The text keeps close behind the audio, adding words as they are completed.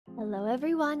Hello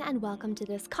everyone and welcome to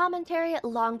this commentary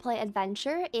long play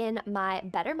adventure in my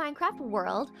Better Minecraft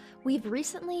world. We've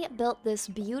recently built this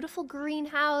beautiful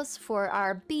greenhouse for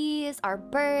our bees, our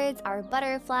birds, our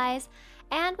butterflies,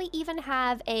 and we even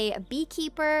have a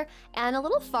beekeeper and a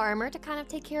little farmer to kind of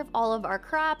take care of all of our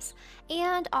crops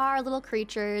and our little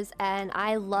creatures, and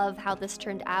I love how this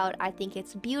turned out. I think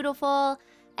it's beautiful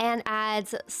and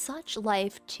adds such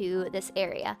life to this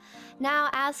area. Now,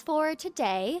 as for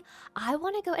today, I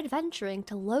want to go adventuring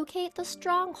to locate the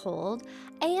Stronghold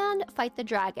and fight the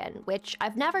dragon, which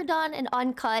I've never done an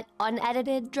uncut,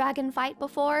 unedited dragon fight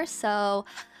before, so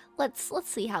let's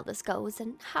see how this goes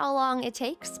and how long it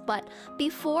takes. But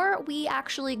before we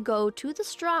actually go to the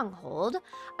Stronghold,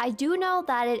 I do know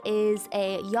that it is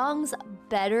a Young's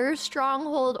Better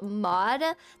Stronghold mod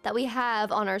that we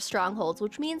have on our strongholds,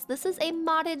 which means this is a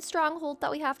modded stronghold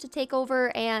that we have to take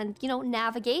over and,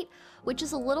 navigate, which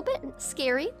is a little bit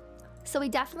scary. So we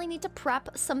definitely need to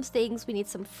prep some things. We need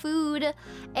some food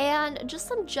and just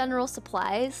some general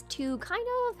supplies to kind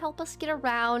of help us get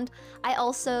around. I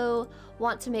also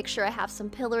want to make sure I have some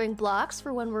pillaring blocks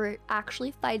for when we're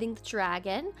actually fighting the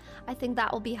dragon. I think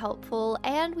that will be helpful,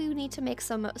 and we need to make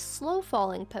some slow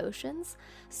falling potions.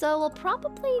 So we'll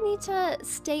probably need to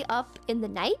stay up in the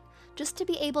night just to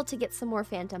be able to get some more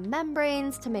phantom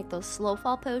membranes to make those slow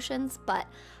fall potions, but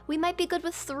we might be good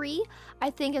with 3. I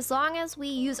think as long as we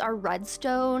use our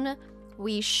redstone,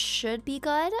 we should be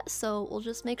good. So we'll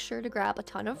just make sure to grab a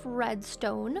ton of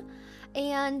redstone.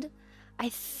 And I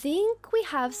think we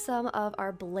have some of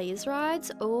our blaze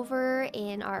rods over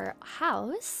in our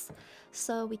house,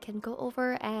 so we can go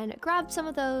over and grab some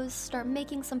of those, start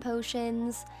making some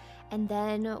potions, and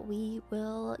then we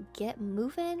will get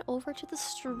moving over to the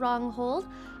Stronghold.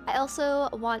 I also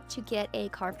want to get a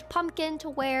carved pumpkin to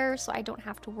wear so I don't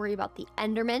have to worry about the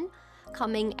Enderman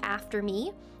coming after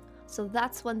me. So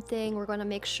that's one thing we're going to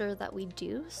make sure that we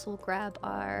do. So we'll grab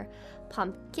our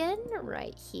pumpkin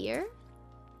right here.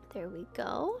 There we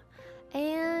go.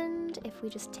 And if we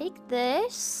just take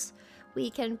this, we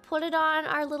can put it on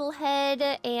our little head,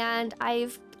 and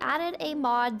I've added a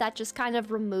mod that just kind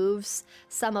of removes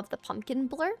some of the pumpkin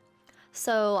blur.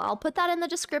 So I'll put that in the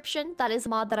description. That is a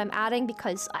mod that I'm adding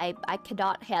because I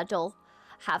cannot handle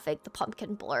having the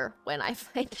pumpkin blur when I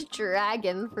fight the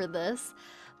dragon for this.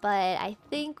 But I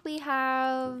think we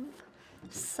have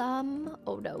some...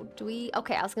 Oh no, do we...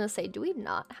 Okay, I was gonna say, do we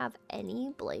not have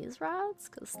any blaze rods?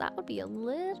 Because that would be a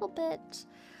little bit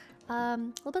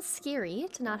scary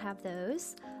to not have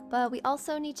those. But we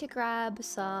also need to grab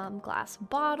some glass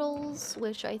bottles,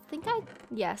 which I think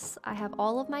yes, I have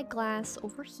all of my glass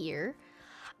over here.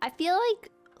 I feel like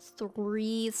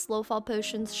 3 slow fall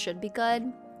potions should be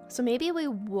good. So maybe we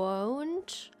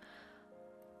won't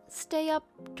stay up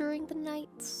during the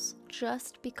nights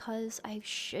just because I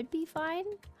should be fine.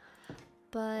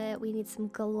 But we need some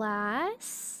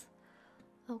glass.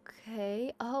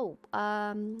 Okay. Oh,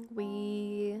 oh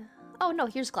no,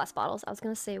 here's glass bottles. I was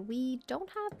gonna say we don't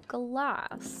have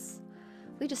glass.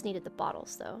 We just needed the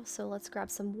bottles though. So let's grab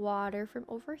some water from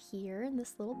over here in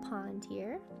this little pond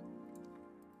here.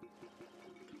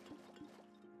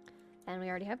 And we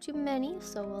already have too many,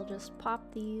 so we'll just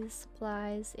pop these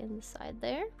supplies inside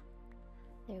there.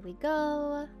 There we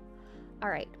go. All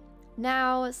right.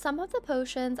 Now, some of the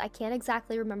potions, I can't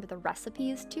exactly remember the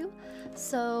recipes to,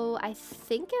 so I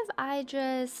think if I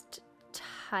just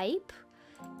type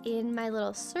in my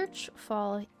little search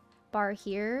bar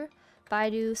here, if I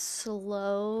do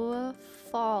slow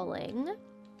falling.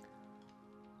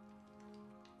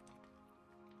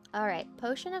 All right,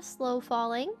 potion of slow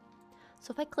falling.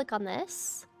 So if I click on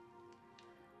this,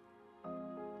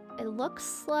 it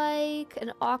looks like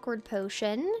an awkward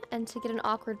potion, and to get an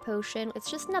awkward potion, it's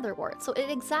just nether wart. So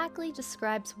it exactly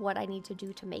describes what I need to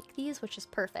do to make these, which is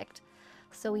perfect.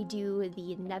 So we do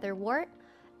the nether wart,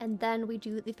 and then we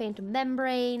do the phantom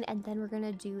membrane, and then we're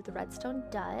gonna do the redstone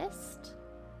dust.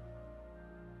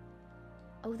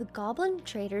 Oh, the goblin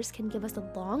traders can give us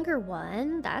a longer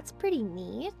one. That's pretty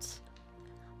neat.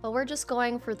 But we're just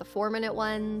going for the 4-minute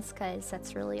ones, because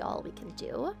that's really all we can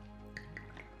do.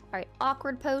 Alright,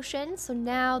 awkward potion. So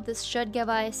now this should give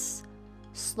us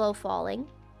slow falling.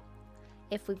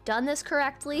 If we've done this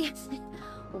correctly,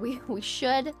 we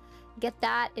should get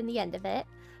that in the end of it.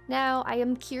 Now, I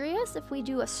am curious if we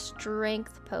do a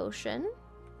strength potion.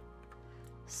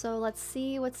 So let's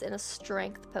see what's in a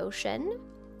strength potion.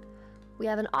 We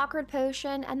have an awkward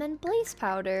potion and then blaze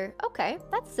powder. Okay,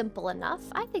 that's simple enough.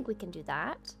 I think we can do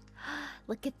that.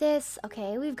 Look at this.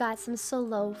 Okay, we've got some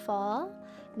slow fall.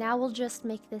 Now we'll just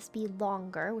make this be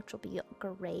longer, which will be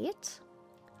great.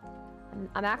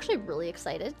 I'm actually really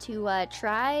excited to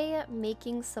try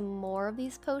making some more of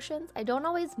these potions. I don't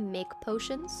always make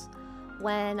potions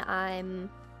when I'm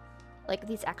like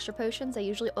these extra potions. I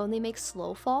usually only make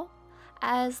slow fall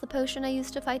as the potion I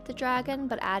use to fight the dragon,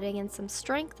 but adding in some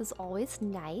strength is always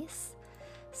nice.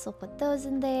 So we'll put those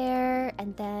in there,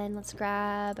 and then let's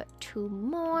grab 2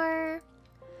 more.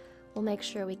 We'll make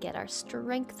sure we get our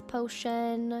strength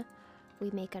potion. We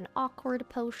make an awkward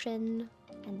potion,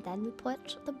 and then we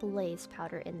put the blaze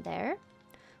powder in there,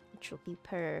 which will be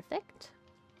perfect.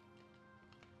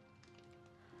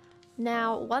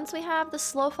 Now, once we have the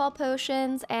slow fall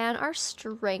potions and our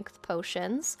strength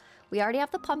potions, we already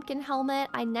have the pumpkin helmet.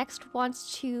 I next want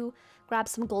to grab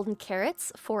some golden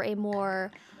carrots for a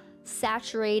more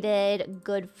saturated,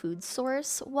 good food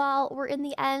source while we're in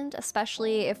the end,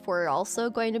 especially if we're also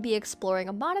going to be exploring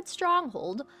a modded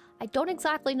stronghold. I don't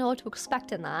exactly know what to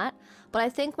expect in that, but I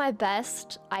think my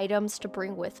best items to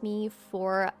bring with me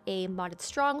for a modded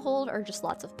stronghold are just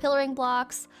lots of pillaring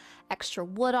blocks, extra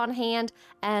wood on hand,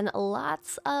 and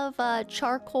lots of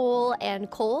charcoal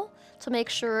and coal to make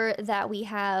sure that we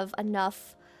have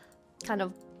enough kind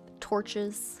of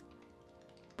torches.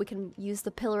 We can use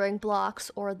the pillaring blocks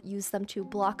or use them to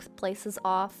block places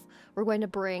off. We're going to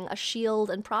bring a shield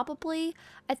and probably,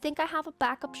 I think I have a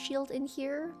backup shield in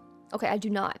here. Okay, I do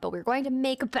not, but we're going to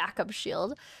make a backup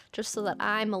shield just so that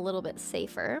I'm a little bit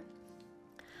safer.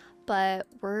 But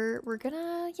we're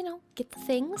gonna, you know, get the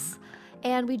things.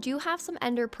 And we do have some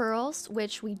ender pearls,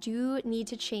 which we do need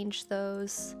to change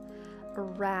those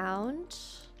around.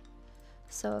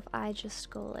 So if I just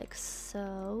go like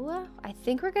so, I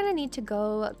think we're gonna need to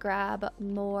go grab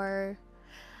more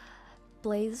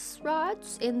blaze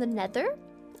rods in the nether.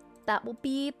 That will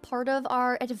be part of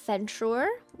our adventure.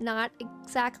 Not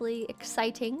exactly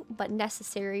exciting, but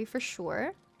necessary for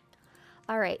sure.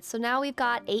 All right, so now we've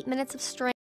got 8 minutes of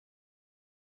strength.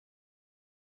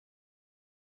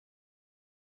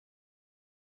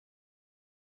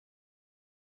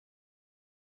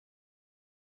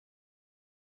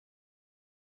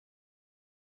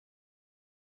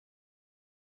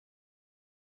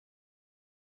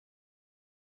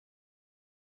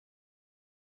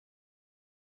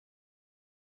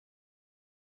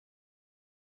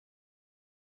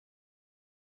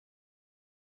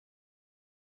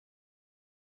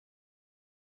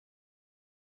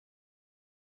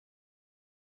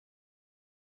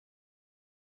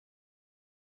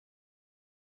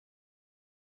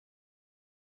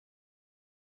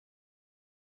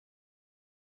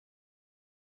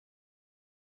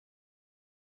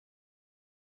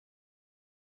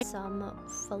 Some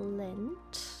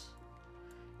flint.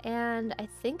 And I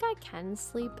think I can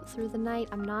sleep through the night.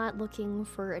 I'm not looking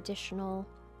for additional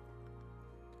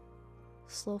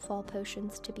slow fall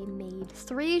potions to be made.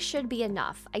 3 should be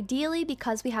enough. Ideally,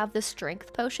 because we have the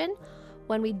strength potion,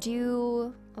 when we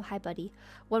do... Oh, hi, buddy.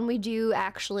 When we do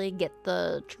actually get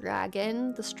the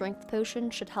dragon, the strength potion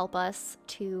should help us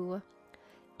to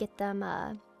get them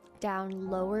down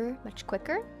lower much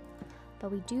quicker.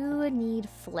 But we do need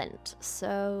flint,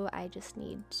 so I just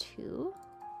need 2.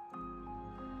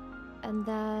 And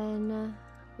then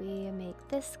we make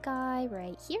this guy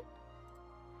right here.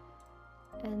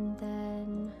 And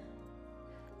then,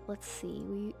 let's see,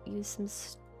 we use some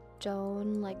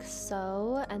stone like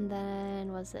so, and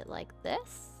then was it like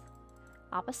this?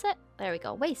 Opposite? There we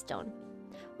go, waystone.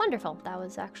 Wonderful, that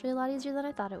was actually a lot easier than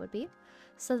I thought it would be.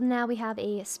 So now we have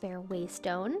a spare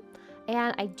waystone.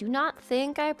 And I do not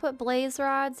think I put blaze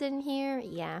rods in here.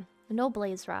 Yeah, no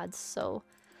blaze rods, so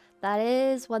that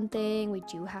is one thing we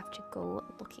do have to go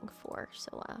looking for.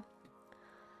 So I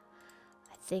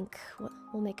think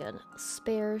we'll make a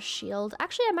spare shield.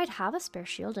 Actually, I might have a spare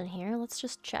shield in here. Let's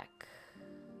just check.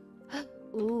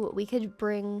 Ooh, we could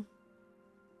bring...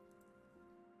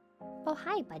 Oh,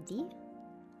 hi, buddy.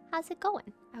 How's it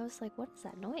going? I was like, what is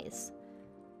that noise?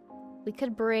 We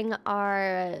could bring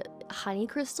our honey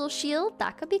crystal shield.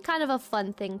 That could be kind of a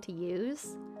fun thing to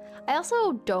use. I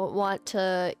also don't want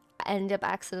to end up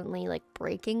accidentally like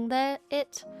breaking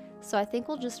it. So I think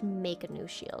we'll just make a new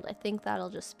shield. I think that'll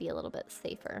just be a little bit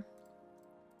safer.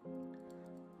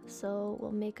 So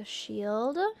we'll make a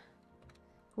shield.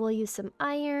 We'll use some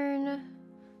iron.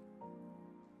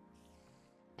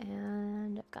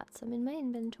 And I've got some in my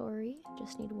inventory.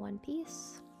 Just need 1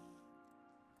 piece.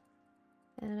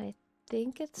 And I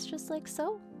think it's just like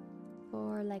so,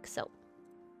 or like so.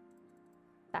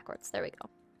 Backwards, there we go.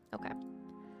 Okay.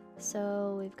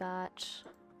 So we've got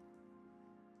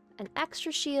an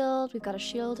extra shield, we've got a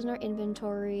shield in our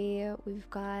inventory,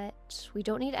 we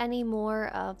don't need any more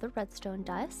of the redstone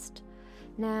dust.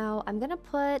 Now, I'm gonna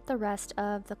put the rest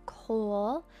of the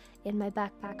coal in my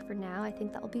backpack for now. I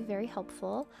think that will be very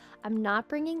helpful. I'm not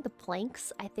bringing the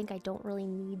planks. I think I don't really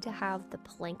need to have the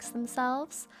planks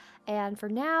themselves. And for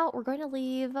now, we're going to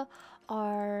leave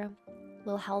our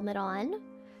little helmet on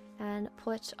and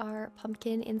put our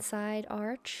pumpkin inside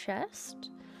our chest.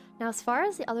 Now, as far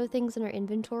as the other things in our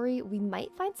inventory, we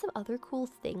might find some other cool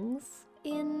things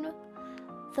in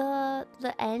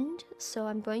the end, so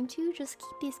I'm going to just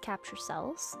keep these capture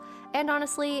cells. And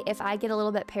honestly, if I get a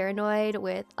little bit paranoid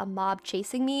with a mob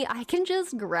chasing me, I can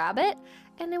just grab it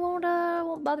and it won't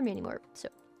bother me anymore. So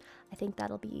I think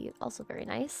that'll be also very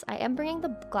nice. I am bringing the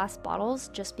glass bottles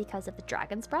just because of the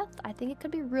dragon's breath. I think it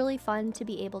could be really fun to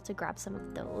be able to grab some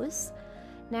of those.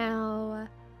 Now,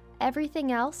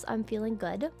 everything else, I'm feeling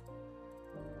good.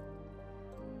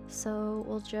 So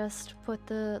we'll just put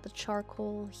the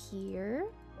charcoal here.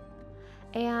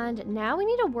 And now we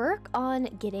need to work on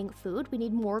getting food. We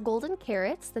need more golden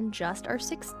carrots than just our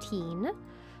 16.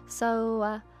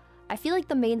 So I feel like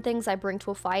the main things I bring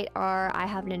to a fight are I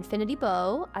have an infinity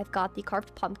bow, I've got the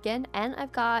carved pumpkin, and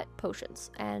I've got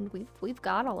potions. And we've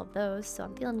got all of those, so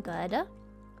I'm feeling good.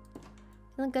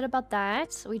 Feeling good about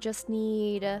that. We just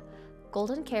need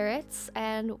golden carrots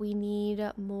and we need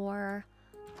more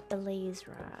blaze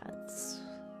rods.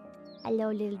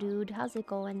 Hello, little dude. How's it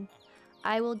going?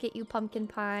 I will get you pumpkin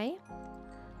pie.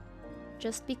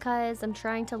 Just because I'm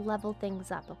trying to level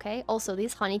things up, okay? Also,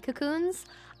 these honey cocoons,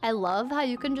 I love how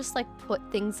you can just like put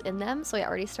things in them. So I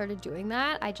already started doing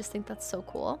that. I just think that's so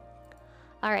cool.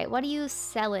 All right, what are you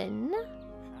selling?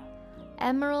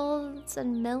 Emeralds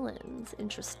and melons.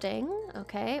 Interesting.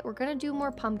 Okay, we're gonna do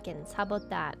more pumpkins. How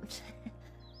about that?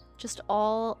 Just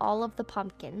all of the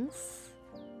pumpkins.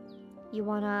 You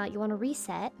wanna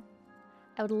reset?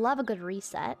 I would love a good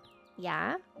reset.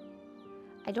 Yeah.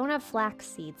 I don't have flax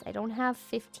seeds. I don't have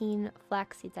 15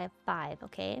 flax seeds. I have 5,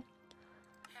 okay?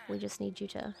 We just need you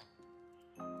to...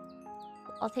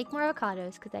 I'll take more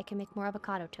avocados because I can make more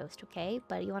avocado toast, okay?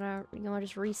 But you wanna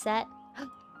just reset?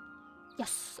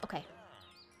 Yes, okay.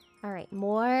 Alright,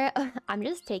 more... I'm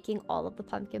just taking all of the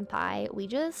pumpkin pie. We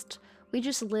just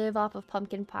live off of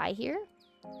pumpkin pie here.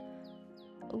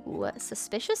 Ooh,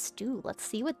 suspicious stew. Let's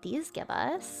see what these give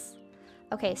us.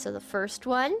 Okay, so the first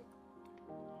one...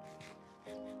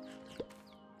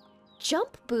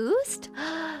 Jump boost?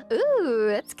 Ooh,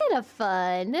 that's kind of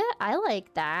fun. I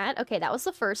like that. Okay, that was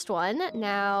the first one.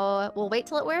 Now, we'll wait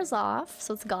till it wears off,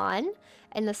 so it's gone.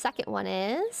 And the second one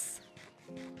is...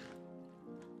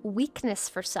 Weakness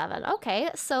for 7.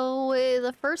 Okay, so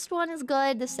the first one is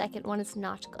good, the second one is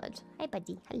not good. Hi,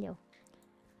 buddy. Hello.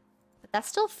 But that's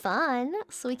still fun.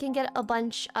 So we can get a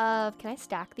bunch of... Can I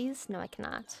stack these? No, I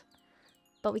cannot.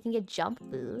 But we can get jump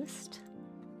boost.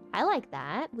 I like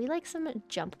that. We like some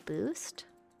jump boost.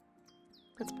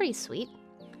 That's pretty sweet.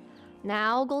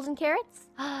 Now, golden carrots?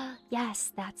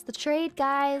 Yes, that's the trade,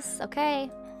 guys.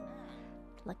 Okay.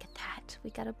 Look at that. We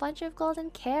got a bunch of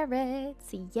golden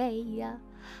carrots. Yay.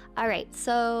 Alright,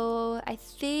 so I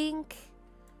think...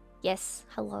 Yes,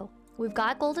 hello. We've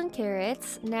got golden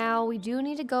carrots. Now, we do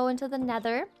need to go into the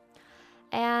nether.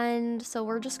 And so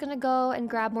we're just gonna go and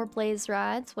grab more blaze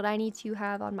rods. What I need to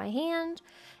have on my hand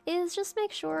is just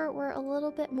make sure we're a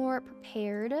little bit more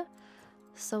prepared.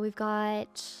 So we've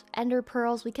got ender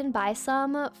pearls. We can buy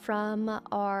some from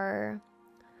our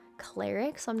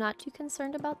cleric, so I'm not too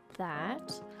concerned about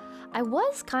that. I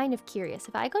was kind of curious.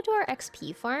 If I go to our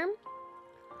XP farm,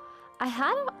 I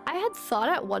had thought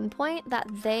at one point that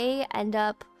they end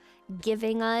up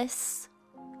giving us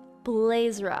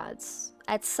blaze rods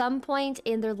at some point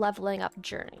in their leveling up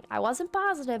journey. I wasn't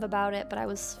positive about it, but I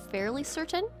was fairly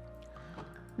certain.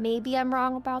 Maybe I'm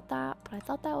wrong about that, but I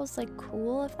thought that was like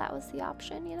cool if that was the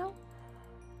option, you know?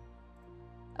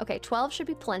 Okay, 12 should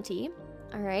be plenty.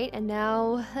 All right, and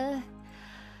now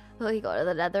we go to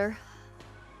the nether.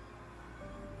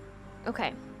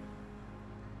 Okay.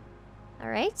 All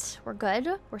right, we're good.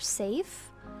 We're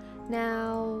safe.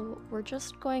 Now, we're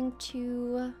just going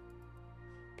to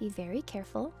be very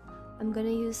careful. I'm gonna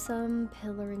use some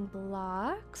pillaring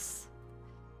blocks.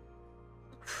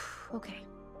 Okay.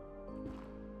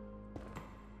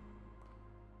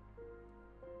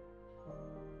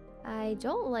 I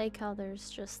don't like how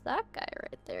there's just that guy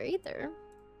right there either.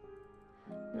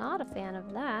 Not a fan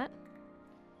of that.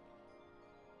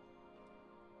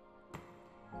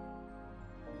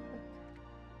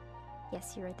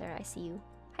 Yes, you're right there. I see you.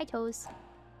 Hi, Toes.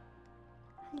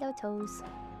 Hello, Toes.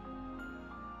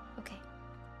 Okay.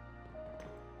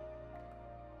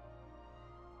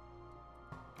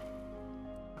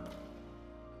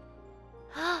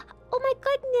 Oh my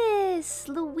goodness!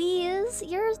 Louise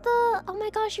Louise, you're the... Oh my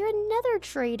gosh, you're a nether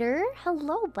trader.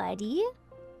 Hello, buddy.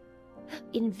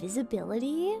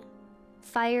 Invisibility?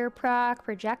 Fire proc,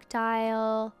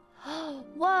 projectile.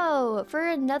 Whoa, for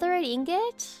a netherite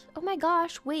ingot? Oh my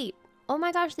gosh, wait. Oh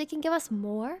my gosh, they can give us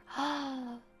more?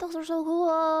 Those are so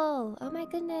cool. Oh my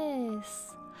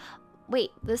goodness.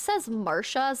 Wait, this says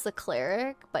Marsha as the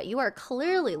cleric, but you are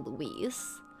clearly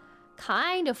Louise.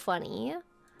 Kind of funny.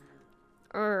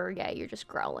 Yeah, you're just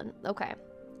growling. Okay.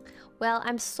 Well,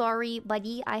 I'm sorry,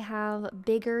 buddy. I have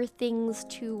bigger things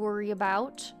to worry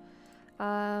about.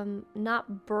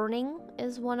 Not burning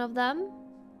is one of them.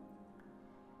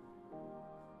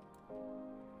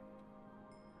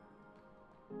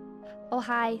 Oh,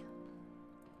 hi.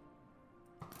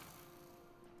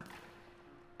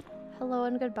 Hello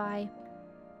and goodbye.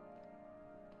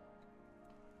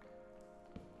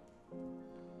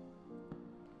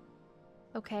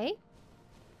 Okay.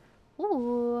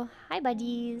 Ooh, hi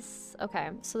buddies.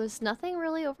 Okay, so there's nothing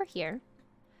really over here.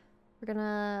 We're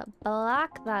gonna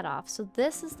block that off. So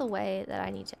this is the way that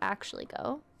I need to actually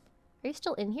go. Are you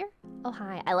still in here? Oh,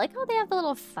 hi. I like how they have the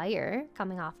little fire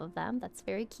coming off of them. That's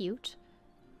very cute.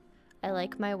 I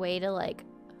like my way to, like,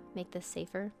 make this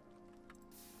safer.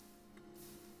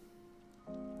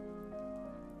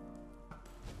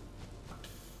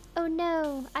 Oh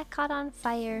no, I caught on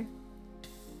fire.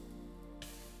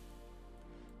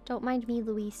 Don't mind me,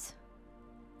 Luis.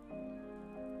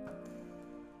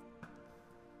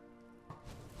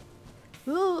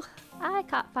 Ooh, I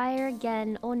caught fire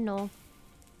again. Oh no.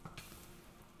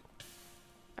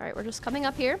 Alright, we're just coming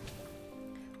up here.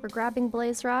 We're grabbing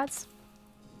blaze rods.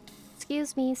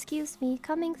 Excuse me,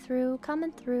 coming through,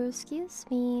 excuse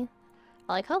me.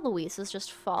 I like how Luis is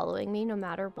just following me no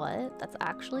matter what. That's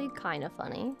actually kind of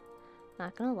funny.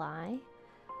 Not gonna lie.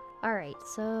 Alright,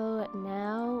 so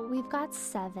now we've got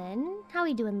 7. How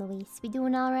we doing, Luis? We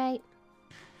doing alright?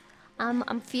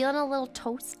 I'm feeling a little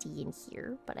toasty in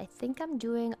here, but I think I'm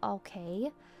doing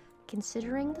okay,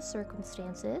 considering the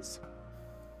circumstances.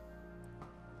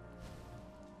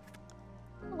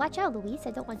 Watch out, Luis.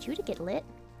 I don't want you to get lit.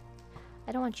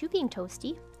 I don't want you being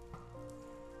toasty.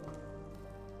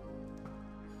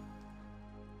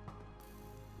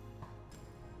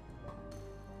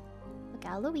 Look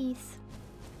out, Luis.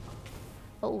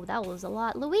 Oh, that was a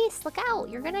lot. Luis, look out!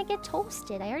 You're gonna get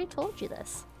toasted. I already told you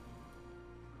this.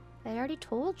 I already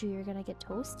told you you're gonna get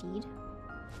toasted.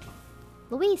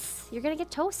 Luis, you're gonna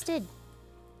get toasted.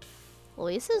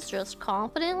 Luis is just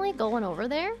confidently going over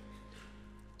there.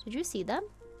 Did you see them?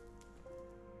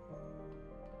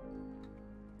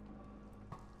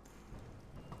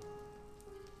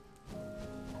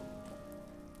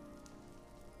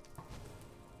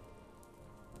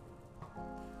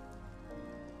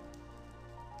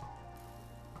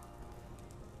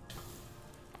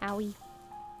 Owie.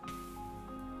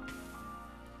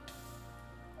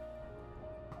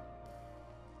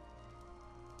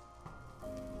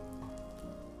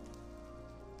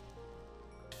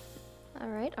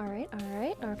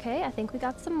 Alright. Okay, I think we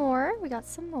got some more.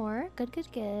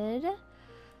 Good.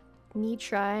 Me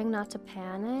trying not to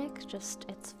panic. Just,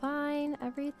 it's fine.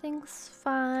 Everything's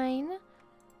fine.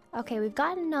 Okay, we've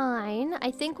got 9.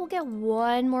 I think we'll get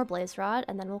 1 more blaze rod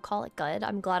and then we'll call it good.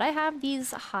 I'm glad I have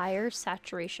these higher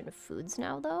saturation foods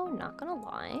now, though. Not gonna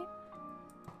lie.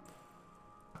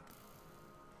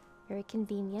 Very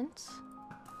convenient.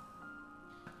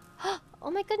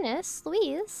 Oh my goodness,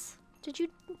 Louise. Did you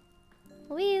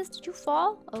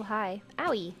fall? Oh, hi.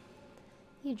 Owie.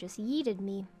 You just yeeted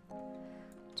me.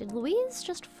 Did Louise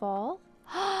just fall?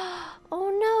 Oh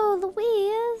no,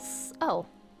 Louise! Oh.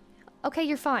 Okay,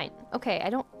 you're fine. Okay,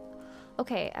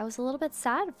 I was a little bit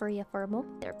sad for you for a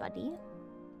moment there, buddy.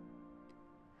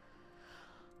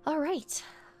 Alright.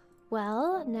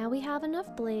 Well, now we have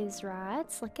enough blaze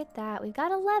rods. Look at that. We've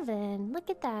got 11. Look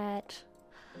at that.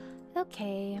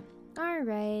 Okay.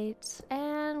 Alright.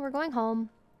 And we're going home.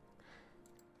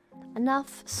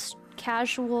 Enough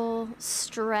casual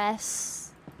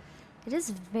stress. It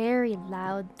is very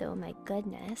loud though, my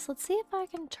goodness. Let's see if I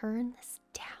can turn this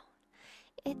down.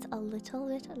 It's a little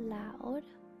bit loud.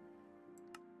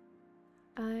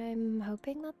 I'm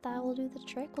hoping that will do the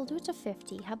trick. We'll do it to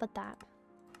 50. How about that?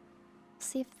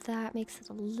 See if that makes it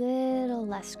a little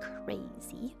less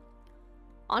crazy.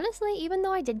 Honestly, even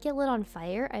though I did get lit on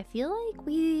fire, I feel like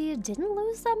we didn't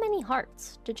lose that many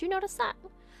hearts. Did you notice that?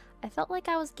 I felt like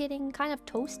I was getting kind of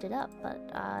toasted up, but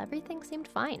everything seemed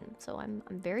fine. So I'm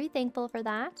very thankful for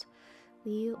that.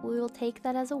 We will take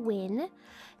that as a win.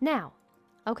 Now,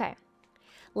 okay.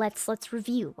 Let's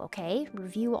review, okay?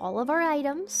 Review all of our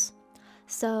items.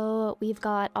 So we've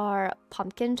got our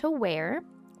pumpkin to wear.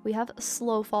 We have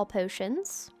slow fall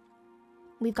potions.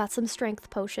 We've got some strength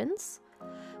potions.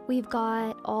 We've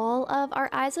got all of our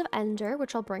Eyes of Ender,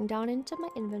 which I'll bring down into my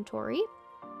inventory.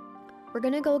 We're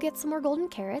gonna go get some more golden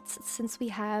carrots since we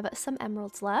have some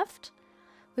emeralds left.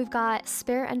 We've got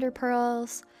spare ender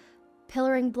pearls,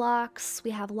 pillaring blocks.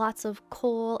 We have lots of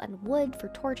coal and wood for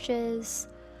torches.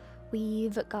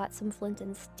 We've got some flint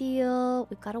and steel.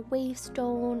 We've got a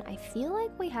wavestone. I feel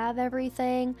like we have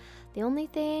everything. The only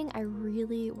thing I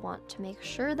really want to make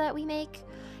sure that we make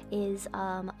is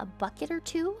a bucket or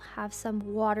two. Have some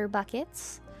water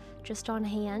buckets just on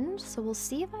hand. So we'll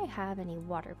see if I have any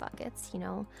water buckets, you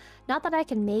know. Not that I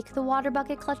can make the water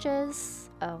bucket clutches.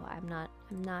 Oh, I'm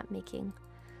not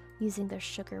using the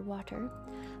sugar water.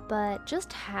 But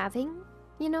just having,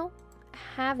 you know,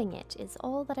 having it is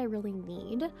all that I really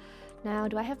need. Now,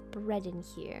 do I have bread in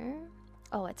here?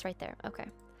 Oh, it's right there. Okay.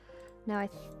 Now, I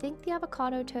think the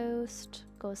avocado toast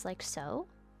goes like so.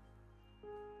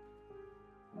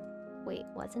 Wait,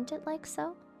 wasn't it like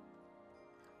so?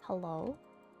 Hello?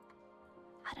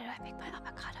 How did I make my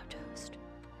avocado toast?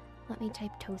 Let me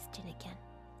type toast in again.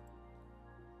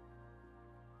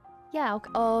 Yeah, okay.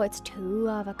 Oh, it's 2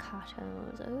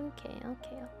 avocados. Okay.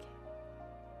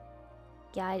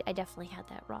 Yeah, I definitely had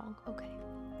that wrong. Okay,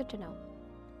 good to know.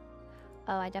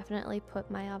 Oh, I definitely put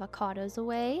my avocados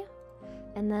away.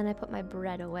 And then I put my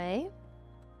bread away.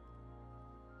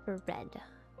 Bread.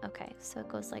 Okay, so it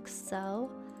goes like so.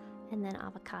 And then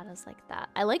avocados like that.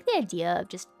 I like the idea of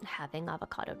just having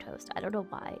avocado toast. I don't know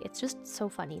why. It's just so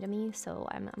funny to me, so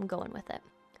I'm going with it.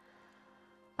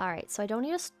 Alright, so I don't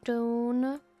need a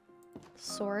stone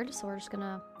sword, so we're just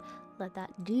gonna let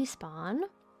that despawn.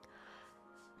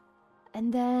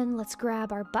 And then let's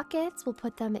grab our buckets. We'll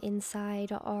put them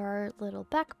inside our little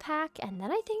backpack. And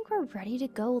then I think we're ready to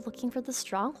go looking for the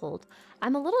stronghold.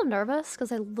 I'm a little nervous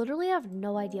because I literally have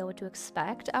no idea what to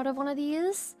expect out of one of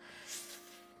these.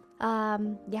 Yeah,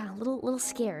 a little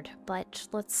scared, but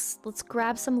let's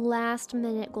grab some last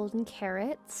minute golden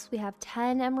carrots. We have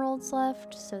 10 emeralds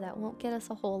left, so that won't get us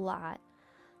a whole lot,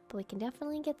 but we can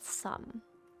definitely get some.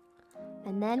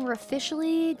 And then we're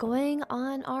officially going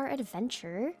on our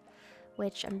adventure,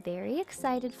 which I'm very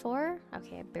excited for.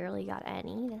 Okay, I barely got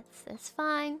any. That's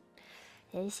fine.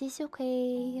 This is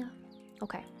okay.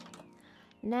 Okay.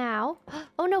 Now,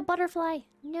 oh no, butterfly.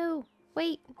 No.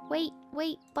 Wait,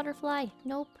 butterfly.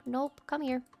 Nope, come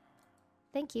here.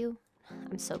 Thank you.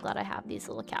 I'm so glad I have these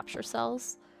little capture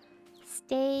cells.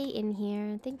 Stay in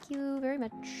here. Thank you very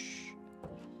much.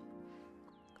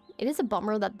 It is a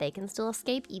bummer that they can still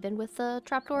escape even with the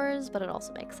trapdoors, but it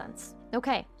also makes sense.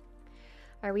 Okay.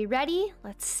 Are we ready?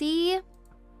 Let's see.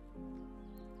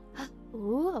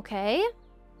 Ooh, okay.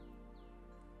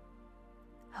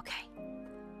 Okay.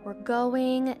 We're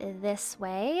going this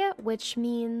way, which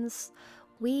means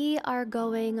we are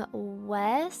going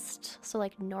west, so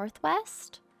like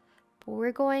northwest. But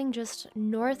we're going just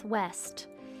northwest.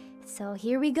 So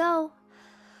here we go.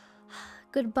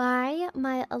 Goodbye,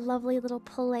 my lovely little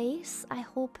place. I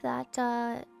hope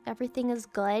that everything is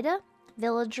good.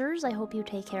 Villagers, I hope you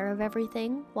take care of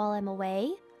everything while I'm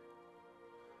away.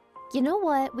 You know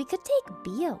what? We could take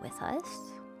Bia with us.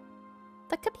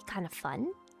 That could be kind of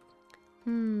fun.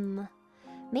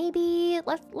 Maybe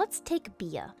let's take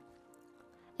Bia.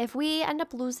 If we end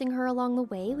up losing her along the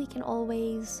way, we can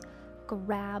always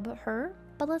grab her.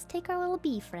 But let's take our little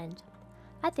bee friend.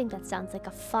 I think that sounds like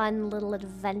a fun little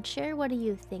adventure. What do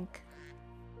you think?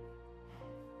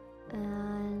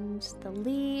 And the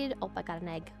lead. Oh, I got an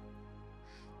egg.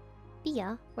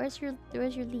 Bia, where's your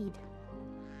lead?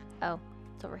 Oh,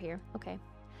 it's over here. Okay.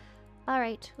 All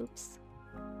right. Oops.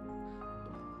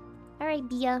 All right,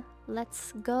 Bia.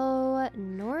 Let's go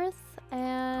north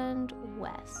and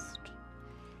west.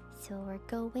 So we're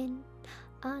going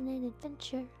on an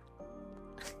adventure.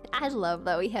 I love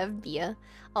that we have Bia.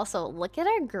 Also, look at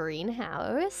our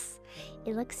greenhouse.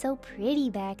 It looks so pretty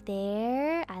back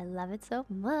there. I love it so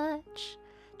much.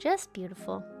 Just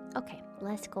beautiful. Okay,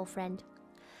 let's go, friend.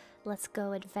 Let's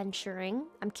go adventuring.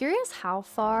 I'm curious how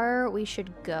far we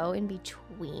should go in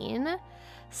between.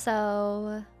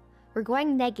 So we're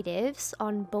going negatives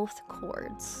on both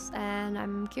chords, and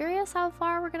I'm curious how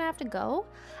far we're gonna have to go.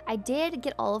 I did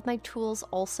get all of my tools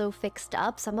also fixed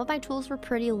up. Some of my tools were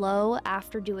pretty low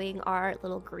after doing our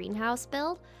little greenhouse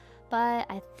build, but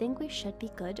I think we should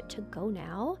be good to go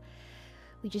now.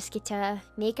 We just get to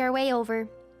make our way over,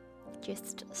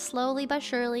 just slowly but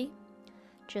surely,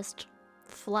 just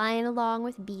flying along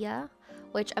with Bia.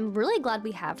 Which I'm really glad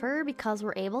we have her because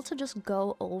we're able to just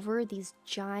go over these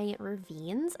giant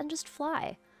ravines and just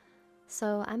fly.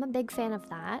 So I'm a big fan of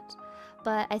that.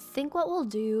 But I think what we'll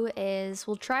do is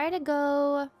we'll try to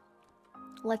go,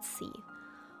 let's see.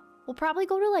 We'll probably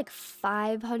go to like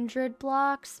 500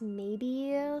 blocks,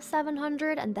 maybe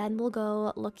 700, and then we'll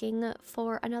go looking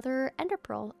for another ender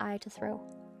pearl eye to throw.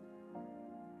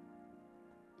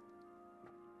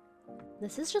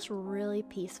 This is just really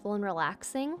peaceful and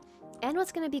relaxing. And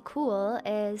what's going to be cool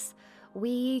is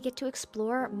we get to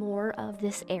explore more of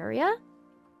this area.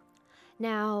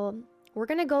 Now, we're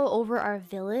going to go over our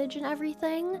village and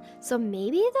everything, so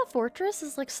maybe the fortress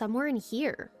is like somewhere in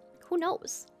here. Who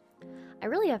knows? I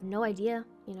really have no idea,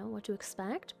 you know, what to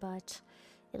expect, but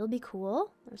it'll be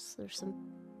cool. There's some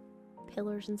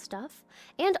pillars and stuff.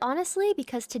 And honestly,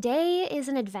 because today is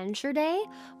an adventure day,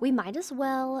 we might as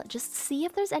well just see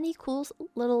if there's any cool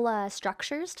little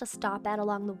structures to stop at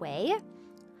along the way.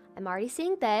 I'm already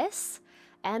seeing this,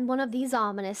 and one of these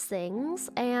ominous things,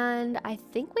 and I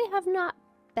think we have not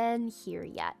been here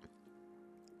yet.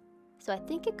 So I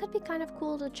think it could be kind of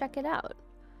cool to check it out.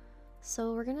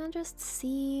 So we're gonna just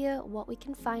see what we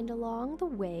can find along the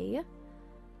way.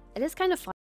 It is kind of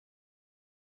fun.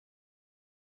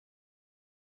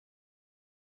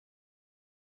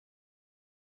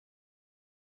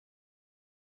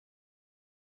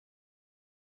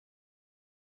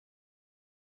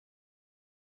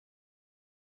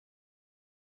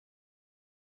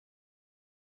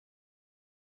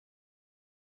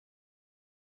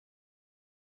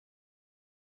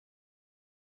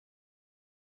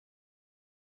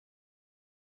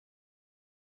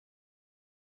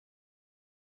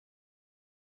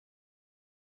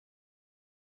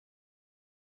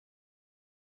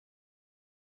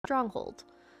 Stronghold,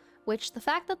 which the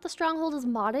fact that the Stronghold is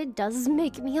modded does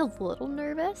make me a little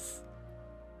nervous.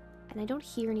 And I don't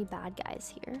hear any bad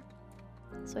guys here,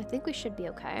 so I think we should be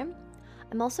okay.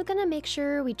 I'm also gonna make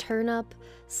sure we turn up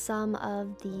some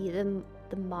of the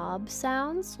mob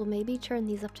sounds. We'll maybe turn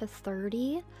these up to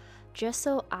 30, just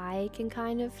so I can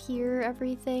kind of hear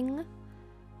everything.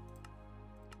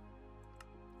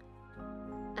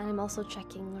 And I'm also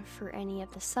checking for any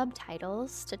of the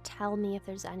subtitles to tell me if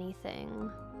there's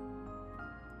anything.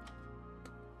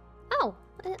 Oh,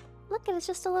 look, it's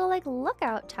just a little like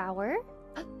lookout tower.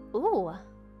 Ooh.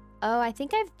 Oh, I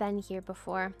think I've been here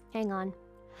before. Hang on.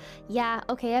 Yeah,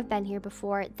 okay, I've been here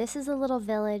before. This is a little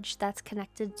village that's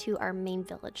connected to our main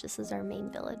village. This is our main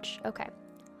village. Okay.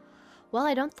 Well,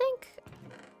 I don't think...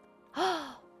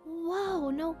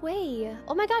 Whoa, no way.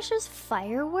 Oh my gosh, there's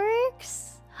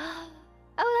fireworks.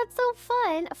 Oh, that's so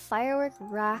fun. A firework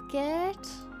rocket.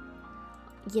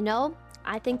 You know,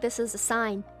 I think this is a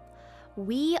sign.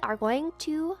 We are going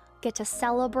to get to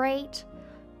celebrate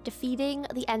defeating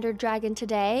the Ender Dragon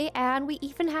today, and we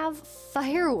even have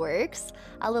fireworks.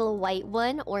 A little white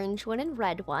one, orange one, and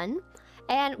red one.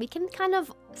 And we can kind of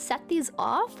set these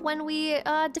off when we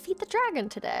defeat the dragon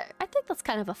today. I think that's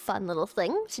kind of a fun little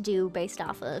thing to do based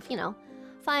off of, you know,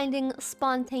 finding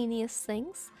spontaneous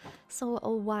things. So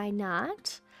why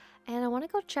not? And I want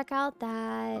to go check out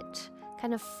that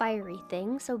kind of fiery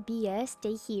thing. So Bia,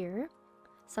 stay here.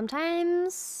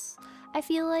 Sometimes I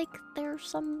feel like there's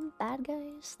some bad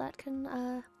guys that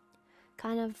can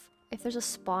kind of... If there's a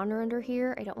spawner under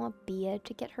here, I don't want Bia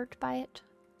to get hurt by it.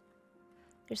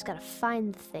 Just gotta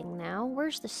find the thing now.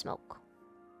 Where's the smoke?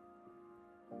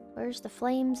 Where's the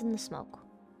flames and the smoke?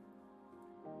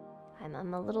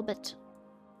 I'm a little bit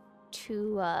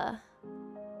too,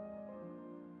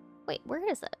 Wait, where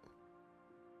is it?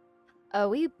 Oh,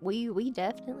 we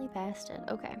definitely passed it.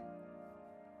 Okay.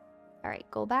 Alright,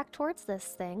 go back towards this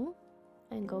thing.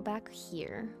 And go back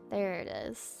here. There it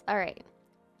is. Alright.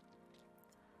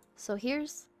 So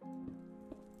here's...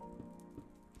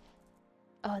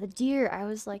 Oh, the deer. I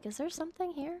was like, is there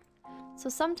something here? So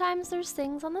sometimes there's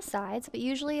things on the sides, but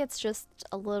usually it's just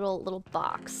a little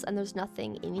box and there's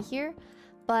nothing in here.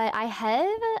 But I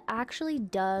have actually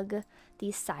dug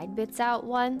these side bits out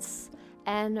once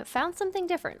and found something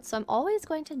different. So I'm always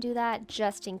going to do that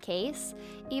just in case,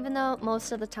 even though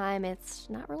most of the time it's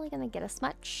not really going to get us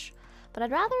much. But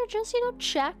I'd rather just, you know,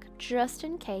 check just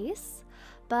in case.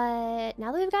 But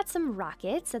now that we've got some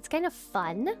rockets, that's kind of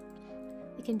fun.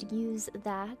 We can use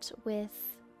that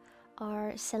with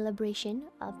our celebration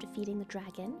of defeating the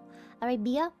dragon. Alright,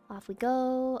 Bia, off we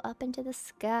go, up into the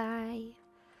sky.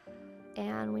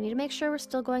 And we need to make sure we're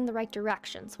still going the right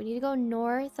direction. So we need to go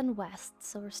north and west.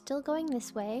 So we're still going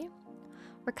this way.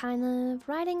 We're kind of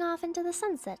riding off into the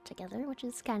sunset together, which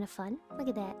is kind of fun. Look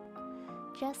at that.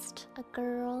 Just a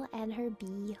girl and her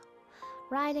bee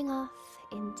riding off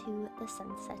into the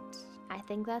sunset. I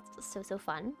think that's so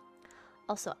fun.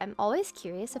 Also, I'm always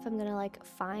curious if I'm gonna like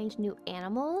find new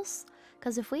animals,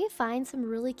 because if we find some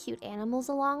really cute animals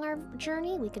along our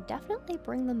journey, we could definitely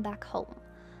bring them back home.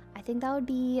 I think that would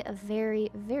be a very,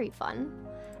 very fun.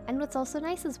 And what's also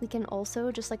nice is we can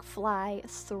also just like fly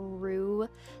through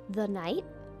the night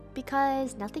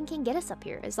because nothing can get us up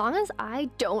here. As long as I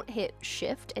don't hit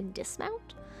shift and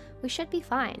dismount, we should be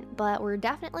fine. But we're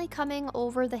definitely coming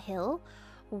over the hill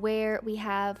where we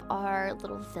have our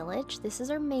little village. This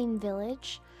is our main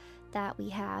village that we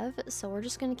have. So we're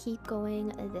just gonna keep going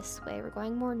this way. We're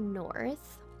going more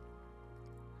north.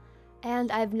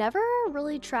 And I've never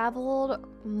really traveled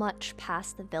much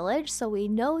past the village, so we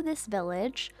know this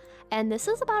village, and this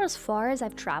is about as far as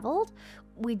I've traveled.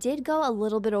 We did go a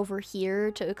little bit over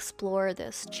here to explore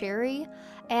this cherry,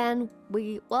 and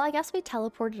well, I guess we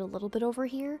teleported a little bit over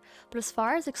here, but as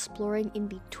far as exploring in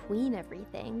between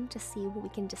everything to see what we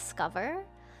can discover,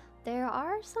 there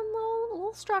are some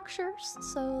little structures,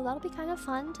 so that'll be kind of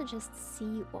fun to just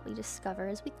see what we discover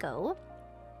as we go.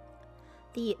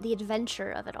 The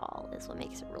adventure of it all is what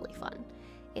makes it really fun.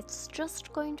 It's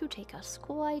just going to take us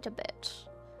quite a bit.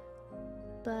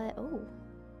 But, oh.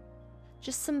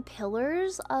 Just some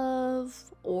pillars of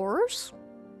ores.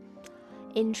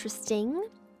 Interesting.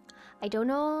 I don't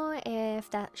know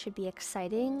if that should be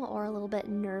exciting or a little bit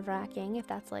nerve-wracking, if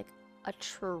that's like a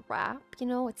trap, you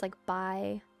know? It's like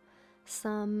by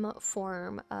some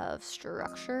form of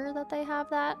structure that they have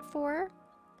that for.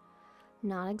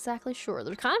 Not exactly sure.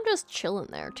 They're kind of just chilling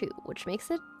there too, which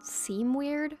makes it seem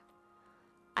weird.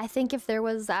 I think if there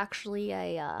was actually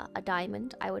a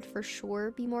diamond, I would for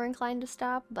sure be more inclined to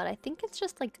stop, but I think it's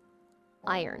just like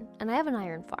iron, and I have an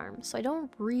iron farm, so I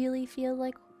don't really feel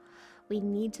like we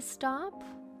need to stop.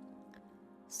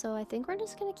 So I think we're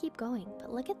just gonna keep going.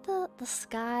 But look at the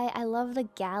sky. I love the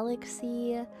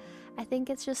galaxy. I think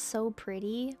it's just so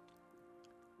pretty.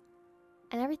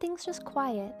 And everything's just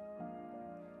quiet.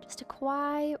 Just a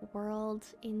quiet world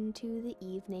into the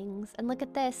evenings. And look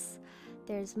at this.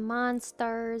 There's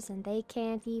monsters and they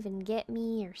can't even get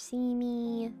me or see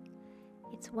me.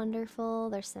 It's wonderful.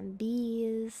 There's some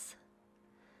bees.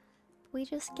 We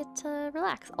just get to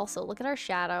relax. Also, look at our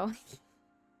shadow.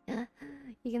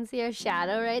 You can see our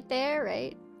shadow right there,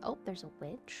 right? Oh, there's a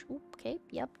witch. Oop, okay,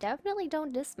 yep, definitely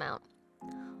don't dismount.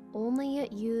 Only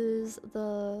use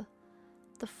the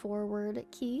forward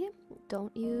key.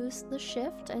 Don't use the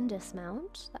shift and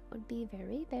dismount. That would be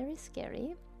very, very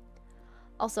scary.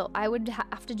 Also, I would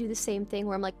have to do the same thing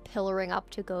where I'm like pillaring up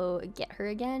to go get her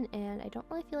again, and I don't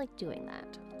really feel like doing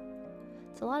that.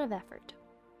 It's a lot of effort.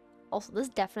 Also, this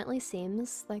definitely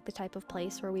seems like the type of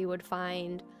place where we would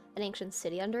find an ancient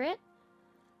city under it,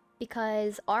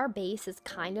 because our base is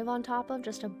kind of on top of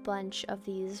just a bunch of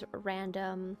these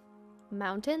random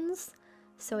mountains,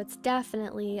 so it's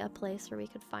definitely a place where we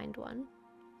could find one.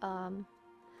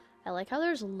 I like how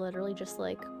there's literally just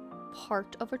like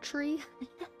part of a tree.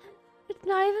 It's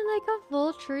not even like a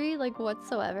full tree, like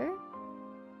whatsoever.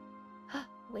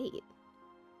 Wait.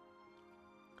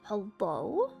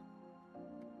 Hello?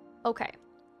 Okay.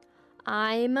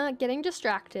 I'm getting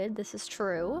distracted, this is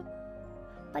true.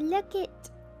 But look it!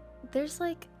 There's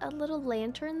like a little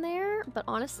lantern there, but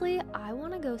honestly, I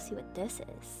want to go see what this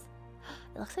is.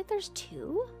 It looks like there's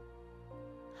two?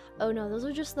 Oh no, those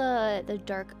are just the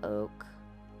dark oak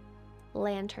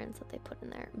lanterns that they put in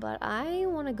there. But I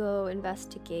want to go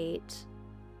investigate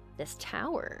this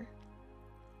tower.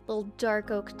 Little dark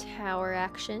oak tower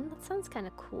action. That sounds kind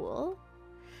of cool.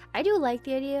 I do like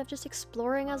the idea of just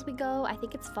exploring as we go. I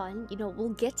think it's fun. You know, we'll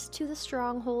get to the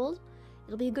Stronghold.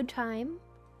 It'll be a good time.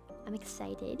 I'm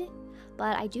excited.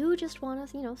 But I do just want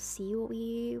to, you know, see what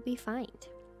we find.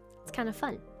 It's kind of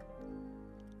fun.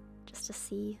 Just to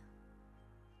see.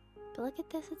 But look at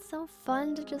this. It's so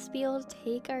fun to just be able to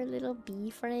take our little bee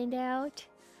friend out.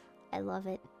 I love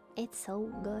it. It's so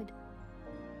good.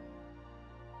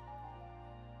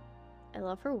 I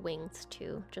love her wings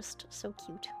too. Just so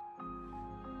cute.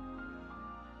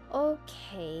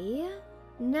 Okay,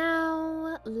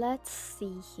 now let's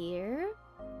see here.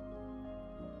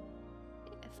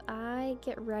 If I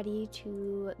get ready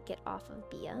to get off of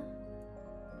Bia,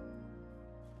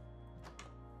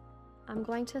 I'm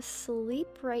going to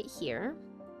sleep right here,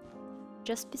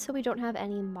 just so we don't have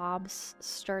any mobs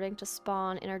starting to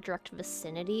spawn in our direct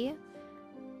vicinity.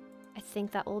 I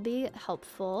think that will be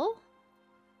helpful.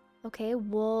 Okay,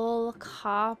 wool,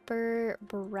 copper,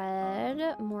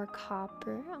 bread, more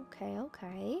copper. Okay,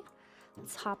 okay.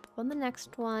 Let's hop up on the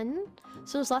next one.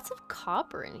 So there's lots of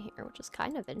copper in here, which is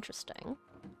kind of interesting.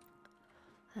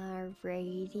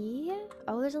 Alrighty.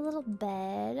 Oh, there's a little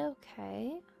bed.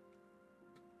 Okay.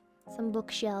 Some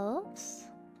bookshelves.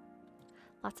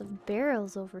 Lots of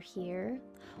barrels over here.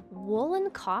 Wool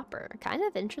and copper. Kind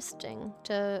of interesting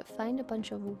to find a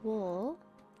bunch of wool.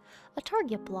 A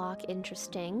target block,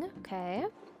 interesting. Okay.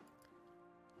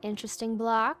 Interesting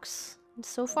blocks.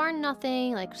 So far,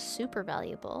 nothing like super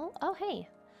valuable. Oh, hey.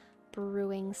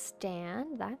 Brewing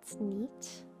stand. That's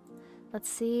neat. Let's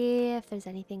see if there's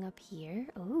anything up here.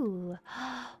 Ooh.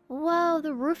 Whoa,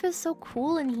 the roof is so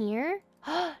cool in here.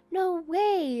 No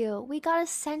way. We got a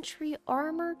sentry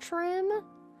armor trim.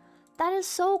 That is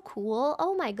so cool.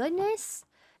 Oh my goodness.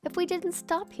 If we didn't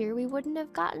stop here, we wouldn't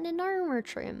have gotten an armor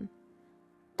trim.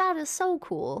 That is so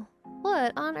cool.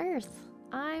 What on earth?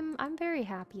 I'm very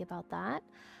happy about that.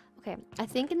 Okay, I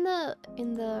think in the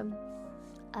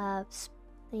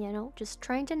you know, just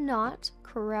trying to not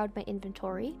crowd my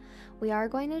inventory, we are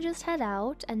going to just head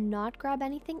out and not grab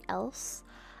anything else.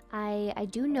 I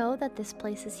do know that this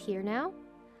place is here now,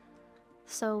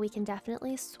 so we can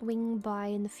definitely swing by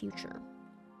in the future.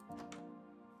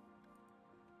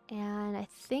 And I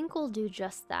think we'll do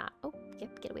just that. Oh,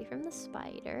 get away from the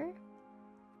spider.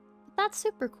 That's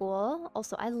super cool.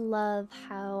 Also, I love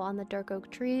how on the dark oak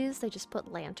trees they just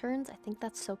put lanterns. I think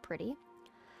that's so pretty.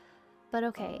 But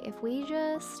okay, if we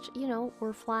just, you know,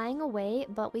 we're flying away,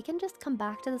 but we can just come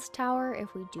back to this tower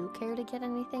if we do care to get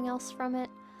anything else from it.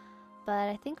 But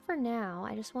I think for now,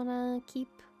 I just want to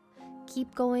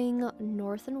keep going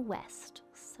north and west.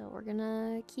 So we're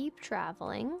gonna keep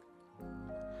traveling.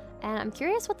 And I'm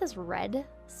curious what this red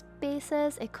space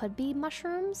is. It could be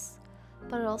mushrooms,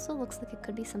 but it also looks like it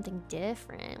could be something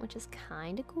different, which is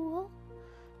kind of cool.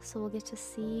 So we'll get to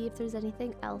see if there's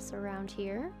anything else around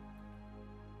here.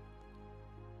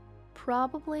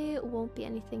 Probably won't be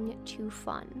anything too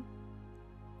fun.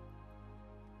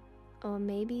 Oh,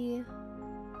 maybe...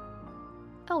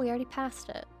 Oh, we already passed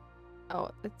it.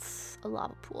 Oh, it's a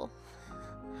lava pool.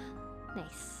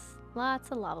 Nice.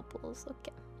 Lots of lava pools.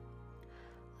 Okay.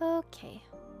 Okay.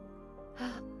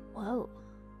 Whoa.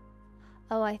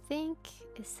 Oh, I think...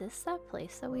 Is this that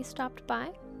place that we stopped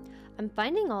by? I'm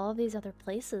finding all of these other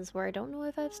places where I don't know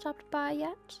if I've stopped by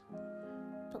yet.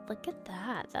 But look at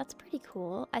that. That's pretty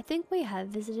cool. I think we have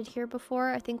visited here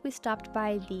before. I think we stopped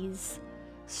by these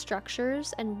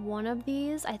structures, and one of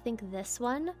these, I think this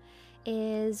one,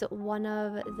 is one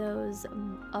of those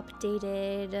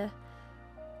updated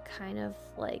kind of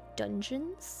like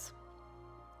dungeons.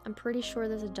 I'm pretty sure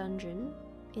there's a dungeon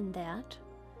in that.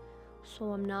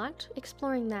 So I'm not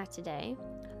exploring that today.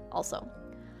 Also,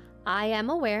 I am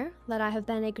aware that I have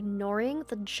been ignoring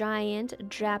the giant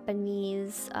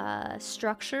Japanese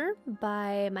structure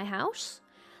by my house.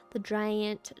 The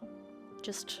giant,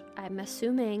 I'm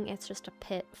assuming it's just a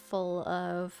pit full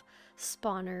of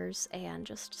spawners and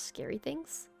just scary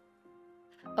things.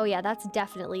 Oh yeah, that's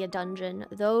definitely a dungeon.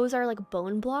 Those are like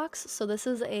bone blocks, so this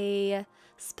is a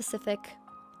specific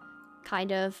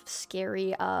kind of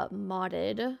scary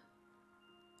modded,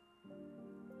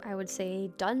 I would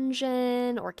say,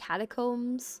 dungeon or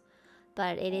catacombs,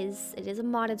 but it is a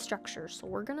modded structure, so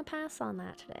we're gonna pass on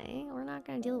that today. We're not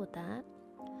gonna deal with that.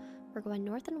 We're going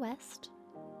north and west.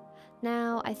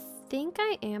 Now, I think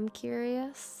I am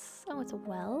curious, oh, it's a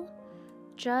well,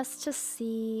 just to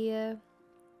see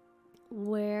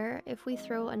where, if we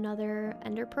throw another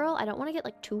ender pearl, I don't want to get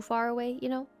like too far away, you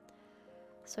know?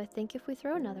 So I think if we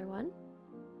throw another one.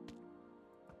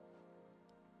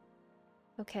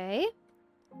 Okay.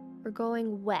 We're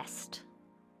going west.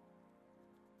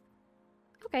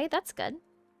 Okay, that's good.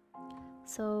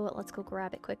 So let's go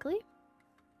grab it quickly.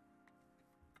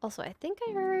 Also, I think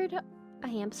I heard a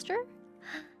hamster.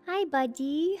 Hi,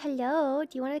 buddy. Hello.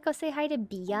 Do you want to go say hi to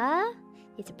Bia?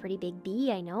 It's a pretty big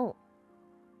bee, I know.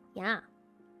 Yeah.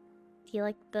 Do you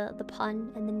like the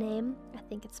pun and the name? I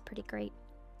think it's pretty great.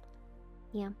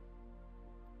 Yeah.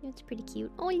 It's pretty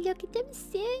cute. Oh, look at them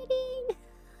sitting.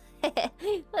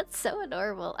 That's so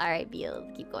adorable. Alright, Bia,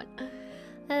 let's keep going.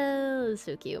 Oh,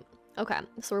 so cute. Okay,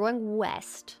 so we're going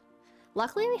west.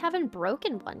 Luckily, we haven't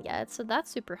broken one yet, so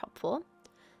that's super helpful.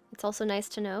 It's also nice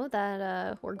to know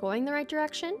that we're going the right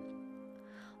direction.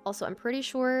 Also, I'm pretty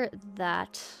sure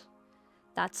that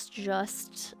that's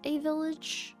just a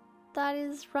village that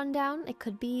is run down. It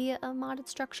could be a modded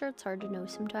structure. It's hard to know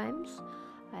sometimes.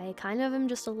 I kind of am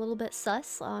just a little bit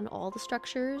sus on all the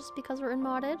structures because we're in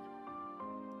modded.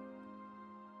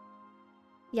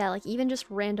 Yeah, like even just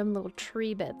random little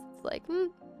tree bits. It's like, I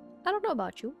don't know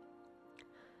about you.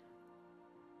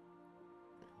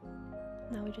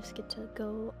 Now we just get to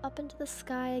go up into the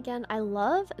sky again. I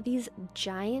love these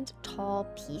giant tall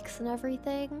peaks and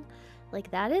everything. Like,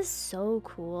 that is so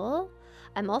cool.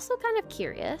 I'm also kind of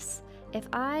curious if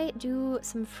I do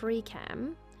some free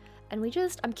cam and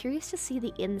I'm curious to see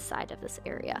the inside of this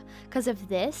area. Because if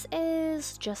this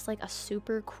is just like a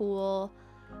super cool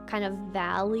kind of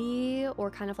valley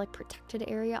or kind of like protected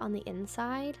area on the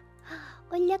inside,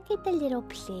 Oh, look at the little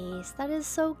place. That is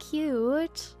so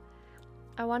cute.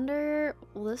 I wonder,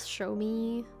 will this show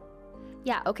me?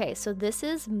 Yeah, okay, so this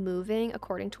is moving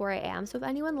according to where I am. So if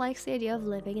anyone likes the idea of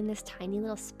living in this tiny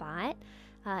little spot,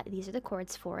 these are the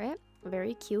chords for it.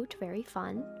 Very cute, very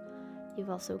fun. You've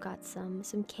also got some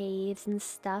caves and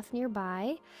stuff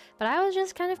nearby. But I was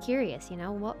just kind of curious, you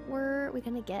know, what were we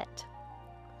gonna get?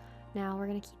 Now we're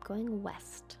gonna keep going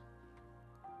west.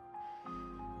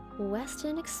 West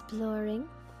and exploring.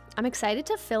 I'm excited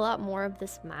to fill out more of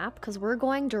this map because we're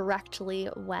going directly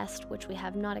west, which we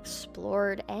have not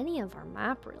explored any of our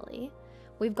map really.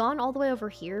 We've gone all the way over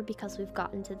here because we've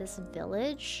gotten to this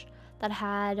village that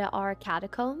had our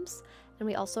catacombs, and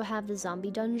we also have the zombie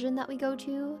dungeon that we go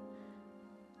to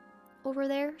over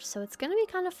there. So it's gonna be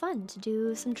kind of fun to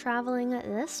do some traveling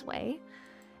this way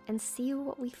and see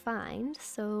what we find.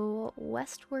 So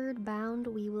westward bound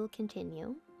we will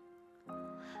continue.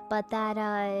 But that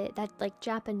like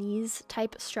Japanese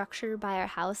type structure by our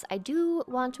house, I do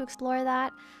want to explore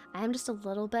that. I am just a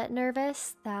little bit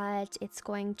nervous that it's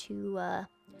going to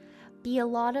be a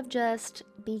lot of just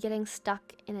me getting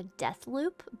stuck in a death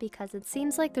loop, because it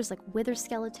seems like there's like wither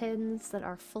skeletons that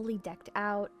are fully decked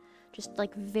out, just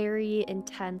like very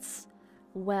intense,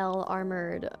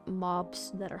 well-armored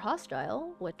mobs that are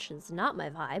hostile, which is not my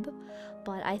vibe.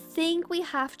 But I think we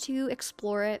have to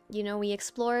explore it. You know, we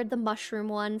explored the mushroom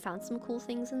one, found some cool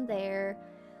things in there,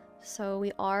 so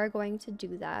we are going to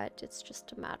do that. It's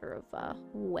just a matter of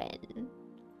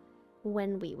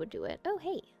when we would do it. Oh,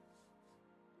 hey.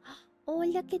 Oh,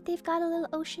 look at, they've got a little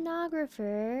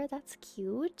oceanographer. That's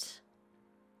cute.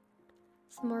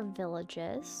 Some more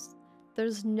villages.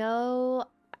 There's no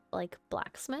like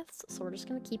blacksmiths, so we're just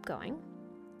gonna keep going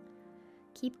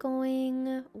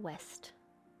west.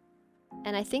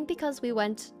 And I think because we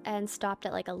went and stopped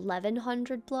at like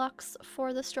 1100 blocks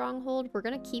for the stronghold, we're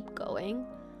gonna keep going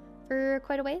for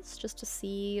quite a ways just to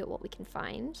see what we can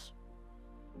find.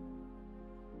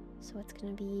 So it's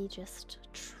gonna be just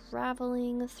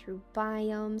traveling through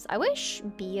biomes. I wish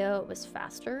Bia was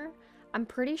faster. I'm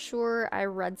pretty sure I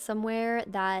read somewhere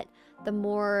that the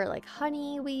more like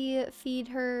honey we feed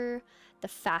her, the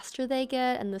faster they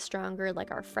get and the stronger like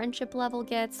our friendship level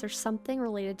gets. There's something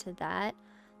related to that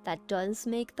that does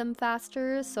make them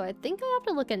faster. So I think I have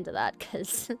to look into that,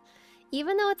 because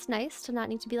even though it's nice to not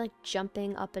need to be like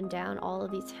jumping up and down all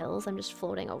of these hills, I'm just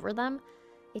floating over them,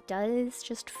 it does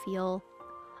just feel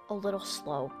a little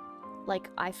slow. Like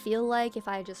I feel like if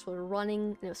I just were running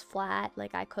and it was flat,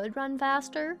 like I could run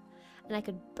faster and I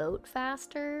could boat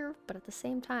faster, but at the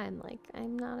same time, like,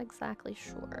 I'm not exactly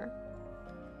sure.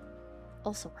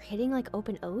 Also, we're hitting, like,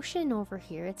 open ocean over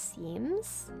here, it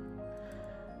seems.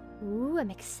 Ooh, I'm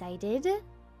excited.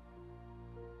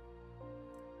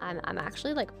 I'm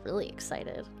actually, like, really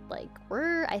excited. Like,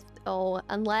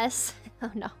 unless...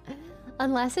 Oh, no.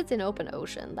 Unless it's in open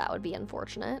ocean, that would be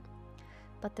unfortunate.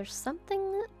 But there's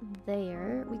something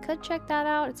there. We could check that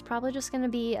out. It's probably just gonna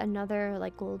be another,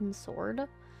 like, golden sword.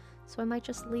 So I might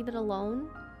just leave it alone.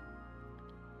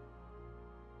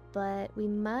 But we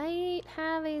might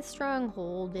have a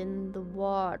stronghold in the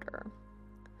water.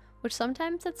 Which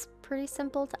sometimes it's pretty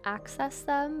simple to access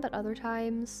them, but other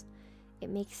times it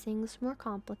makes things more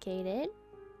complicated.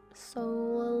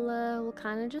 So we'll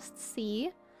kind of just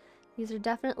see. These are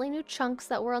definitely new chunks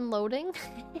that we're unloading.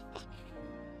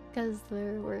 Because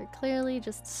we're clearly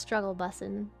just struggle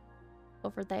bussing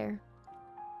over there.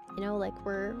 You know, like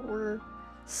we're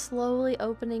slowly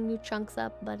opening new chunks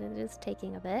up, but it is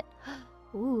taking a bit.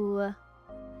 Ooh.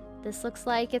 This looks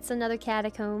like it's another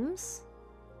catacombs.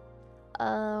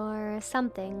 Or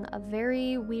something. A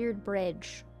very weird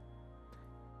bridge.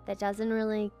 That doesn't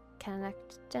really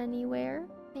connect anywhere,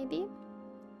 maybe?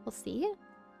 We'll see.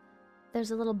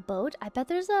 There's a little boat. I bet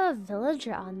there's a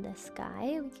villager on this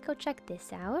guy. We could go check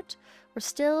this out. We're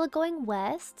still going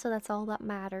west, so that's all that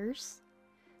matters.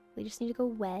 We just need to go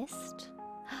west.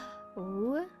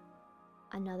 Ooh,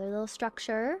 another little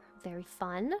structure. Very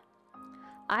fun.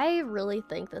 I really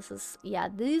think this is... Yeah,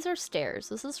 these are stairs.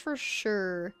 This is for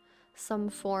sure some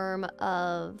form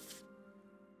of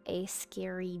a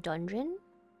scary dungeon.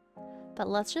 But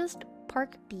let's just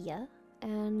park Bia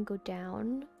and go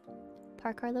down.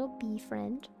 Park our little bee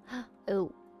friend.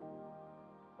 Oh.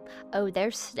 Oh,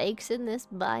 there's snakes in this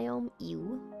biome.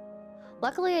 Ew.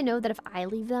 Luckily, I know that if I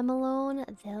leave them alone,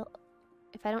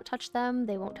 if I don't touch them,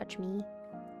 they won't touch me.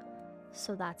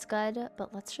 So that's good,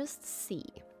 but let's just see.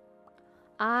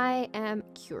 I am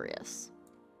curious.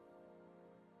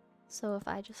 So if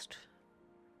I just...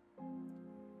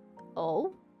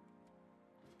 Oh?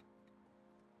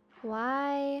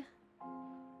 Why?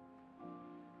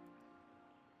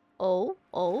 Oh?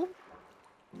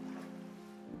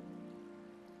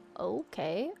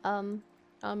 Okay. Hang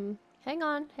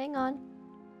on.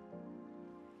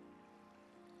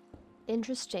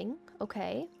 Interesting.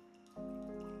 Okay.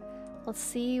 Let's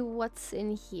see what's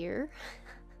in here.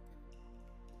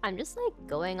 I'm just like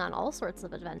going on all sorts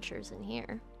of adventures in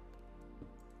here.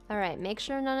 All right, make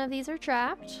sure none of these are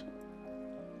trapped.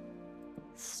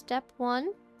 Step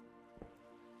 1.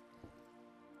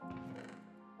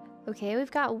 Okay,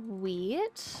 we've got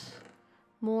wheat.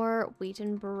 More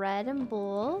wheaten bread and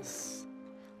bowls.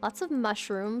 Lots of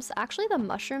mushrooms. Actually, the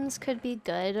mushrooms could be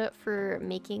good for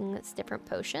making different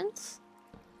potions.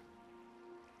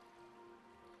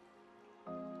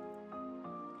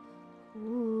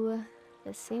 Ooh,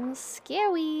 this seems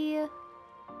scary.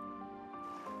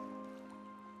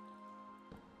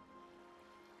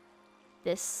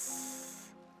 This...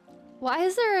 Why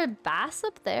is there a bass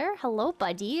up there? Hello,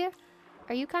 buddy.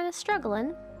 Are you kind of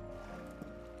struggling?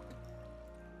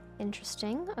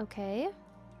 Interesting, okay.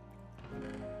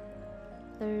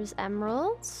 There's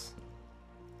emeralds.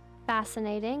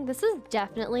 Fascinating. This is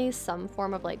definitely some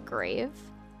form of like grave.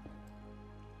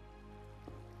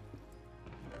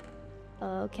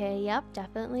 Okay, yep,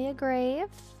 definitely a grave.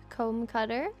 Comb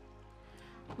cutter.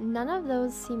 None of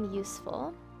those seem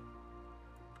useful.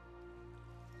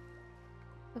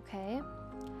 Okay.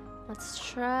 Let's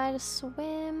try to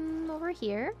swim over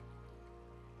here.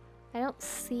 I don't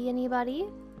see anybody.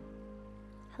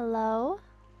 Hello?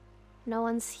 No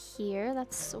one's here.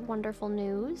 That's wonderful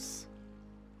news.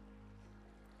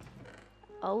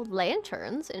 Oh,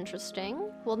 lanterns.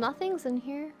 Interesting. Well, nothing's in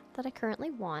here that I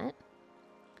currently want.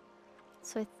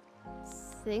 So I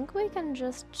think we can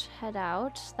just head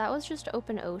out. That was just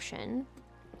open ocean.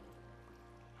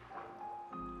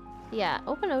 Yeah,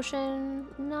 open ocean.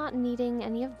 Not needing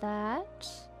any of that.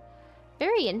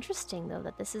 Very interesting, though,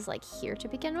 that this is, like, here to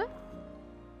begin with.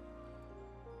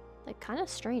 Like, kind of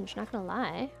strange, not gonna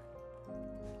lie.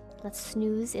 Let's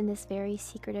snooze in this very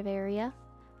secretive area.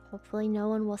 Hopefully no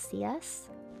one will see us.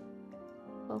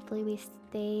 Hopefully we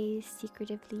stay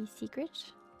secretively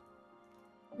secret.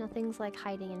 Nothing's like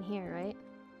hiding in here, right?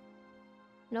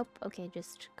 Nope. Okay,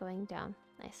 just going down.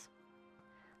 Nice.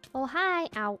 Oh, hi!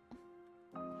 Ow.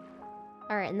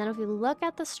 Alright, and then if we look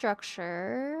at the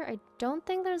structure, I don't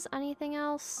think there's anything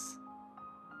else.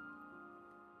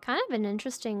 Kind of an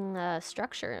interesting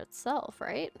structure itself,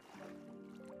 right?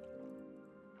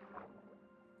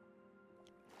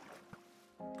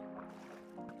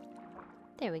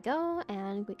 There we go,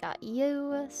 and we got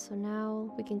you, so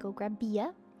now we can go grab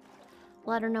Bia.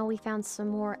 Let her know we found some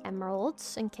more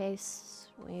emeralds in case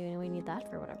we need that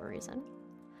for whatever reason.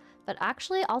 But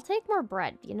actually, I'll take more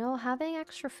bread. You know, having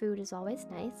extra food is always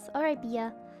nice. Alright,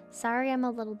 Bia. Sorry I'm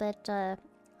a little bit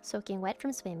soaking wet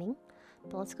from swimming.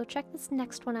 But let's go check this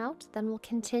next one out. Then we'll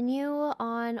continue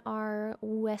on our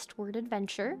westward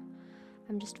adventure.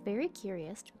 I'm just very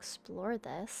curious to explore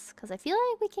this, because I feel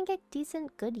like we can get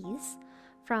decent goodies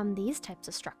from these types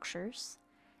of structures.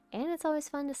 And it's always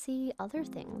fun to see other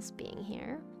things being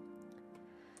here.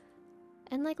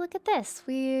 And like, look at this.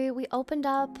 We opened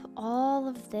up all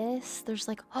of this. There's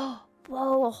like, oh,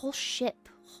 whoa, a whole ship.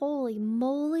 Holy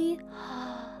moly.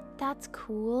 That's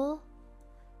cool.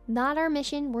 Not our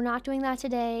mission. We're not doing that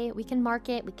today. We can mark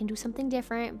it. We can do something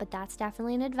different, but that's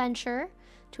definitely an adventure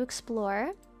to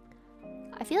explore.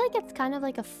 I feel like it's kind of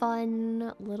like a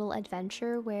fun little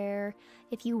adventure where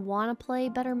if you want to play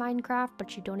better Minecraft,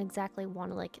 but you don't exactly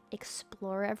want to like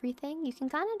explore everything, you can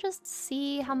kind of just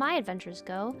see how my adventures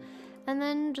go and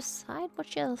then decide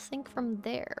what you think from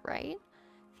there, right?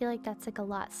 I feel like that's like a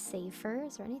lot safer.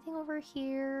 Is there anything over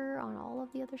here on all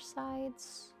of the other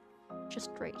sides? Just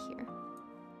right here.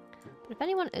 But if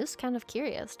anyone is kind of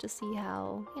curious to see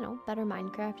how, you know, better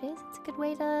Minecraft is, it's a good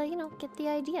way to, you know, get the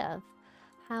idea of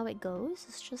how it goes.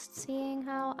 It's just seeing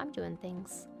how I'm doing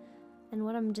things and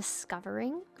what I'm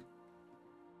discovering.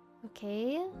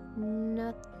 Okay,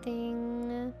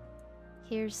 nothing.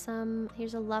 Here's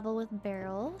a level with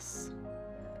barrels.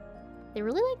 They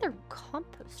really like their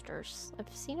composters.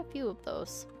 I've seen a few of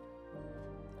those.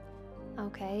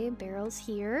 Okay, barrels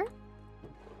here.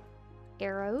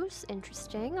 Arrows,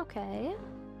 interesting, okay.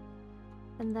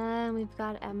 And then we've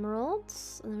got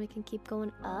emeralds, and then we can keep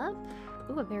going up.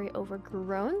 Ooh, a very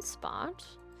overgrown spot.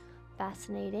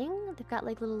 Fascinating. They've got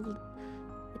like a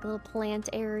little plant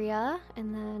area,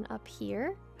 and then up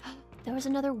here. There was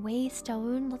another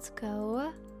waystone. Let's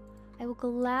go. I will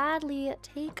gladly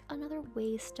take another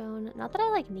waystone. Not that I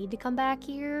like need to come back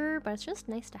here, but it's just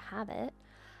nice to have it.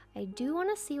 I do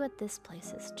want to see what this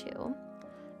place is too.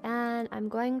 And I'm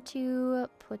going to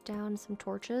put down some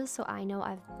torches so I know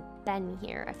I've been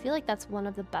here. I feel like that's one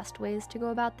of the best ways to go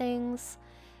about things,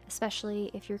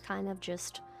 especially if you're kind of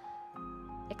just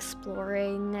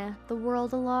exploring the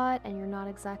world a lot and you're not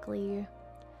exactly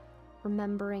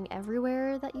remembering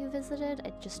everywhere that you visited,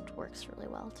 it just works really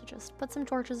well to just put some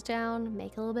torches down,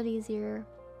 make it a little bit easier.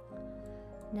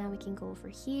 Now we can go over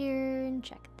here and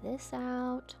check this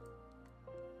out.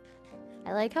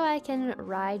 I like how I can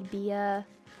ride Bia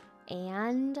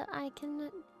and I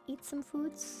can eat some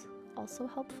foods, also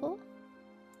helpful.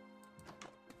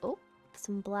 Oh,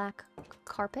 some black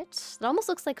carpet. It almost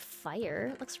looks like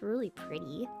fire. It looks really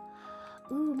pretty.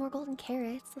 Ooh, more golden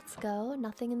carrots. Let's go.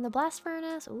 Nothing in the blast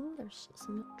furnace. Ooh, there's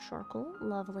some charcoal.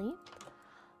 Lovely.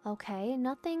 Okay,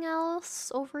 nothing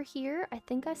else over here. I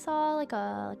think I saw like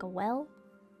a well,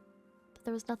 but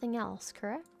there was nothing else,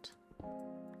 correct?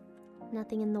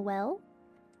 Nothing in the well.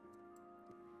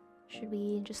 Should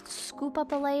we just scoop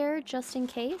up a layer just in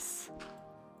case?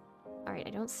 All right, I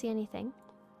don't see anything.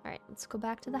 All right, let's go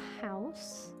back to the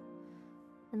house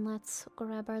and let's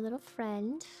grab our little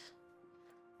friend.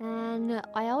 And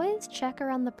I always check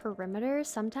around the perimeter.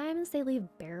 Sometimes they leave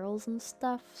barrels and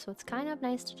stuff, so it's kind of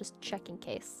nice to just check in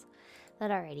case. But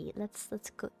alrighty, let's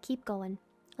go, keep going.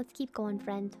 Let's keep going,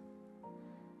 friend.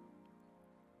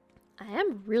 I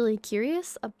am really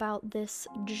curious about this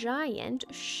giant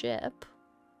ship.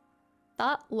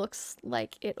 That looks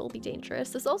like it'll be dangerous.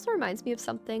 This also reminds me of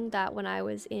something that when I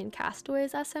was in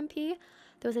Castaways SMP,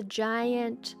 there was a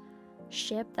giant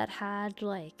ship that had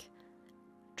like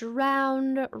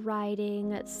drowned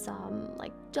riding some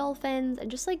like dolphins and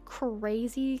just like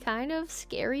crazy kind of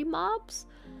scary mobs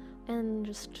and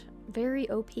just very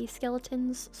OP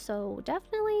skeletons, so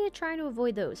definitely trying to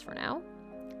avoid those for now.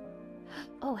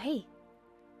 Oh hey,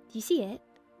 do you see it?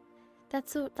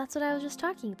 That's what I was just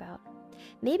talking about.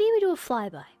 Maybe we do a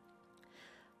flyby.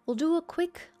 We'll do a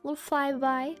quick little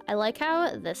flyby. I like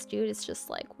how this dude is just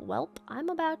like, welp, I'm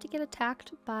about to get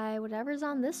attacked by whatever's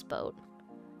on this boat.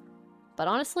 But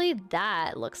honestly,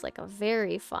 that looks like a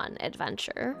very fun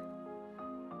adventure.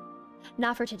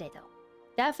 Not for today, though.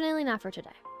 Definitely not for today.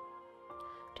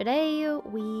 Today,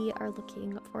 we are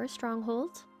looking for a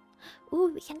stronghold.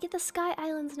 Ooh, we can get the Sky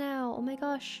Islands now. Oh my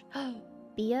gosh.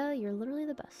 Bia, you're literally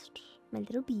the best. My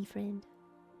little bee friend.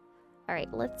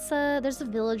 Alright, let's, there's a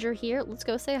villager here. Let's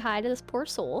go say hi to this poor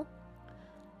soul.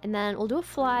 And then we'll do a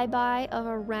flyby of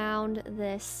around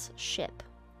this ship.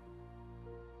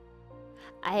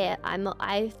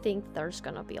 I think there's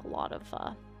gonna be a lot of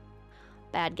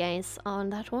bad guys on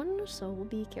that one, so we'll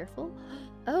be careful.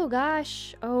 Oh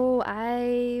gosh. Oh,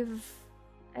 I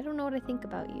don't know what I think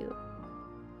about you.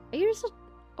 Are you just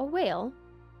a whale?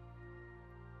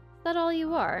 Is that all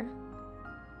you are?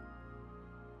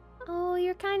 Oh,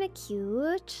 you're kind of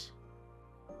cute.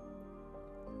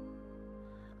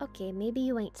 Okay, maybe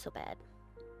you ain't so bad.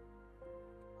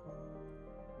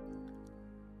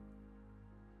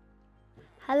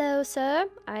 Hello, sir.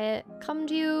 I come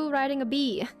to you riding a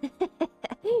bee.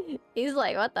 He's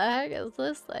like, what the heck is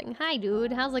this thing? Hi,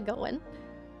 dude. How's it going?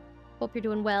 Hope you're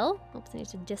doing well. Oops, I need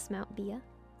to dismount Bia.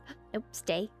 Nope,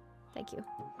 stay. Thank you.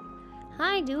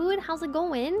 Hi, dude. How's it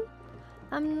going?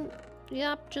 I'm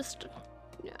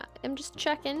just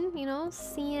checking, you know,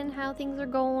 seeing how things are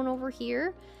going over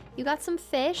here. You got some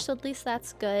fish, so at least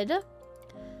that's good.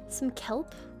 Some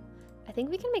kelp. I think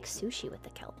we can make sushi with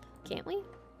the kelp, can't we?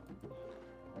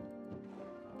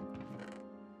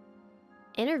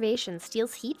 Innervation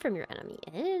steals heat from your enemy.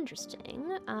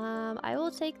 Interesting. I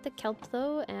will take the kelp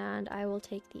though, and I will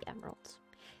take the emeralds.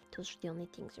 Those are the only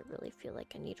things I really feel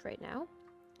like I need right now.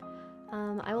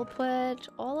 I will put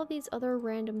all of these other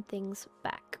random things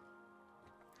back.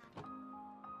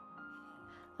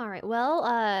 Alright, well,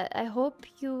 I hope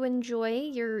you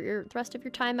enjoy the rest of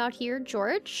your time out here,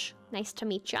 George. Nice to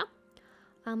meet ya.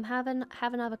 Have an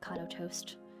avocado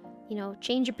toast. You know,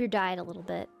 change up your diet a little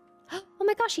bit. Oh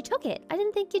my gosh, he took it! I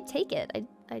didn't think you'd take it.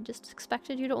 I just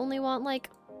expected you to only want, like,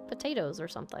 potatoes or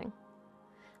something.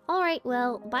 Alright,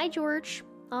 well, bye, George.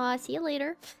 See you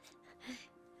later.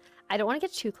 I don't want to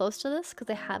get too close to this, because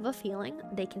I have a feeling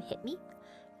they can hit me.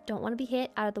 Don't want to be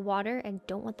hit out of the water, and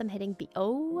don't want them hitting me.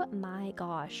 Oh my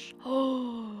gosh.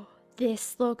 Oh,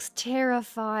 this looks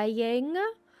terrifying.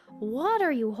 What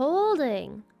are you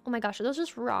holding? Oh my gosh, are those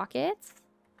just rockets?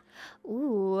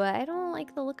 Ooh, I don't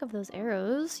like the look of those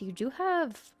arrows. You do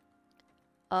have...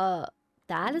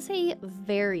 that is a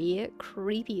very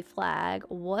creepy flag.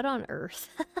 What on earth?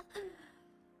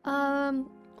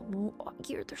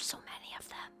 Here, there's so many of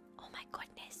them. Oh my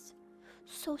goodness.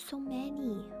 So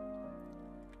many.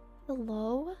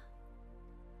 Hello?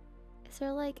 Is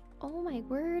there like... Oh my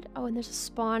word. Oh, and there's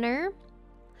a spawner.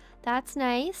 That's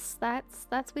nice.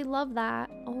 We love that.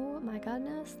 Oh my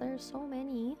goodness, there's so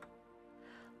many.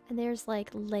 And there's like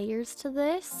layers to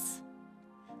this.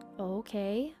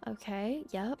 Okay, okay,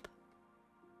 yep.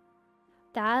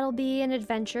 That'll be an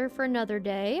adventure for another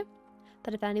day.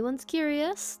 But if anyone's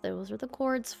curious, those are the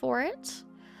cords for it.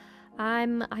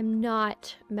 I'm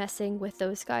not messing with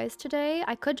those guys today.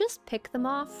 I could just pick them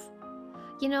off,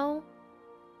 you know,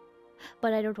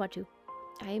 but I don't want to.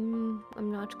 I'm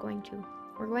not going to.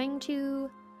 We're going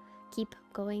to keep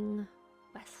going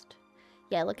west.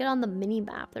 Yeah, look at on the mini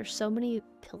map. There's so many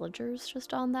pillagers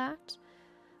just on that.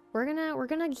 We're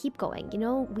gonna keep going. You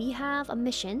know, we have a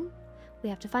mission. We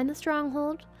have to find the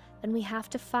stronghold, and we have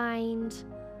to find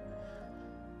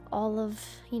all of,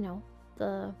 you know,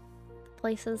 the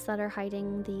places that are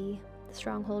hiding the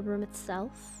stronghold room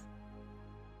itself.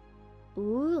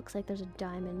 Ooh, looks like there's a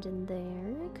diamond in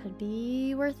there. Could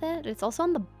be worth it. It's also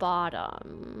on the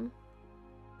bottom,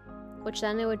 which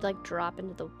then it would like drop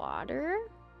into the water.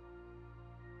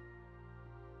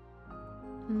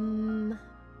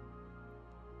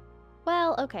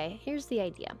 Well, okay, here's the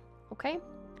idea, okay?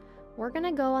 We're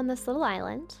gonna go on this little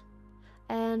island,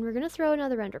 and we're gonna throw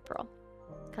another ender pearl,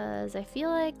 because I feel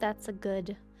like this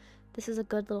is a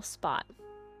good little spot.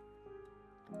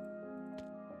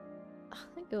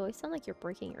 You always sound like you're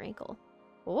breaking your ankle.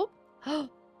 Oh!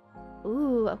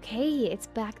 Ooh, okay, it's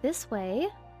back this way.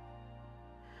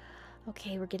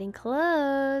 Okay, we're getting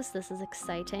close. This is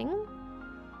exciting.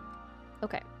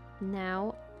 Okay,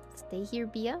 now stay here,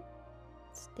 Bia.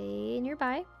 Stay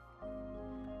nearby.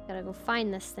 Gotta go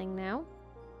find this thing now.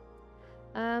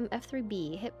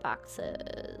 F3B,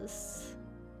 hitboxes.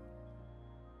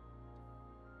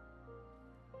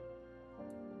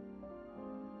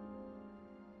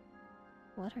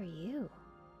 What are you?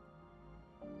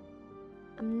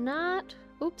 I'm not...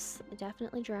 Oops,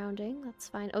 definitely drowning. That's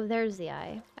fine. Oh, there's the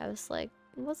eye. I was like,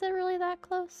 was it really that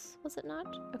close? Was it not?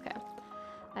 Okay.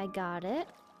 I got it.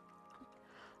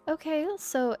 Okay,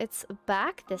 so it's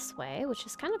back this way, which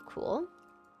is kind of cool.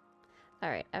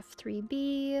 Alright,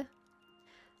 F3B.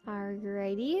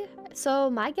 Alrighty.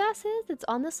 So my guess is it's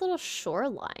on this little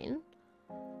shoreline.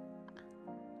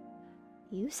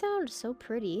 You sound so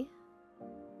pretty.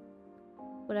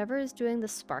 Whatever is doing the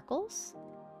sparkles.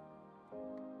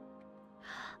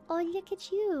 Oh, look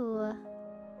at you.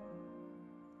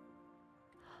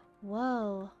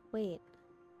 Whoa, wait.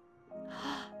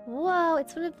 Whoa,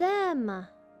 it's one of them.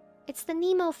 It's the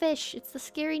Nemo fish. It's the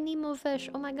scary Nemo fish.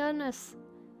 Oh my goodness.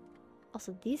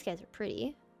 Also, these guys are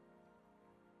pretty.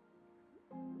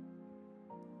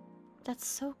 That's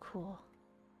so cool.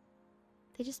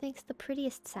 They just make the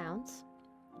prettiest sounds.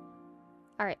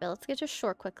 Alright, but let's get to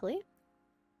shore quickly.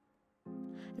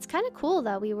 It's kind of cool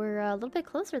that we were a little bit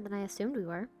closer than I assumed we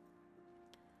were.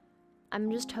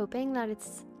 I'm just hoping that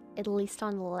it's at least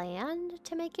on land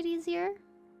to make it easier.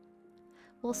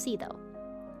 We'll see, though.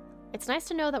 It's nice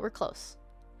to know that we're close.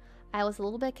 I was a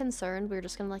little bit concerned we were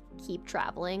just gonna, like, keep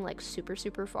traveling, like, super,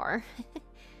 super far.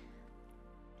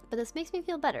 But this makes me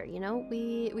feel better, you know?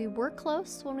 We were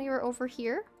close when we were over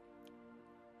here.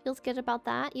 Feels good about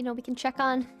that. You know, we can check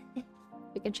on...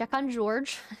 we can check on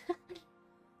George.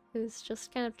 Who's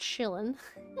just kind of chilling.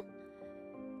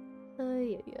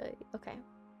 Okay.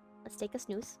 Let's take a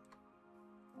snooze.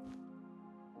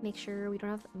 Make sure we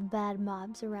don't have bad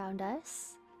mobs around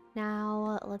us.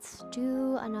 Now, let's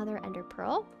do another ender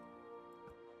pearl.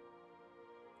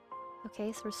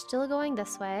 Okay, so we're still going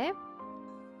this way.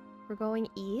 We're going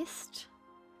east.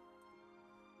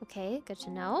 Okay, good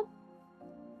to know.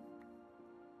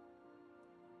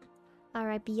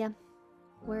 Alright, Bia.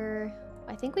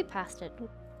 I think we passed it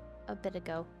a bit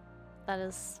ago. That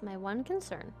is my one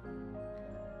concern.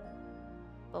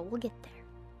 But we'll get there.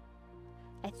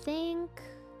 I think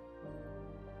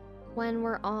when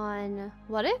we're on...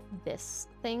 What if this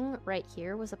thing right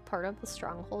here was a part of the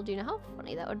stronghold? Do you know how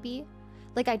funny that would be?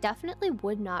 Like, I definitely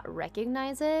would not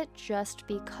recognize it just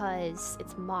because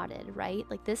it's modded, right?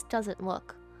 Like, this doesn't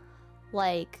look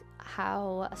like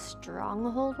how a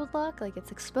stronghold would look. Like,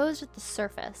 it's exposed at the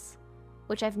surface,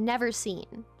 which I've never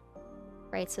seen,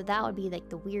 right? So that would be, like,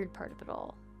 the weird part of it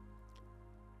all.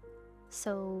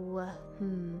 So,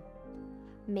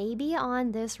 maybe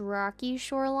on this rocky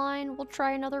shoreline, we'll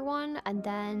try another one. And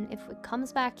then if it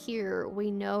comes back here,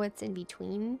 we know it's in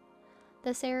between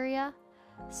this area.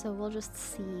 So we'll just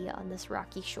see on this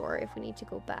rocky shore if we need to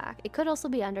go back. It could also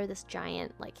be under this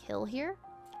giant, like, hill here.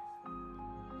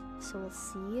 So we'll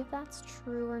see if that's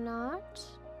true or not.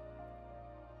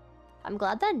 I'm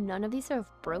glad that none of these have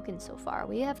broken so far.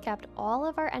 We have kept all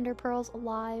of our ender pearls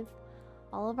alive.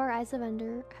 All of our eyes of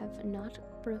ender have not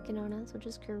broken on us, which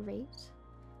is great.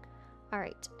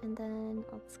 Alright, and then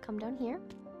let's come down here.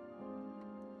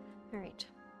 Alright.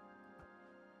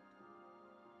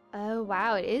 Oh,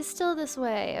 wow, it is still this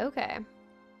way. Okay.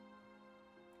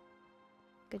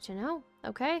 Good to know.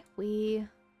 Okay,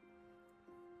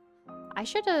 I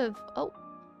should have... Oh.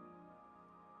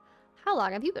 How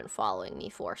long have you been following me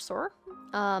for, sir?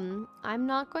 I'm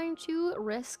not going to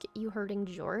risk you hurting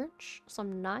George, so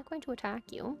I'm not going to attack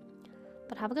you.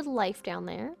 But have a good life down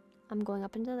there. I'm going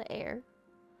up into the air.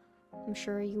 I'm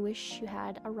sure you wish you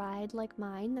had a ride like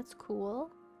mine. That's cool.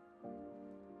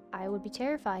 I would be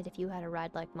terrified if you had a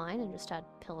ride like mine and just had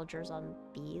pillagers on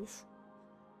bees.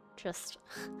 Just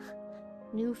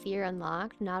new fear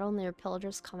unlocked. Not only are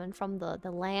pillagers coming from the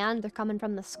land, they're coming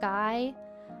from the sky.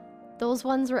 Those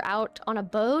ones were out on a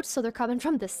boat, so they're coming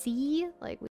from the sea.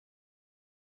 Like,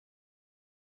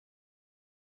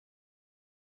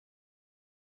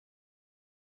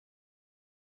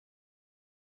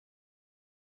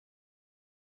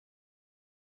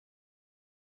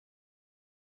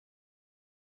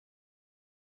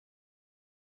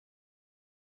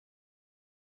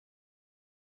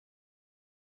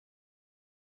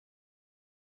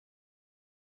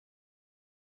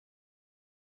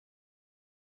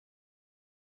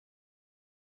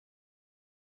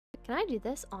 can I do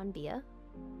this on Bia?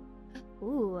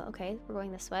 Ooh, okay, we're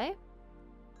going this way.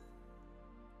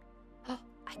 Oh,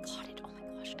 I caught it. Oh my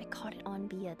gosh, I caught it on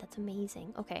Bia. That's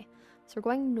amazing. Okay, so we're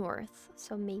going north.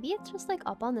 So maybe it's just like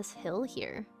up on this hill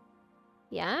here.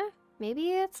 Yeah?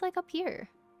 Maybe it's like up here.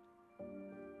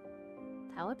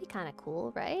 That would be kind of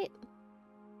cool, right?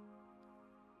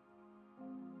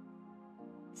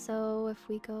 So if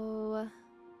we go...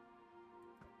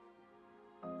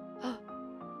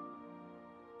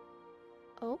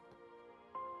 Oh.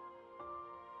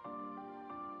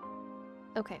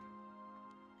 Okay.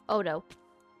 Oh no.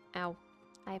 Ow.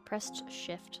 I pressed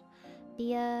shift.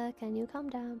 Bia, can you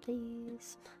calm down,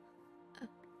 please?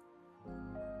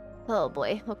 Oh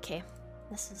boy, okay.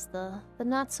 This is the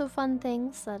not so fun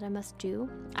things that I must do.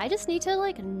 I just need to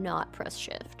like not press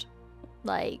shift.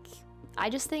 Like,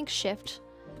 I just think shift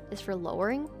is for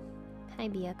lowering. Hi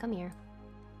Bia, come here.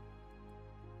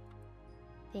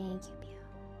 Thank you, Bia.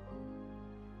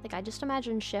 Like, I just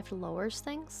imagine shift lowers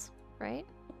things, right?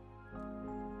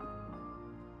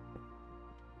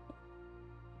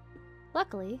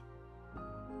 Luckily,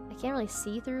 I can't really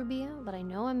see through Bia, but I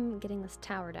know I'm getting this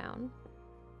tower down.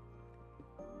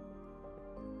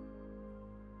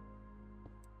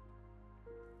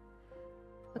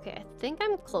 Okay, I think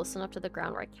I'm close enough to the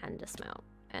ground where I can dismount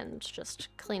and just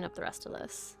clean up the rest of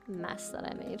this mess that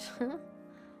I made.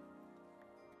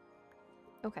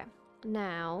 Okay,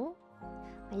 now,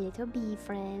 my little bee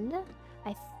friend,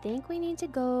 I think we need to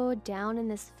go down in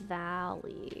this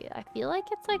valley. I feel like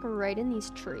it's like right in these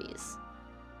trees.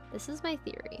 This is my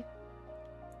theory.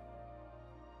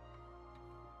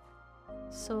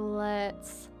 So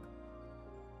let's...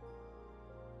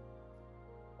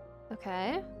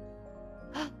 Okay.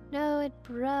 No, it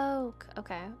broke.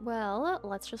 Okay, well,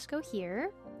 let's just go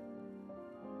here.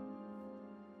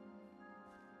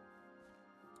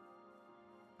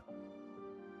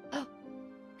 Oh,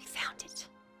 we found it.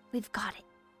 We've got it.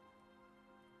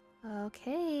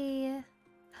 Okay.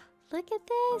 Look at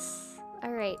this.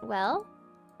 All right, well,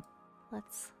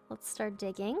 let's start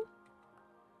digging.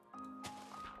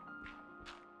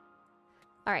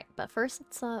 All right, but first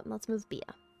let's move Bia.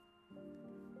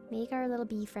 Make our little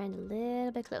bee friend a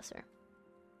little bit closer.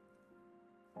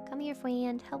 Come here,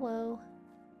 friend. Hello.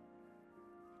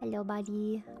 Hello,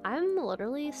 buddy. I'm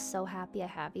literally so happy I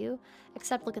have you.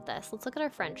 Except look at this. Let's look at our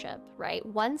friendship, right?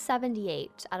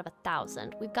 178 out of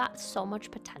 1,000. We've got so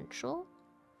much potential.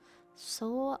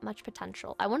 So much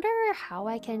potential. I wonder how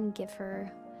I can give her,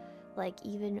 like,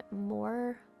 even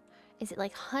more. Is it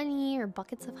like honey or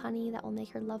buckets of honey that will make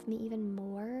her love me even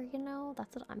more, you know?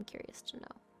 That's what I'm curious to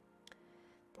know.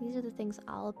 These are the things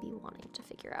I'll be wanting to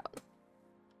figure out.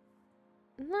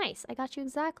 Nice, I got you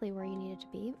exactly where you needed to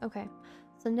be. Okay,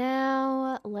 so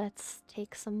now let's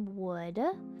take some wood.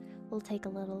 We'll take a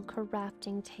little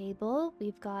crafting table.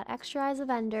 We've got extra eyes of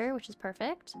ender, which is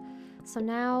perfect. So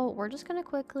now we're just gonna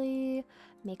quickly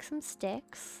make some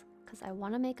sticks because I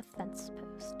want to make a fence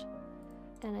post.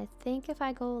 And I think if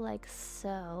I go like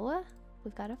so,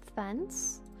 we've got a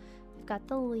fence. We've got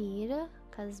the lead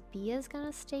because Bia is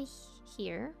gonna stay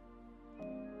here.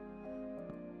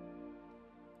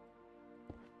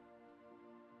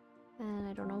 And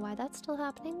I don't know why that's still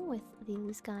happening with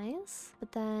these guys.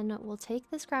 But then we'll take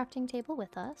this crafting table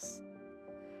with us.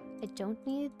 I don't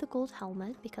need the gold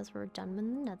helmet because we're done with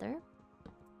the nether.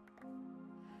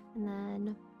 And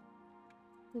then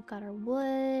we've got our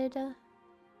wood.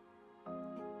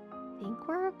 I think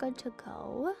we're good to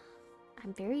go.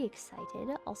 I'm very excited,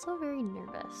 also very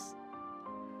nervous.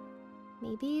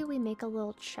 Maybe we make a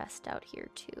little chest out here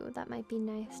too. That might be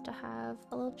nice to have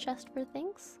a little chest for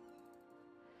things.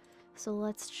 So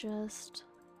let's just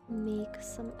make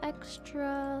some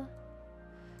extra.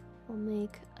 We'll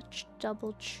make a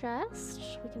double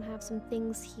chest. We can have some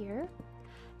things here.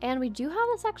 And we do have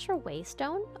this extra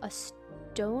waystone, a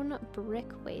stone brick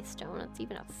waystone. It's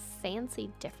even a fancy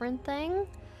different thing.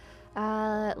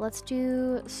 Let's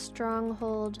do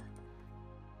Stronghold.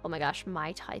 Oh my gosh,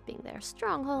 my typing there.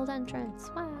 Stronghold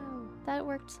entrance. Wow, that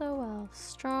worked so well.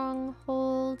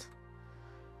 Stronghold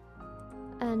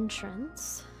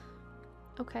entrance.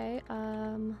 Okay,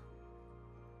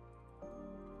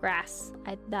 grass.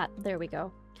 There we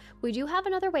go. We do have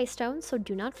another waystone, so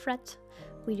do not fret.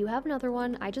 We do have another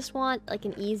one. I just want like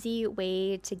an easy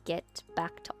way to get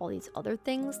back to all these other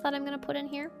things that I'm gonna put in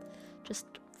here. Just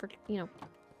for, you know,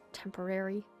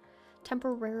 temporarily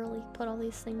put all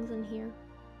these things in here.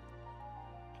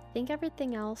 I think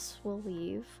everything else we'll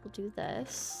leave. We'll do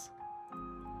this.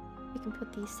 We can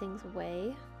put these things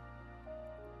away.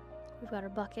 We've got our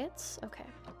buckets. Okay.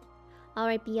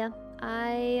 Alright, Bia.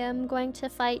 I am going to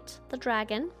fight the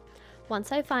dragon.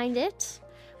 Once I find it,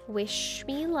 wish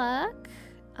me luck.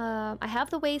 I have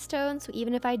the waystone, so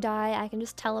even if I die, I can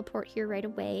just teleport here right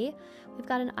away. We've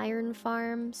got an iron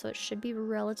farm, so it should be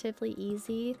relatively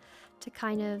easy to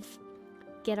kind of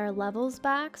get our levels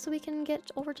back so we can get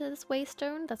over to this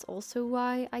waystone. That's also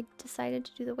why I decided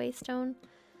to do the waystone.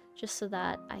 Just so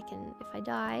that I can, if I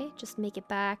die, just make it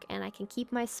back and I can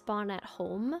keep my spawn at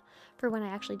home for when I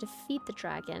actually defeat the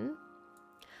dragon.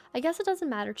 I guess it doesn't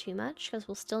matter too much because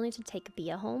we'll still need to take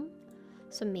Bia home.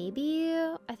 So maybe,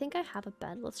 I think I have a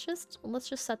bed. Let's just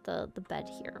set the bed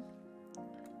here.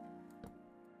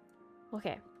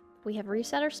 Okay, we have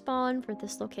reset our spawn for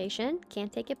this location.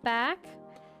 Can't take it back.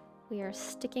 We are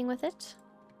sticking with it.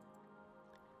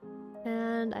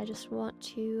 And I just want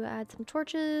to add some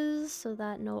torches so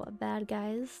that no bad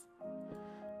guys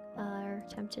are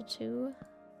tempted to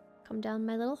come down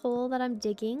my little hole that I'm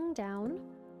digging down.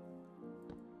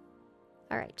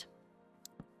 Alright.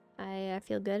 I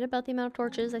feel good about the amount of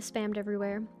torches I spammed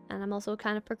everywhere. And I'm also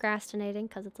kind of procrastinating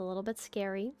because it's a little bit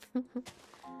scary.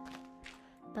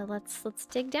 But let's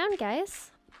dig down,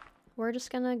 guys. We're just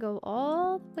gonna go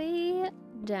all the way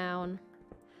down.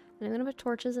 And I'm gonna put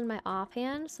torches in my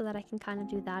offhand so that I can kind of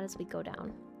do that as we go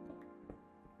down.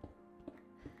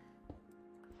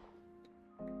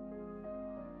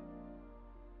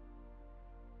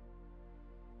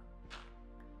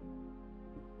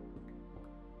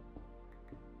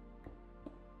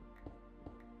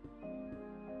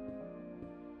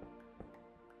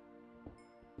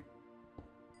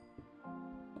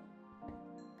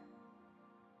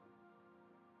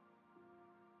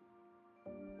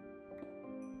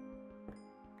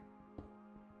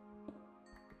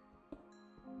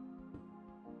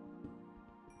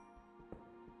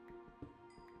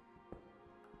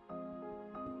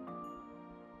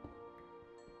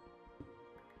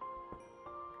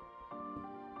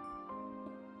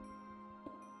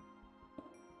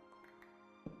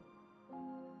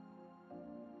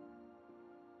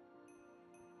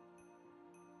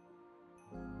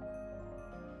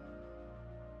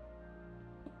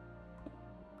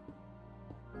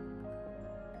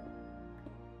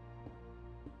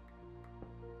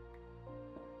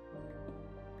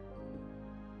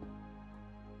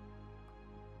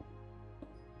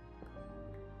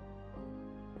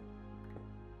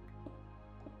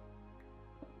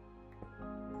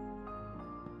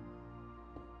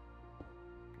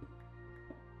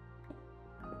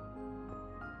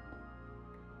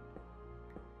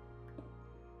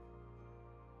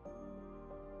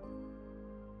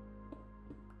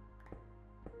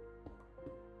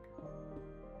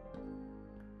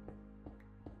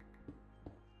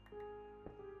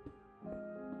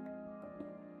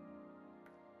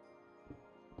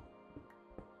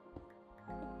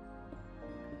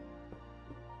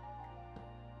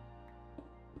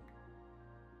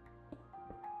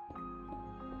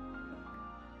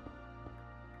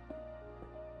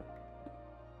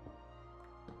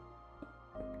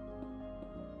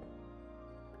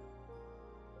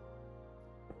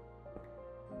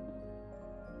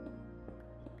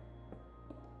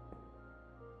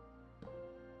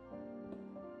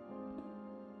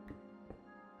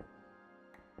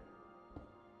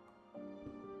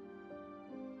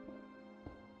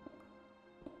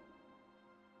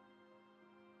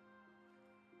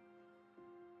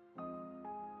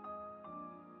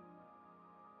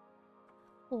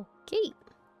 Okay,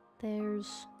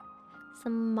 there's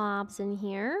some mobs in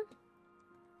here.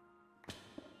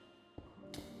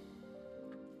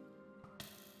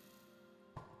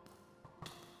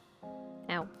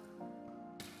 Ow.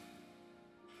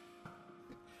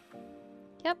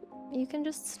 Yep, you can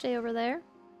just stay over there.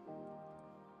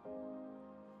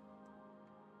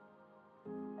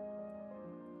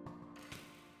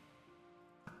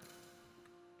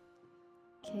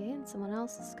 Okay, and someone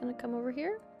else is gonna come over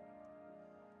here.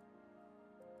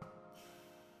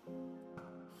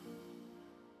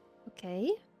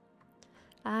 Okay.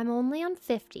 I'm only on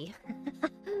 50.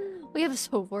 We have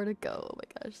so far to go. Oh my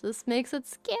gosh, this makes it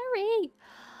scary.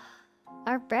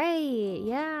 Alright,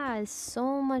 yeah,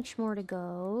 so much more to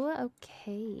go.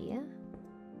 Okay.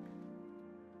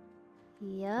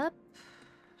 Yep.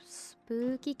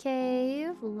 Spooky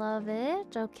cave. Love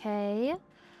it. Okay.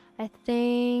 I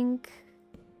think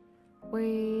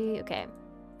okay.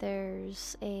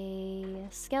 There's a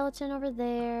skeleton over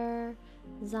there.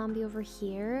 Zombie over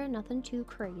here. Nothing too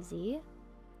crazy.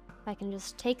 I can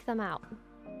just take them out.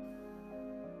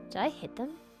 Did I hit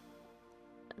them?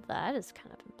 That is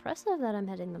kind of impressive that I'm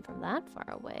hitting them from that far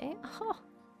away. Oh.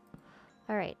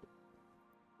 Alright.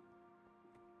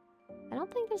 I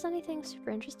don't think there's anything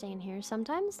super interesting in here.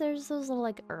 Sometimes there's those little,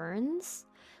 like, urns,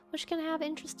 which can have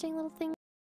interesting little things.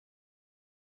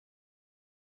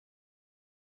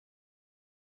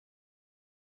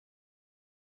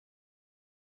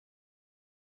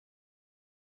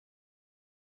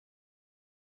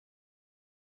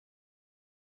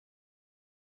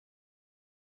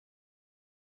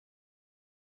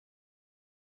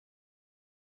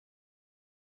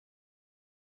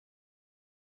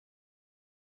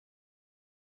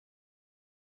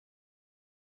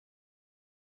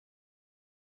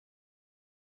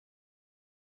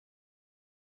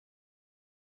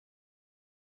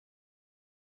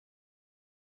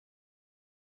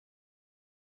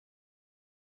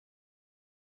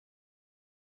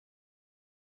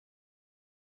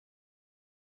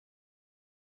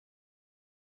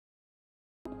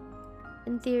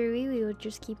 In theory, we would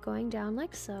just keep going down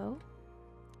like so.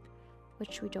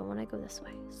 Which we don't want to go this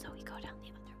way, so we go down the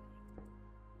other way.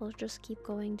 We'll just keep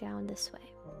going down this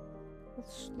way.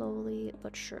 Slowly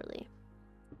but surely.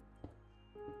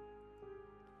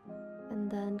 And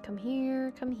then come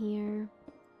here,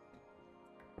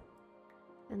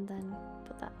 and then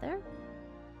put that there.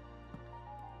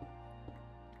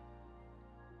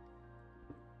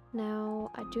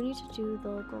 Now, I do need to do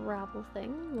the gravel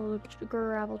thing, the little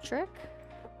gravel trick.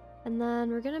 And then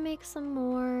we're gonna make some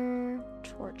more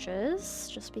torches,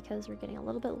 just because we're getting a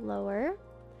little bit lower.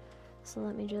 So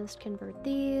let me just convert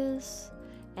these,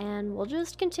 and we'll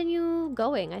just continue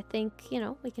going. I think, you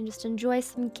know, we can just enjoy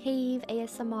some cave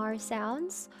ASMR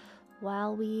sounds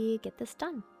while we get this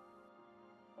done.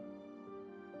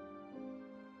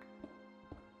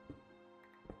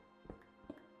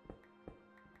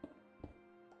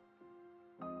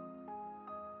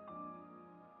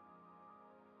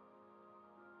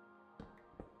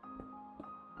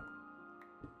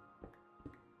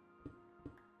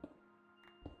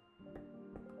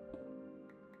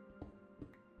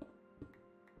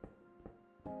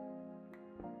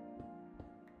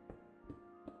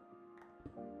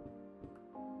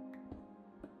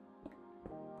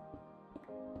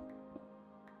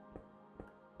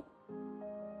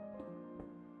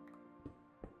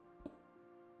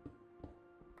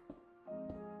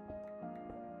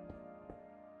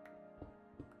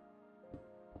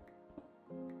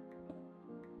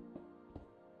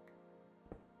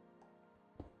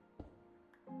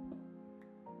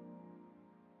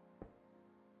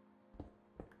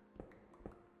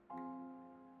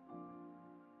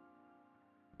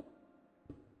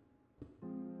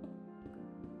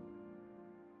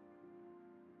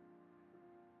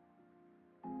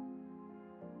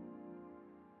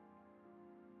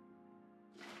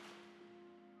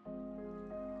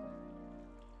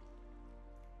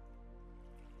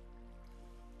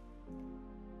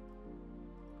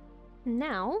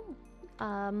 Now,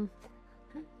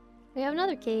 we have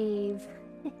another cave.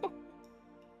 It's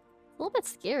a little bit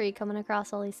scary coming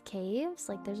across all these caves.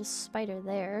 Like, there's a spider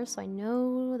there, so I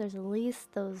know there's at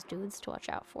least those dudes to watch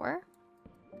out for.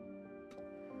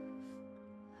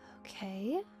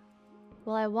 Okay.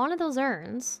 Well, I wanted those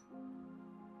urns.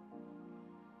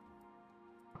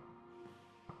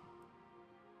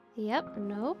 Yep,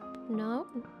 nope,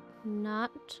 nope.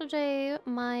 Not today,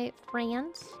 my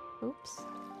friends. Oops.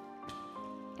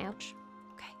 Ouch.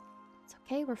 Okay. It's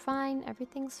okay, we're fine.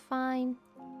 Everything's fine.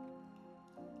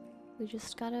 We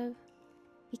just gotta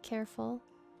be careful.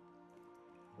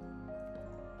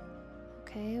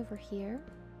 Okay, over here.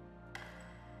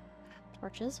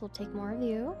 Torches, we'll take more of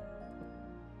you.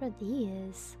 What are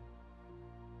these?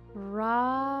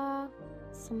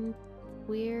 Some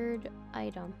weird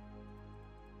item.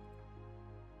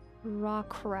 Raw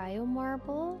cryo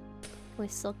marble. Can we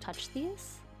still touch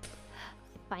these?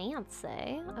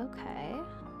 Fancy. Okay.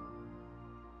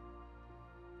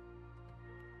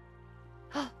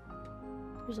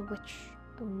 There's a witch.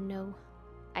 Oh no.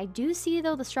 I do see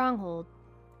though the stronghold.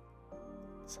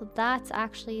 So that's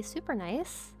actually super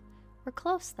nice. We're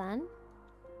close then.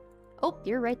 Oh,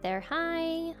 you're right there.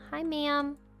 Hi. Hi,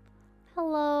 ma'am.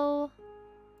 Hello.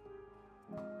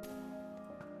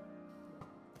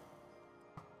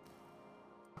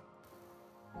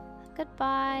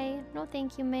 Goodbye. No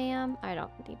thank you, ma'am. I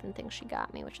don't even think she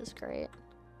got me, which is great.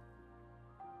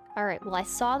 Alright, well I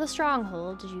saw the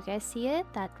stronghold. Did you guys see it?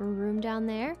 That room down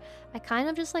there? I kind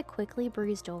of just like quickly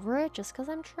breezed over it just because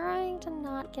I'm trying to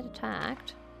not get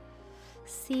attacked.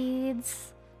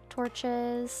 Seeds,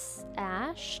 torches,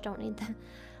 ash. Don't need that.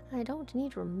 I don't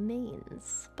need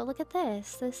remains. But look at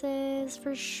this. This is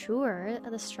for sure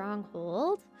the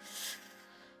stronghold.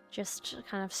 Just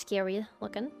kind of scary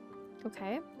looking.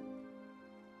 Okay.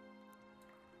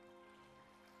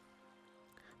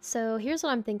 So here's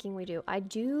what I'm thinking we do. I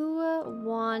do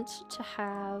want to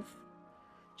have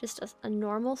just a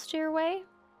normal stairway.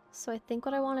 So I think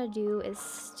what I want to do is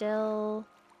still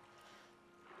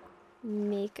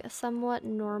make a somewhat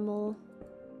normal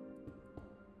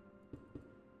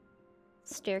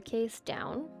staircase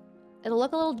down. It'll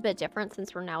look a little bit different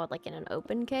since we're now like in an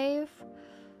open cave.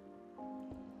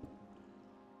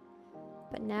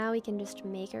 But now we can just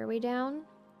make our way down.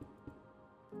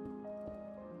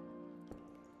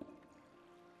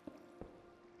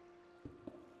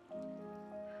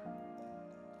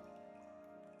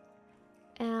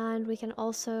 And we can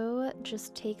also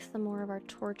just take some more of our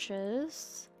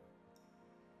torches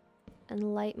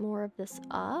and light more of this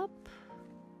up.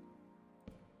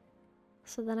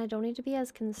 So then I don't need to be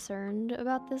as concerned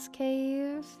about this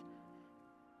cave.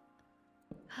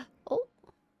 Oh,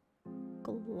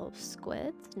 glow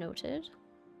squids, noted.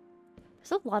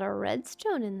 There's a lot of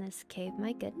redstone in this cave,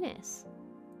 my goodness.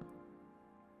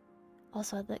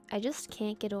 Also, I just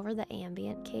can't get over the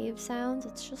ambient cave sounds.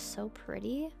 It's just so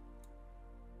pretty.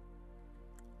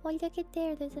 Oh, look at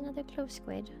there. There's another glow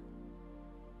squid.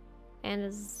 And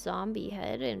a zombie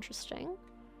head. Interesting.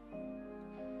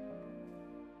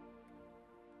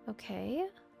 Okay.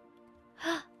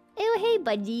 Oh, hey,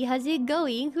 buddy. How's it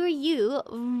going? Who are you?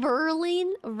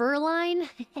 Verline?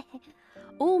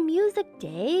 Oh, music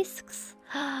discs.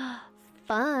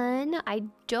 Fun. I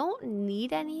don't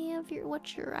need any of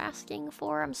what you're asking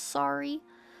for. I'm sorry.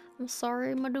 I'm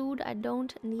sorry, my dude. I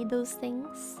don't need those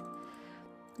things.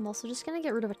 I'm also just gonna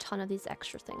get rid of a ton of these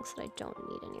extra things that I don't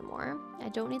need anymore. I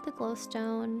don't need the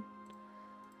glowstone.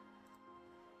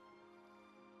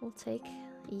 We'll take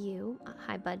you.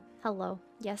 Hi, bud. Hello.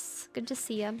 Yes, good to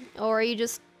see you. Or are you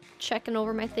just checking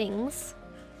over my things?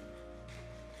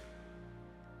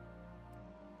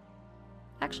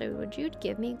 Actually, would you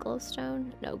give me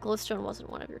glowstone? No, glowstone wasn't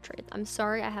one of your trades. I'm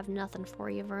sorry, I have nothing for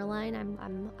you,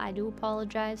 Verline. I do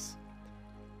apologize.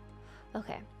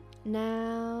 Okay,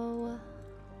 now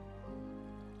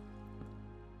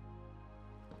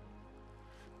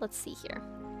let's see here.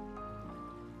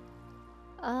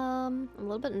 I'm a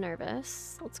little bit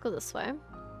nervous. Let's go this way.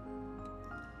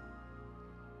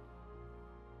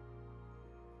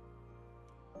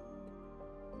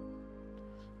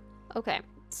 Okay,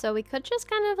 so we could just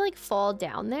kind of like fall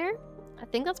down there. I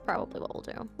think that's probably what we'll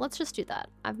do. Let's just do that.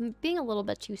 I'm being a little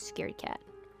bit too scaredy cat.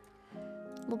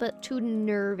 A little bit too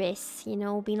nervous, you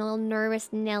know, being a little nervous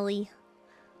Nelly.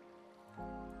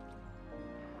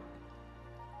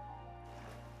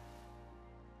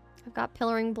 I've got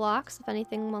pillaring blocks if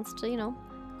anything wants to, you know,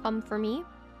 come for me.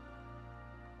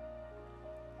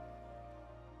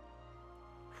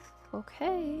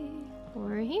 Okay,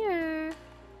 we're here.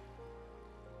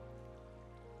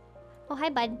 Oh, hi,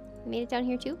 bud. You made it down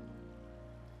here, too?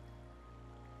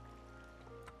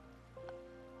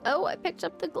 Oh, I picked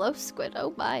up the glow squid. Oh,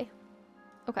 bye.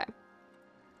 Okay.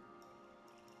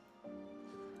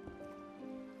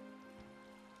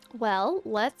 Well,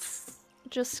 let's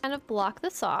just kind of block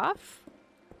this off.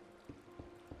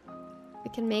 We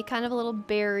can make kind of a little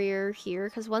barrier here,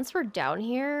 because once we're down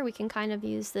here, we can kind of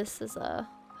use this as a...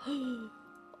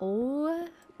 Oh,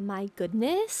 my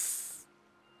goodness.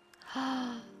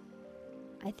 I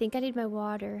think I need my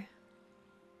water.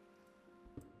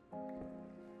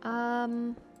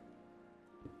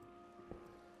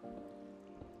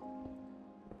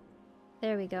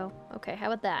 There we go. Okay, how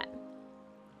about that?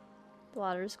 The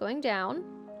water's going down.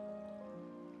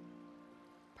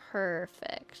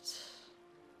 Perfect.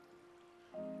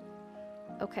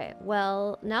 Okay,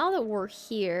 well, now that we're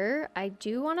here, I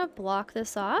do want to block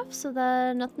this off so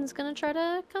that nothing's gonna try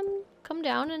to come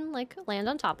down and, like, land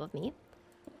on top of me.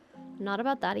 Not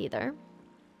about that either.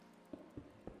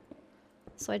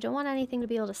 So I don't want anything to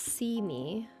be able to see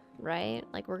me, right?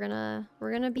 Like we're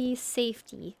gonna be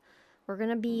safety. We're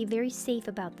gonna be very safe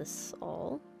about this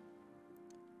all.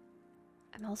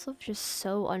 I'm also just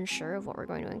so unsure of what we're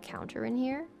going to encounter in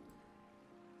here.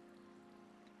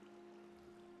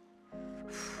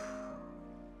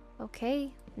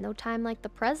 Okay, no time like the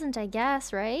present, I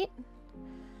guess, right?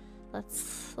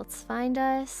 Let's find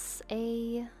us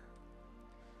a...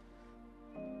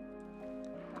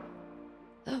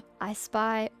 I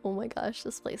spy... Oh my gosh,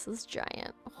 this place is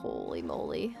giant. Holy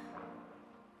moly.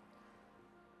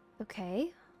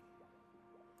 Okay.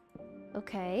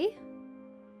 Okay.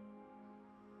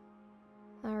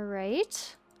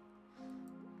 Alright.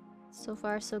 So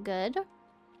far, so good.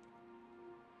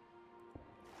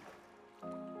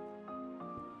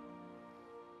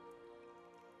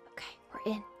 Okay,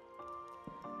 we're in.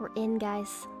 We're in,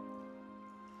 guys.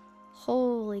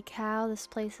 Holy cow, this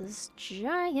place is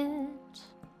giant.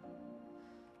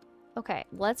 Okay,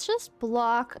 let's just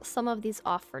block some of these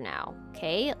off for now,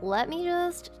 okay? Let me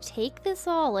just take this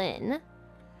all in.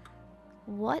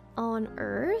 What on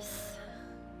earth?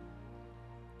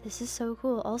 This is so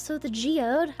cool. Also, the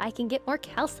geode. I can get more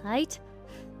calcite.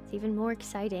 It's even more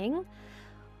exciting.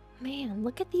 Man,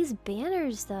 look at these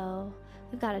banners, though.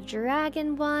 We've got a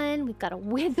dragon one. We've got a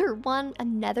wither one. A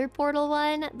nether portal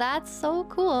one. That's so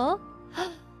cool.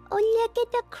 Oh, look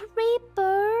at the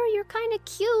creeper. You're kind of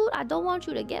cute. I don't want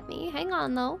you to get me. Hang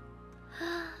on, though.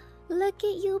 Look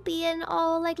at you being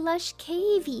all, like, lush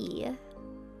cavey.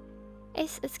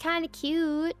 It's kind of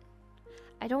cute.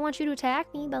 I don't want you to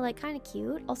attack me, but, like, kind of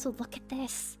cute. Also, look at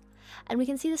this. And we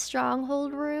can see the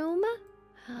Stronghold room.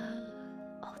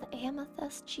 Oh, the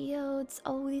amethyst geodes.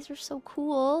 Oh, these are so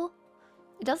cool.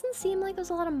 It doesn't seem like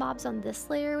there's a lot of mobs on this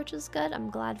layer, which is good. I'm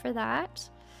glad for that.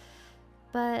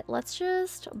 But let's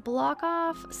just block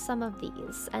off some of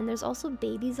these. And there's also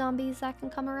baby zombies that can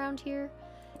come around here.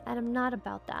 And I'm not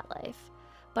about that life.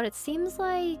 But it seems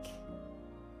like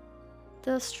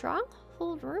the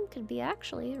Stronghold room could be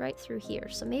actually right through here.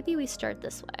 So maybe we start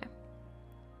this way.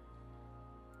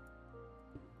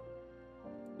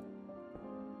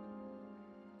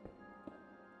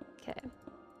 Okay.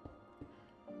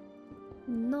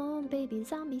 No baby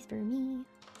zombies for me.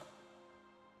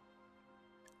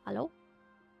 Hello?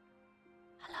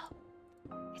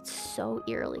 Hello? It's so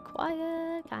eerily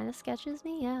quiet. Kind of sketches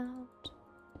me out.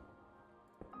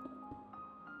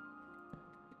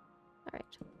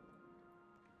 Alright.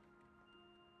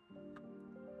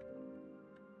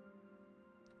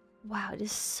 Wow, it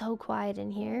is so quiet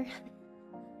in here.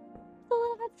 It's a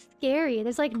little bit scary.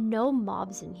 There's like no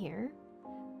mobs in here.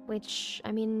 Which,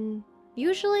 I mean,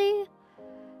 usually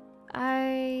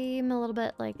I'm a little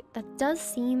bit like, that does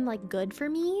seem like good for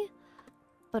me.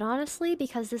 But honestly,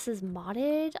 because this is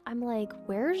modded, I'm like,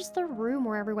 where's the room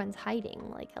where everyone's hiding?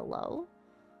 Like, hello?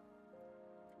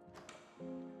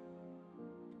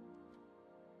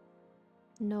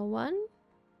 No one?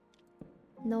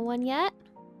 No one yet?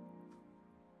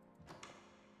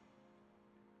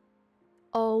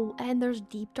 Oh, and there's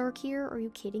deep dark here? Are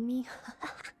you kidding me?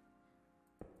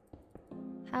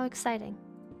 How exciting.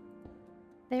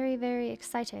 Very, very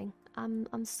exciting.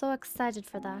 I'm so excited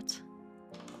for that.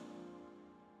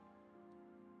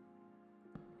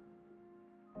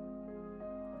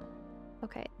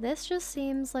 Okay, this just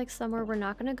seems like somewhere we're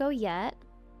not gonna go yet.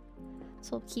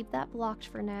 So we'll keep that blocked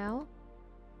for now.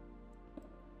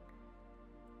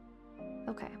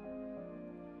 Okay.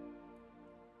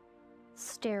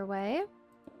 Stairway.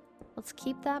 Let's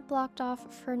keep that blocked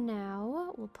off for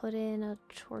now. We'll put in a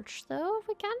torch though, if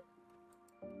we can.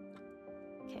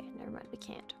 Okay, never mind, we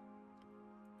can't.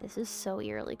 This is so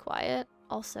eerily quiet.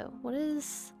 Also, what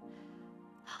is...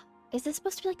 Is this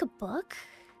supposed to be like a book?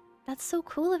 That's so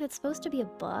cool if it's supposed to be a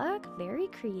book. Very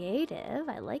creative.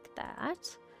 I like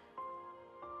that.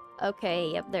 Okay,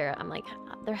 yep, there. I'm like,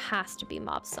 there has to be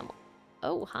mobs somewhere.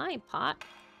 Oh, hi, pot.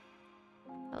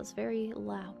 That was very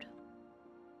loud.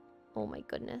 Oh my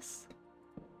goodness.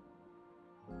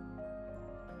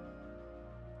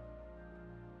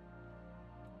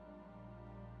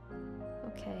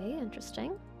 Okay,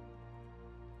 interesting.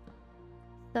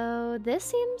 So this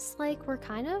seems like we're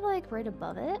kind of like right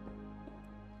above it.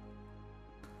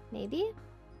 Maybe?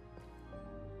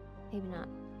 Maybe not.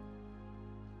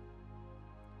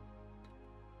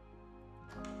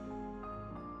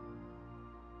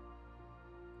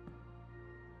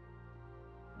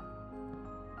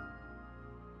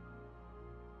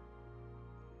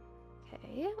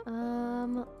 Okay,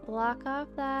 block off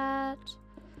that.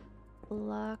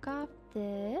 Block off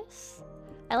this.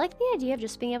 I like the idea of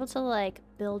just being able to like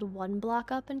build one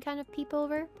block up and kind of peep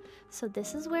over. So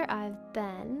this is where I've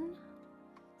been.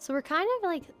 So we're kind of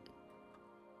like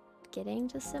getting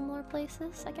to similar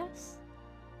places, I guess.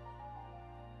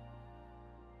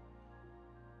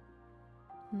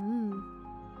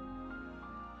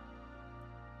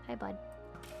 Hi, bud.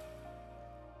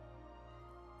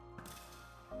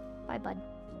 Bye, bud.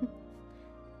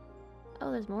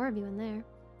 Oh, there's more of you in there.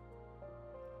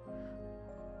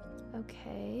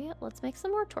 Okay, let's make some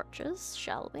more torches,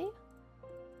 shall we?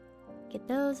 Get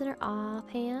those in our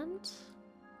offhand.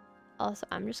 Also,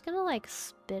 I'm just gonna like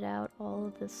spit out all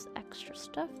of this extra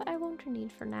stuff I won't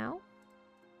need for now.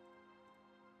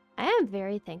 I am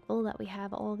very thankful that we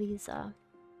have all these,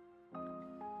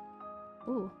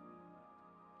 ooh.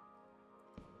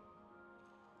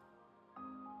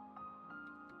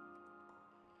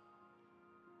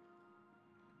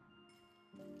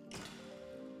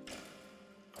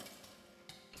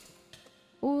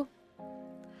 Ooh.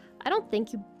 I don't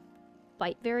think you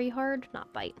bite very hard.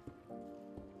 Not bite.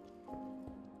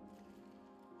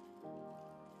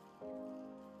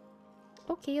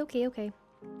 Okay, okay, okay.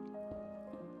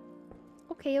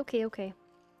 Okay, okay, okay.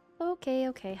 Okay,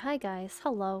 okay. Hi, guys.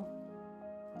 Hello.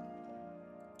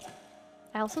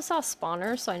 I also saw a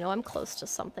spawner, so I know I'm close to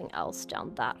something else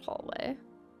down that hallway.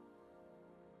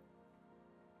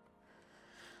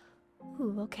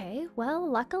 Ooh, okay. Well,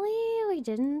 luckily we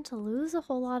didn't lose a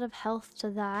whole lot of health to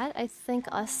that. I think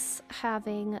us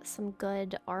having some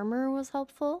good armor was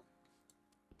helpful.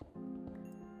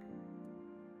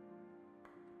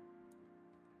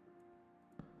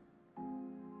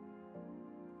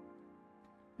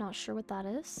 Not sure what that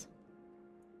is.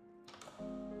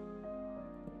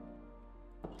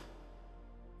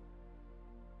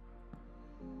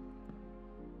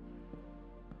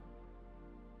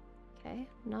 Okay,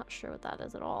 not sure what that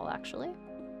is at all, actually.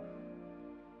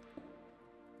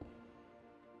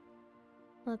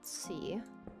 Let's see.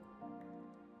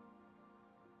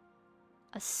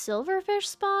 A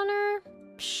silverfish spawner?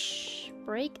 Psh,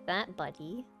 break that,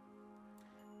 buddy.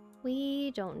 We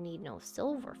don't need no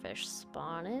silverfish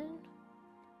spawning.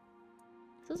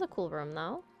 This is a cool room,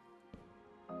 though.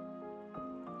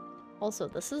 Also,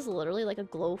 this is literally like a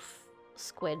glow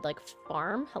squid, like,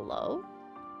 farm. Hello?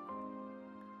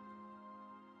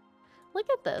 Look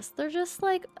at this. They're just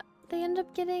like, they end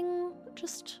up getting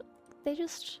they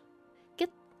just get,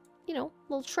 you know,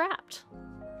 a little trapped.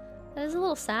 That is a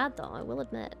little sad, though, I will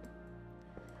admit.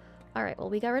 Alright, well,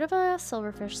 we got rid of a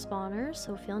silverfish spawner,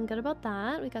 so feeling good about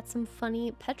that. We got some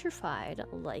funny petrified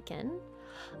lichen.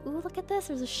 Ooh, look at this.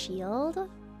 There's a shield.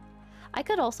 I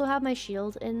could also have my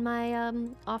shield in my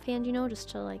offhand, you know, just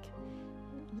to, like,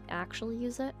 actually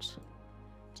use it.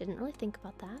 Didn't really think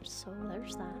about that, so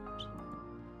there's that.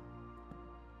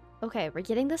 Okay, we're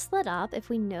getting this lit up. If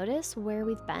we notice where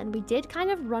we've been, we did kind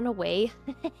of run away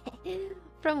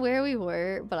from where we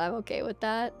were, but I'm okay with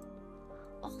that.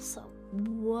 Also,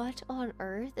 what on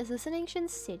earth? Is this an ancient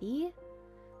city?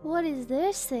 What is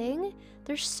this thing?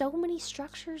 There's so many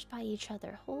structures by each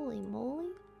other. Holy moly.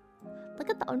 Look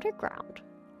at the underground.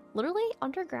 Literally,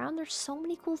 underground, there's so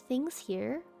many cool things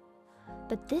here.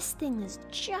 But this thing is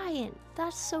giant.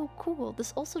 That's so cool.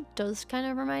 This also does kind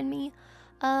of remind me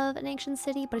of an ancient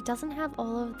city, but it doesn't have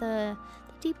all of the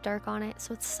deep dark on it,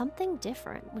 so it's something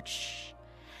different, which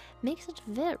makes it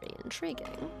very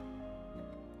intriguing.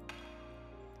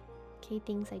 Okay,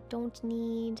 things I don't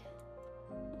need.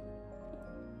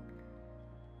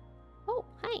 Oh,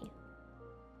 hi.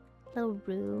 Little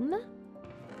room.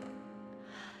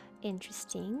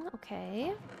 Interesting,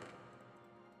 okay.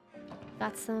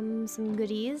 Got some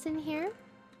goodies in here.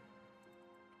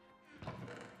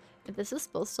 If this is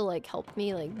supposed to, like, help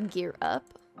me, like, gear up.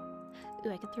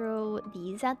 Ooh, I could throw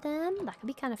these at them. That could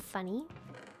be kind of funny.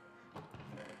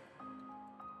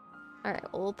 Alright,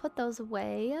 well, we'll put those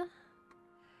away.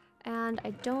 And I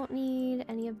don't need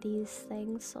any of these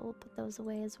things, so we'll put those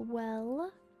away as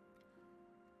well.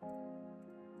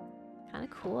 Kind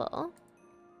of cool.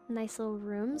 Nice little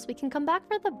rooms. We can come back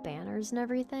for the banners and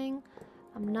everything.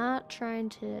 I'm not trying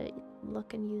to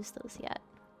look and use those yet.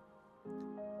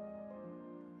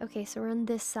 Okay, so we're on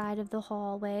this side of the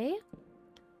hallway.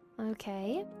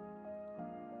 Okay.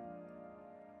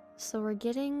 So we're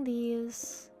getting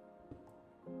these...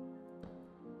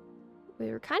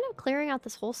 We were kind of clearing out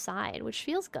this whole side, which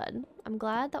feels good. I'm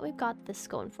glad that we've got this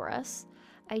going for us.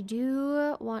 I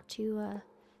do want to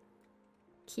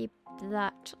keep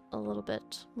that a little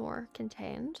bit more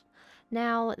contained.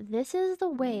 Now, this is the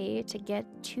way to get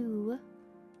to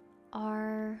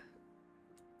our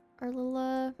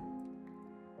little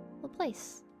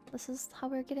place. This is how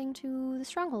we're getting to the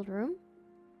Stronghold room.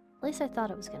 At least I thought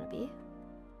it was gonna be.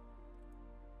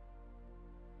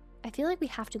 I feel like we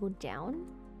have to go down.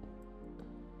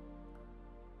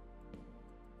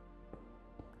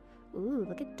 Ooh,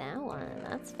 look at that one.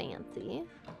 That's fancy.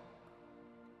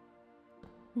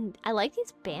 I like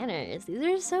these banners. These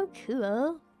are so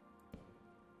cool.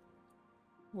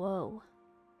 Whoa.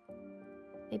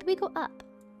 Maybe we go up.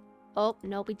 Oh,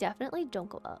 no, we definitely don't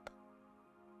go up.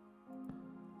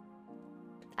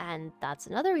 And that's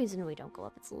another reason we don't go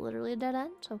up. It's literally a dead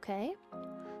end, okay?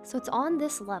 So it's on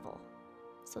this level.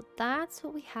 So that's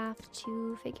what we have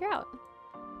to figure out.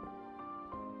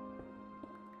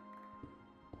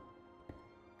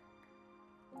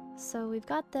 So we've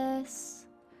got this.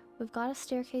 We've got a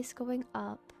staircase going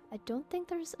up. I don't think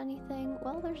there's anything.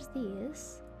 Well, there's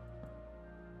these.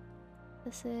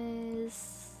 This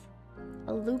is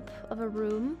a loop of a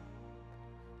room.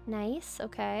 Nice,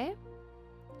 okay.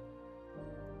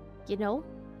 You know,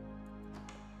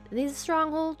 these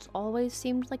strongholds always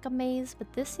seemed like a maze,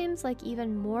 but this seems like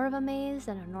even more of a maze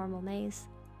than a normal maze.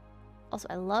 Also,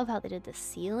 I love how they did the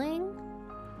ceiling.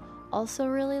 Also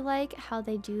really like how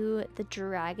they do the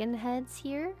dragon heads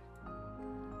here.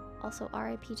 Also,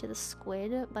 RIP to the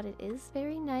squid, but it is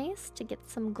very nice to get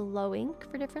some glow ink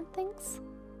for different things.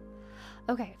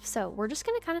 Okay, so we're just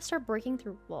gonna kind of start breaking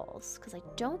through walls, because I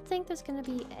don't think there's gonna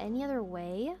be any other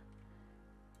way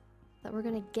that we're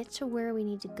gonna get to where we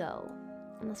need to go,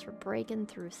 unless we're breaking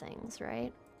through things,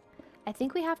 right? I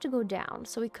think we have to go down,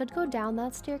 so we could go down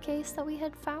that staircase that we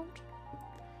had found.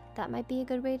 That might be a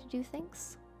good way to do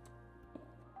things.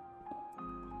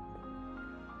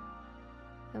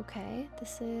 Okay,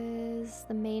 this is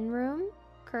the main room,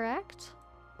 correct?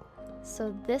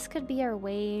 So this could be our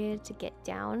way to get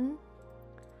down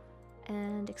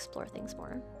and explore things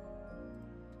more.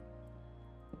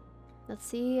 Let's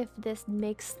see if this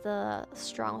makes the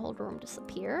stronghold room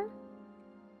disappear.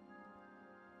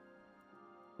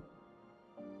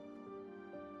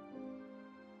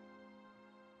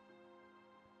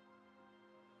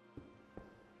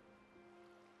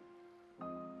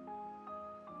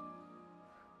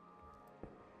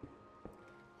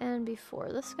 And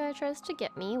before this guy tries to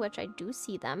get me, which I do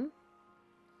see them,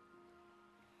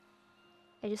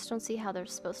 I just don't see how they're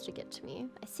supposed to get to me.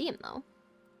 I see him though.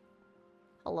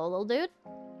 Hello, little dude.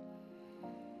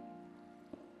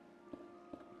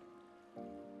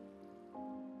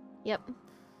 Yep.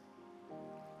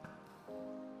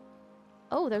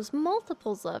 Oh, there's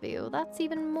multiples of you. That's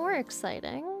even more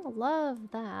exciting.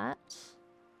 Love that.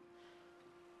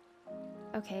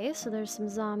 Okay, so there's some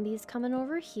zombies coming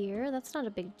over here. That's not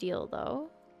a big deal, though.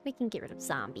 We can get rid of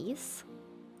zombies.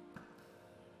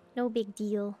 No big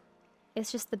deal. It's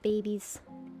just the babies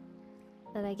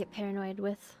that I get paranoid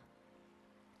with.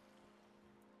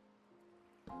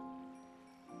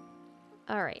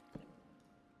 Alright.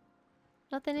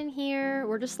 Nothing in here.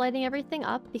 We're just lighting everything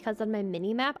up because on my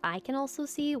mini-map, I can also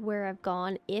see where I've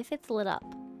gone if it's lit up.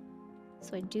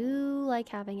 So I do like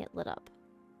having it lit up.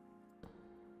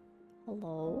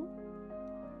 Hello?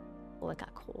 Oh, it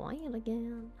got quiet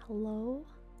again. Hello?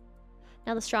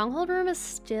 Now the stronghold room is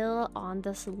still on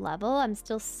this level. I'm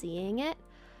still seeing it.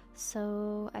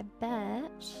 So I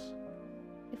bet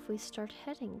if we start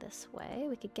heading this way,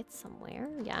 we could get somewhere.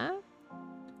 Yeah?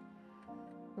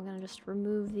 I'm gonna just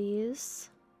remove these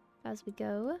as we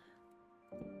go.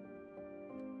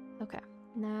 Okay.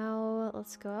 Now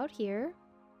let's go out here.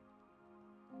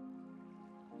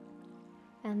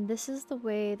 And this is the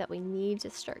way that we need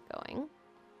to start going.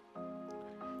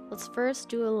 Let's first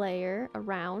do a layer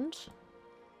around.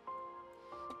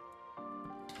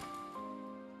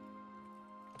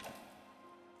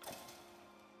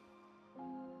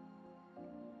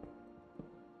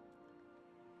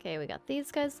 Okay, we got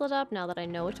these guys lit up now that I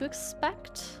know what to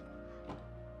expect.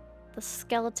 The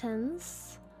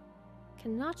skeletons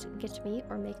cannot get me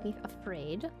or make me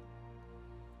afraid.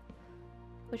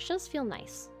 Which does feel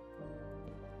nice.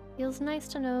 Feels nice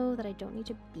to know that I don't need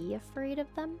to be afraid of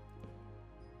them.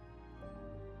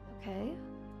 Okay.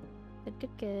 Good,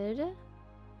 good, good.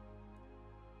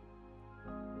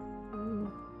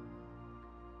 Ooh.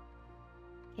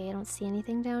 Okay, I don't see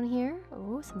anything down here.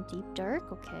 Oh, some deep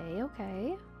dark. Okay,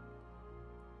 okay.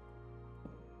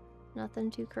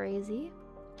 Nothing too crazy.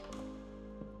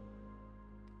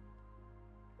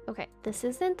 Okay, this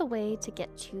isn't the way to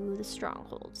get to the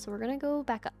stronghold, so we're gonna go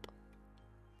back up.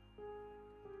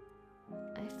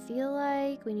 I feel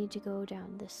like we need to go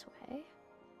down this way.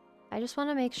 I just want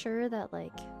to make sure that,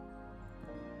 like,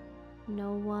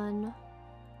 no one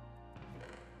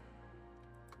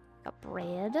got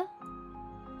bread.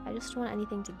 I just don't want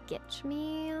anything to get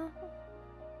me.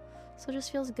 So it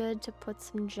just feels good to put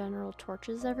some general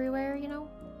torches everywhere, you know?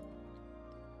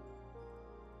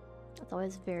 It's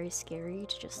always very scary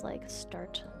to just, like,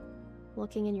 start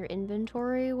looking in your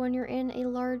inventory when you're in a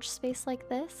large space like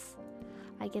this.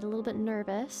 I get a little bit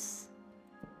nervous.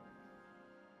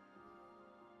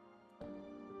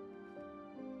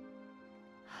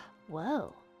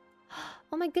 Whoa.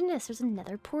 Oh my goodness, there's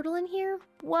another portal in here?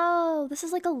 Whoa, this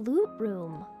is like a loot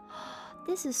room.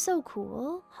 This is so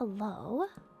cool. Hello?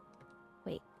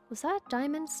 Wait, was that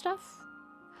diamond stuff?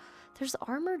 There's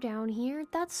armor down here.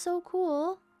 That's so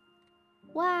cool.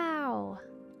 Wow.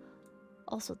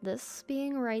 Also, this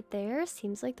being right there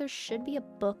seems like there should be a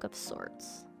book of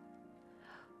sorts.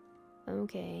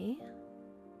 Okay.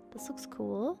 This looks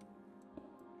cool.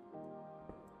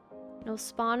 No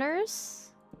spawners?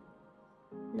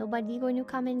 Nobody going to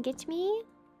come and get me?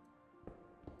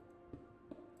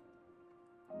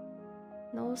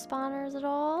 No spawners at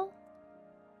all?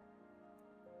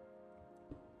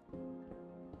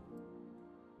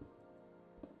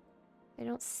 I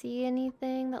don't see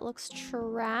anything that looks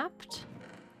trapped.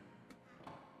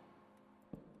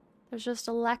 There's just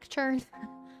a lectern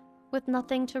with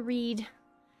nothing to read.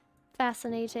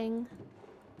 Fascinating.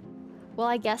 Well,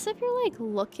 I guess if you're like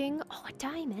looking... Oh, a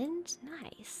diamond.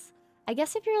 Nice. I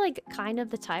guess if you're like kind of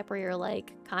the type where you're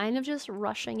like kind of just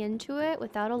rushing into it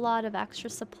without a lot of extra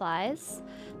supplies,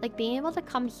 like being able to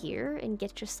come here and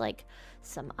get just like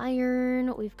some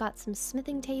iron, we've got some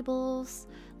smithing tables,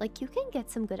 like you can get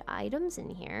some good items in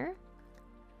here.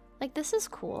 Like this is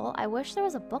cool. I wish there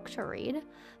was a book to read,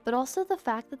 but also the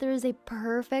fact that there is a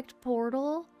perfect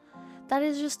portal, that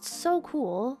is just so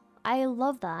cool. I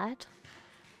love that.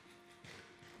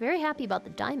 Very happy about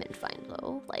the diamond find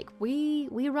though. Like we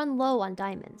run low on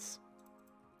diamonds.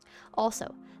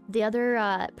 Also, the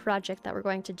other project that we're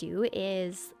going to do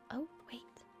is... Oh, wait.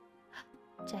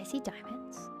 Did I see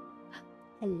diamonds?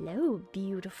 Hello,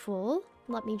 beautiful.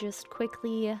 Let me just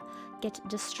quickly get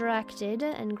distracted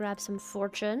and grab some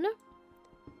fortune.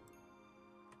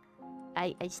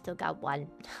 I still got one.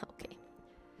 Okay.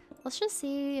 Let's just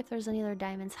see if there's any other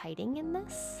diamonds hiding in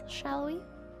this, shall we?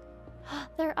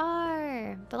 There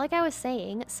are! But like I was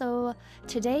saying, so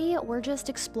today we're just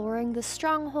exploring the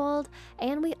Stronghold,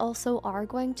 and we also are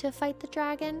going to fight the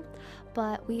dragon,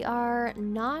 but we are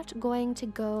not going to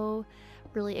go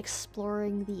really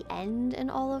exploring the end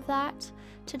and all of that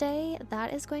today.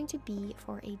 That is going to be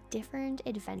for a different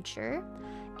adventure,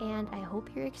 and I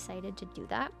hope you're excited to do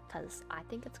that, because I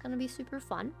think it's going to be super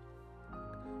fun.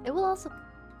 It will also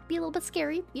be a little bit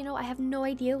scary. You know, I have no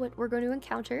idea what we're going to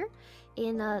encounter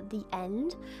in the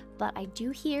end, but I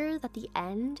do hear that the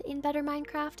end in Better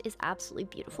Minecraft is absolutely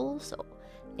beautiful, so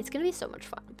it's gonna be so much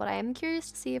fun. But I am curious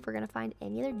to see if we're gonna find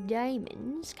any other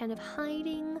diamonds kind of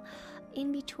hiding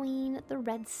in between the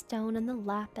redstone and the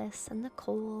lapis and the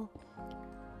coal.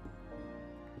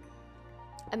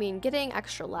 I mean, getting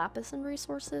extra lapis and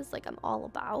resources, like, I'm all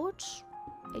about.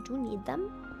 I do need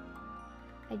them.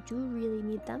 I do really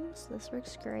need them, so this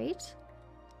works great.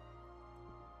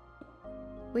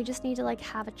 We just need to like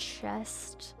have a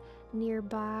chest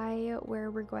nearby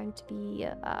where we're going to be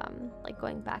like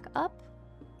going back up,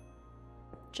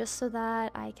 just so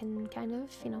that I can kind of,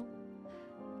 you know,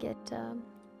 get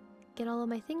all of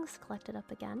my things collected up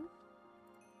again.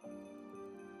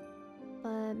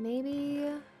 But maybe,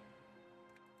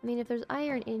 I mean, if there's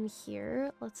iron in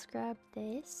here, let's grab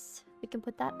this. We can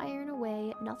put that iron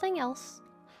away. Nothing else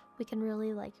we can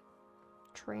really like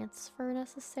transfer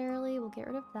necessarily. We'll get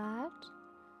rid of that.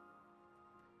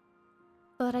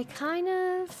 But I kind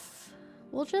of...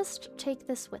 We'll just take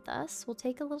this with us. We'll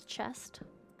take a little chest.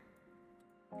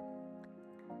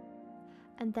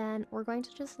 And then we're going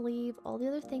to just leave all the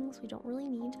other things we don't really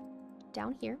need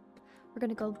down here. We're going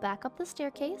to go back up the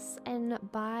staircase, and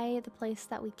by the place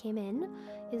that we came in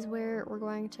is where we're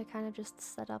going to kind of just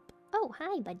set up... Oh,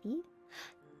 hi, buddy.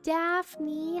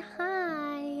 Daphne,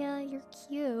 hi. You're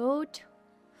cute.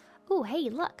 Oh,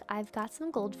 hey, look. I've got some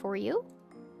gold for you.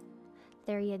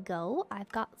 There you go. I've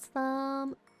got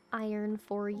some iron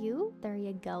for you. There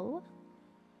you go.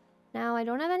 Now, I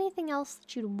don't have anything else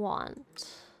that you'd want.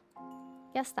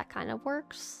 Yes, that kind of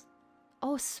works.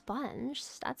 Oh, sponge.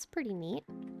 That's pretty neat.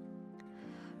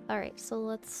 Alright, so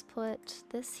let's put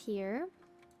this here.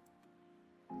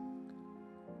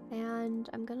 And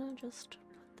I'm gonna just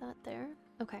put that there.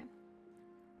 Okay.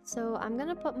 So I'm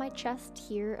gonna put my chest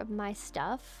here of my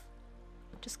stuff.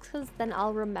 Just because then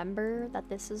I'll remember that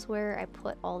this is where I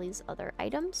put all these other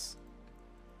items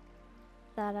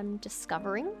that I'm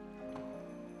discovering.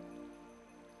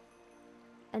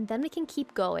 And then we can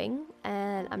keep going,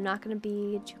 and I'm not going to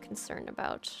be too concerned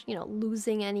about, you know,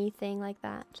 losing anything like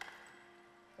that.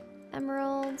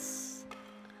 Emeralds.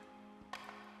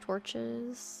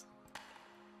 Torches.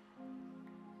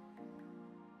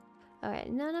 Okay,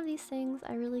 none of these things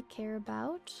I really care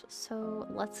about, so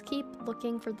let's keep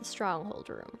looking for the Stronghold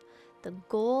room. The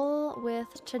goal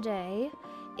with today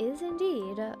is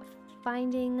indeed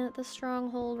finding the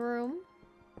Stronghold room.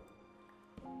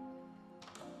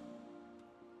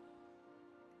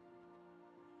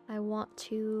 I want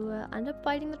to end up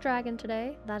fighting the dragon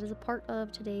today. That is a part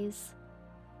of today's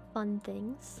fun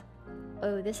things.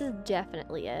 Oh, this is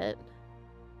definitely it.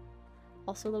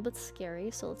 Also a little bit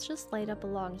scary, so let's just light up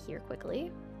along here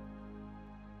quickly.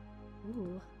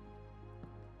 Ooh.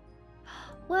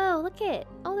 Whoa, look it!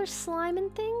 Oh, there's slime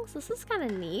and things? This is kind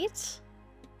of neat. Is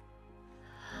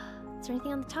there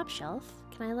anything on the top shelf?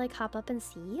 Can I, like, hop up and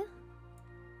see?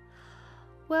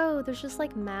 Whoa, there's just,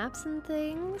 like, maps and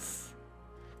things.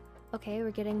 Okay,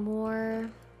 we're getting more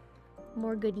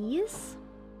goodies.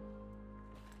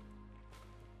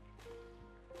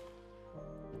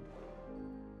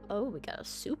 Oh, we got a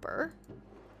super.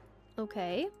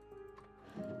 Okay.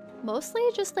 Mostly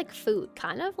just like food,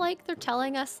 kind of like they're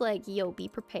telling us like, yo, be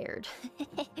prepared.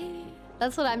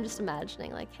 That's what I'm just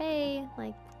imagining. Like, hey,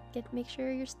 like, make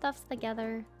sure your stuff's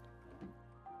together.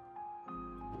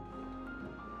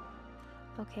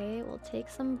 Okay, we'll take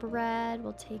some bread.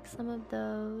 We'll take some of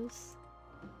those.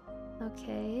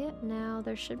 Okay, now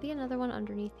there should be another one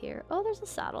underneath here. Oh, there's a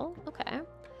saddle. Okay.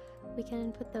 We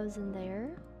can put those in there.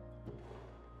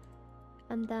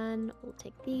 And then we'll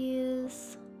take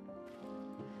these.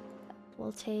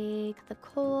 We'll take the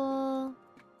coal,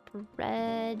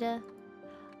 bread.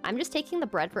 I'm just taking the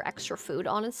bread for extra food,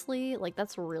 honestly. Like,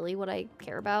 that's really what I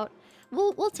care about.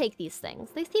 We'll take these things.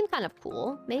 They seem kind of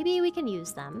cool. Maybe we can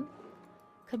use them.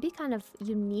 Could be kind of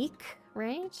unique,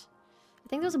 right? I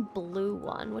think there's a blue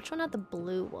one. Which one had the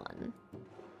blue one?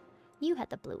 You had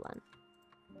the blue one.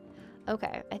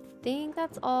 Okay, I think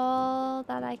that's all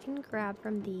that I can grab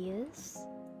from these.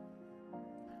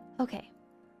 Okay,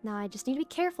 now I just need to be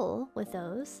careful with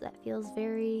those. That feels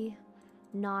very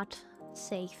not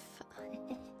safe.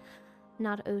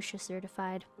 Not OSHA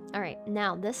certified. Alright,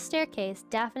 now this staircase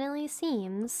definitely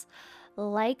seems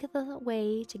like the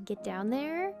way to get down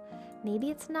there. Maybe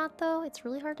it's not though. It's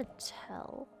really hard to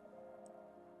tell.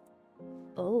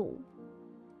 Oh.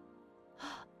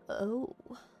 Oh.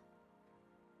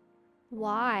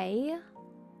 Why?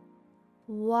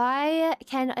 Why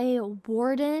can a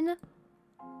warden...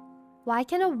 Why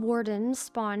can a warden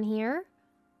spawn here?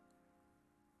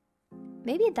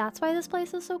 Maybe that's why this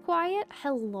place is so quiet?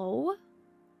 Hello?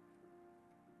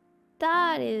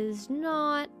 That is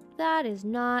not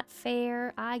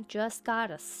fair. I just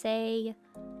gotta say.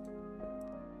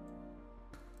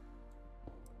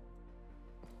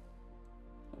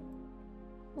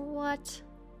 What?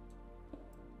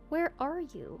 Where are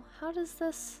you? How does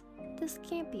this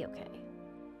can't be okay.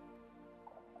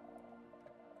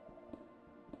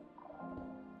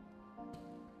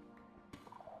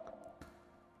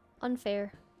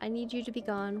 Unfair. I need you to be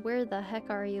gone. Where the heck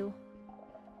are you?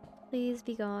 Please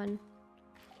be gone.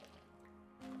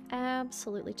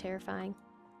 Absolutely terrifying.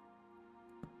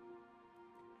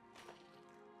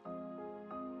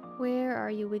 Where are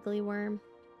you, wiggly worm?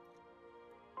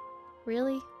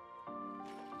 Really?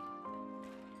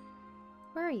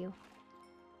 Where are you?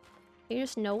 Are you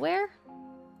just nowhere?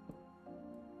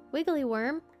 Wiggly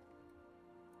worm?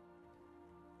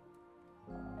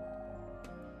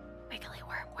 Wiggly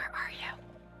worm, where are you?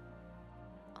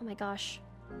 Oh my gosh.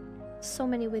 So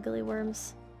many wiggly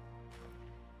worms.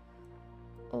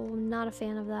 Oh, not a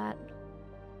fan of that.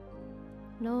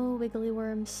 No wiggly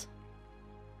worms.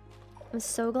 I'm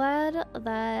so glad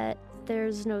that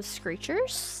there's no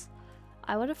screechers.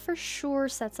 I would have for sure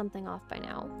set something off by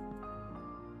now.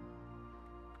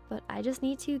 But I just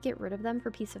need to get rid of them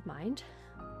for peace of mind.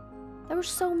 There were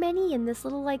so many in this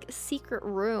little, like, secret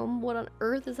room. What on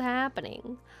earth is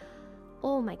happening?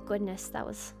 Oh my goodness,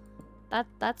 that's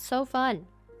so fun.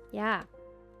 Yeah.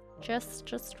 Just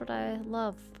what I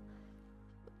love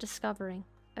discovering.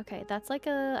 Okay, that's like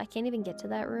I can't even get to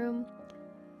that room.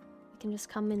 We can just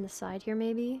come in the side here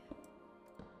maybe.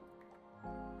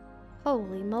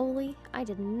 Holy moly, I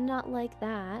did not like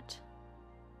that.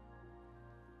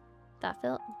 That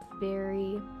felt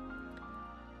very...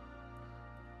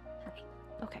 heavy.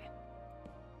 Okay.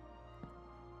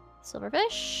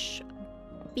 Silverfish,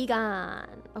 be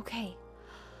gone. Okay.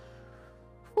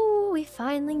 Ooh, we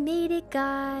finally made it,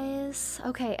 guys.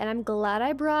 Okay, and I'm glad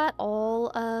I brought all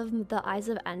of the Eyes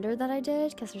of Ender that I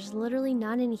did, because there's literally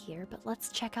none in here. But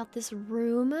let's check out this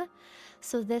room.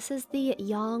 So this is the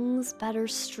Young's Better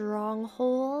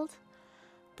Stronghold.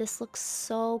 This looks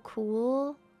so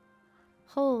cool.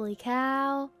 Holy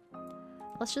cow.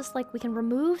 Let's just, like, we can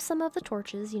remove some of the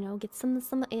torches, you know, get some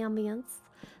ambience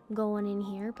going in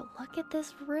here. But look at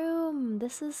this room.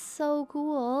 This is so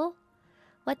cool.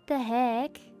 What the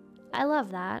heck? I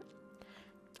love that.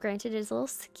 Granted, it is a little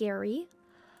scary,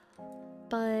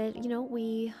 but you know,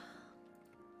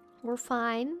 we're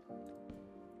fine.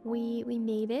 We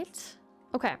made it.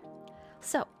 Okay,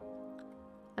 so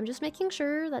I'm just making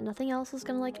sure that nothing else is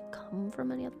gonna like come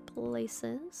from any other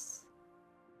places.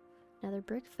 Another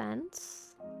brick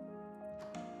fence.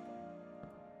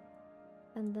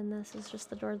 And then this is just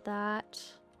the door that.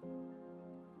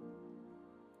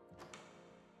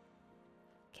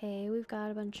 Okay, we've got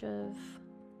a bunch of.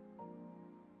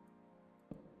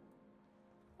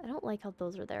 I don't like how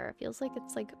those are there. It feels like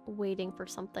it's like waiting for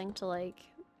something to like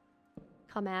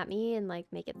come at me and like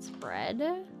make it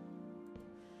spread.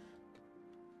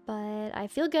 But I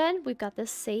feel good. We've got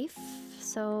this safe,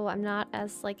 so I'm not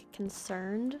as like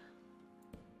concerned.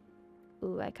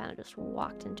 Ooh, I kind of just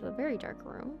walked into a very dark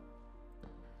room.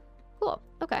 Cool.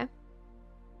 Okay.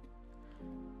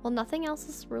 Well, nothing else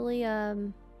is really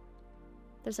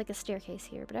there's like a staircase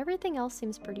here, but everything else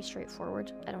seems pretty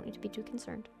straightforward. I don't need to be too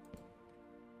concerned.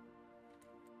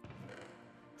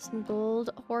 Some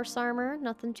gold horse armor,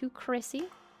 nothing too crazy.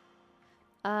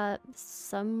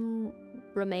 Some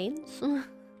remains.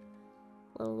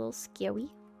 a little scary.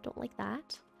 Don't like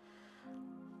that.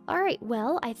 Alright,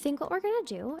 well, I think what we're gonna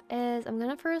do is I'm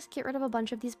gonna first get rid of a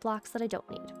bunch of these blocks that I don't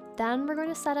need. Then we're going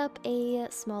to set up a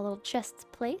small little chest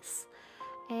place.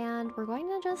 And we're going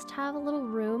to just have a little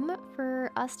room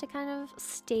for us to kind of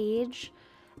stage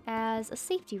as a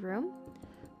safety room.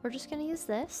 We're just going to use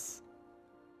this.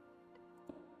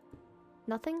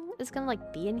 Nothing is going to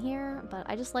like be in here, but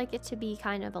I just like it to be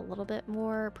kind of a little bit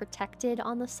more protected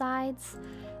on the sides.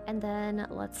 And then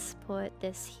let's put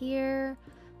this here,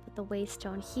 put the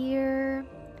waystone here,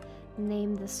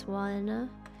 name this one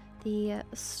the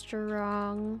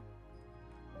Stronghold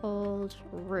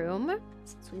room,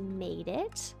 since we made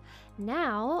it.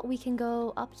 Now we can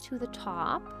go up to the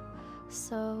top.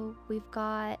 So we've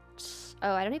got,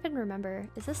 oh, I don't even remember.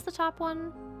 Is this the top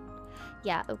one?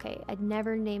 Yeah, okay. I'd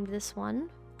never named this one.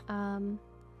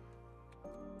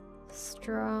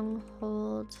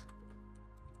 Stronghold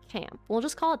camp. We'll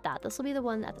just call it that. This will be the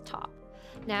one at the top.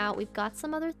 Now we've got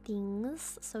some other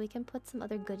things, so we can put some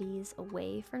other goodies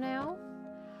away for now.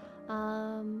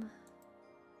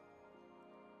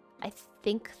 I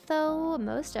think, though,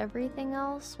 most everything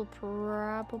else will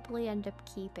probably end up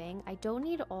keeping. I don't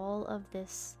need all of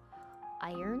this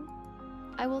iron,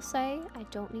 I will say. I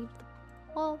don't need,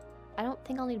 well, I don't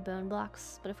think I'll need bone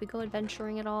blocks, but if we go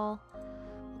adventuring at all,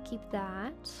 we'll keep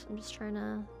that. I'm just trying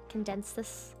to condense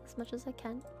this as much as I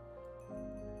can.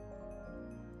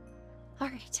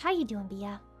 Alright, how you doing,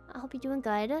 Bia? I hope you're doing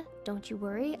good. Don't you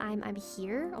worry, I'm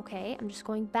here, okay? I'm just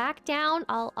going back down.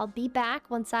 I'll be back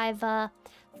once I've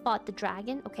fought the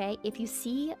dragon, okay? If you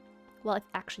see, well, if,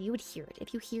 actually you would hear it.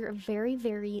 If you hear a very,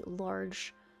 very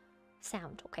large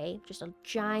sound, okay? Just a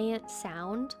giant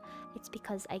sound, it's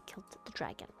because I killed the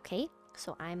dragon, okay?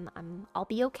 So I'll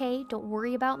be okay. Don't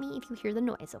worry about me if you hear the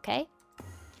noise, okay?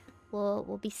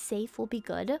 We'll be safe, we'll be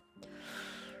good.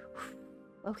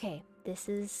 Okay, this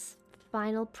is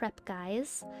final prep,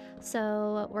 guys.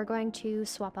 So we're going to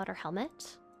swap out our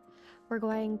helmet. We're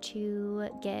going to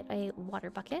get a water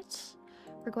bucket.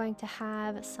 We're going to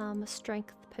have some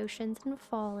strength potions and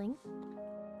falling.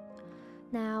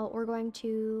 Now we're going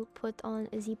to put on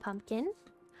Izzy Pumpkin.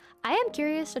 I am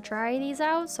curious to try these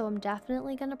out, so I'm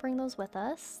definitely going to bring those with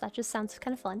us. That just sounds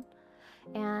kind of fun.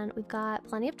 And we've got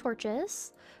plenty of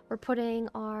torches. We're putting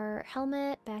our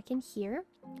helmet back in here.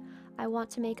 I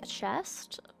want to make a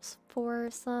chest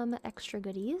for some extra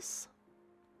goodies.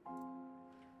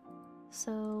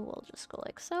 So we'll just go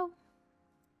like so.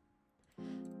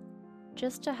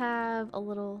 Just to have a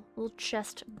little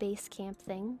chest base camp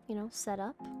thing, you know, set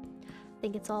up. I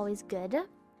think it's always good.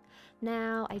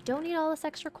 Now, I don't need all this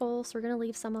extra coal, so we're going to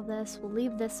leave some of this. We'll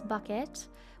leave this bucket.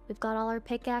 We've got all our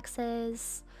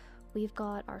pickaxes. We've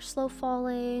got our slow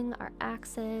falling, our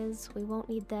axes. We won't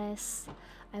need this.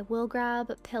 I will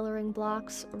grab pillaring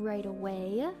blocks right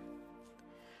away.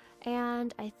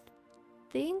 And I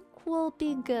think we'll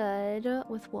be good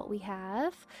with what we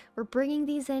have. We're bringing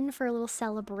these in for a little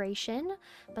celebration,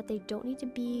 but they don't need to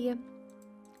be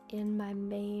in my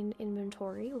main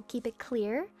inventory. We'll keep it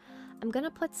clear. I'm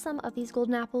gonna put some of these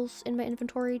golden apples in my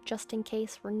inventory just in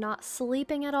case we're not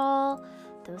sleeping at all.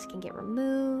 Those can get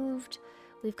removed.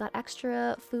 We've got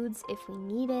extra foods if we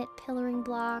need it. Pillaring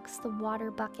blocks, the water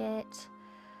bucket.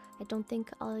 I don't think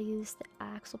I'll use the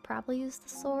axe. We'll probably use the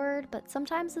sword, but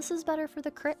sometimes this is better for the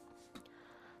crit.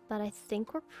 But I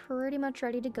think we're pretty much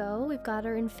ready to go. We've got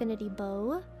our infinity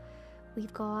bow.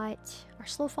 We've got our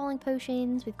slow falling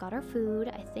potions. We've got our food.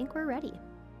 I think we're ready.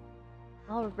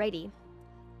 Alrighty.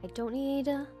 I don't need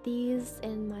these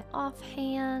in my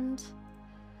offhand.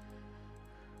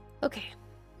 Okay.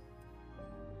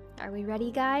 Are we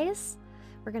ready, guys?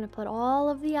 We're gonna put all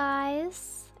of the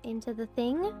eyes into the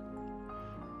thing.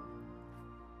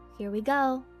 Here we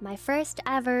go. My first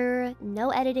ever,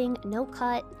 no editing, no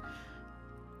cut,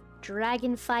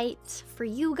 dragon fight for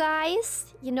you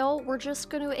guys. You know, we're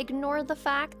just gonna ignore the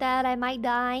fact that I might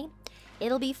die.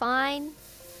 It'll be fine.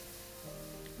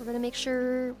 We're gonna make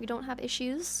sure we don't have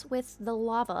issues with the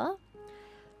lava.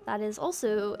 That is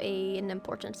also an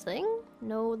important thing.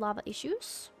 No lava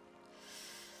issues.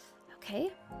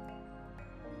 Okay.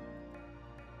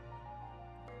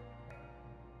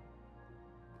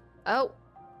 Oh.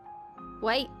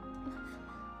 Wait.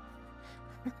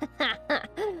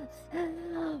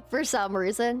 For some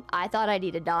reason, I thought I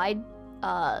needed died.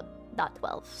 Not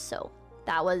 12, so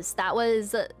that was,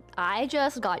 I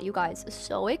just got you guys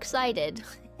so excited.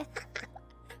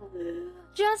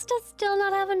 Just to still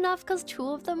not have enough because 2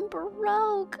 of them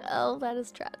broke. Oh, that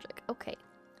is tragic. Okay.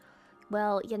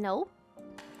 Well, you know,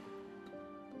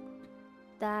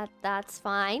 that's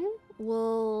fine.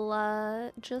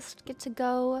 We'll just get to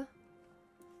go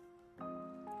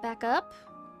back up.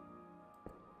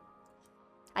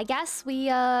 I guess we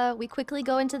quickly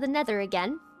go into the nether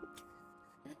again.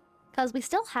 Because we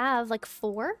still have like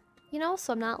 4, you know,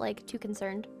 so I'm not like too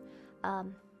concerned.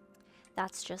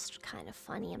 That's just kind of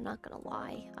funny, I'm not gonna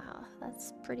lie.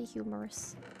 That's pretty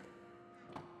humorous.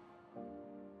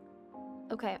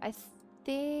 Okay, I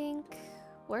think...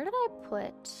 Where did I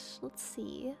put... Let's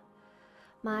see.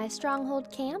 My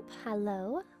Stronghold camp.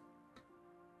 Hello.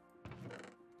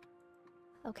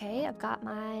 Okay, I've got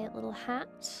my little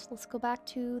hat. Let's go back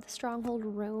to the Stronghold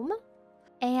room.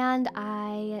 And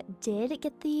I did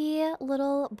get the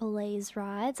little blaze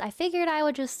rods. I figured I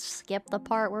would just skip the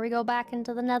part where we go back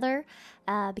into the nether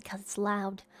because it's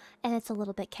loud and it's a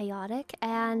little bit chaotic.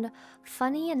 And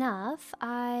funny enough,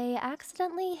 I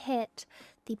accidentally hit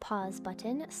the pause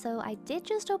button, so I did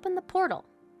just open the portal.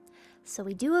 So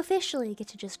we do officially get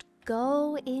to just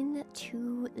go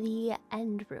into the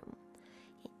end room.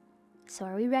 So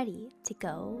are we ready to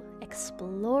go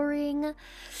exploring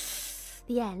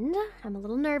the end? I'm a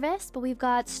little nervous, but we've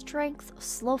got strength,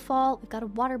 slow fall, we've got a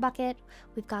water bucket,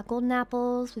 we've got golden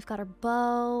apples, we've got our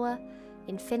bow,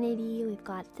 infinity, we've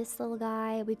got this little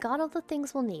guy, we've got all the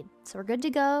things we'll need. So we're good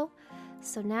to go.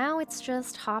 So now it's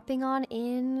just hopping on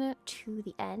in to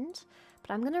the end.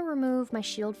 But I'm gonna remove my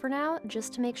shield for now,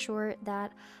 just to make sure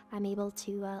that I'm able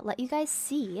to let you guys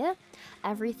see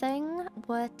everything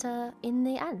in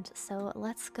the end. So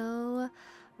let's go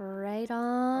right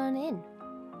on in.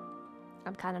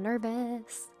 I'm kind of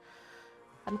nervous.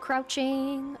 I'm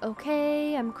crouching.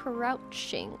 Okay, I'm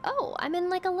crouching. Oh, I'm in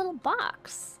like a little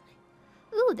box.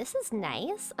 Ooh, this is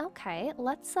nice. Okay,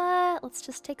 let's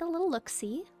just take a little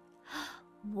look-see.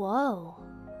 Whoa.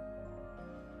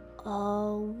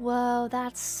 Oh, whoa,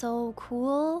 that's so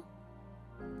cool.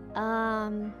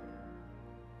 Oh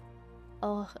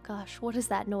gosh, what is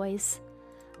that noise?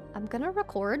 I'm gonna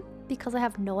record because I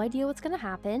have no idea what's gonna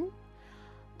happen.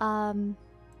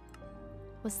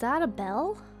 Was that a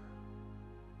bell?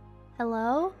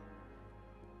 Hello?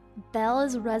 Bell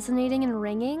is resonating and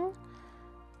ringing?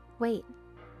 Wait.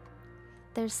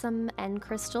 There's some end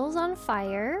crystals on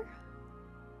fire.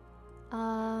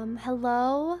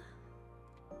 Hello?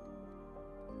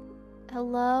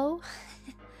 Hello?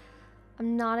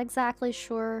 I'm not exactly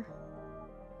sure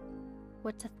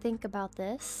what to think about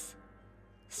this.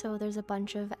 So there's a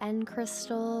bunch of end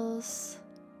crystals.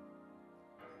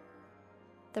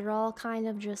 They're all kind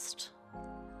of just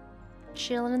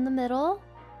chilling in the middle.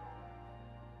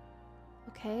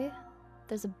 Okay.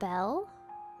 There's a bell.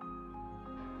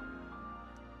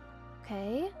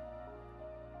 Okay.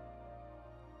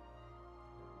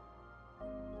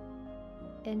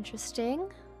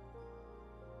 Interesting.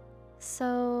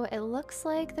 So it looks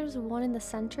like there's one in the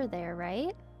center there,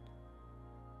 right?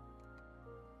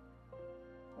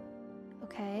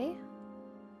 Okay.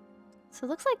 So it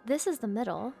looks like this is the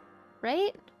middle,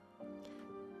 right?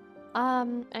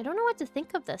 I don't know what to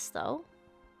think of this though.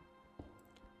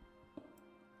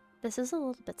 This is a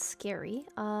little bit scary.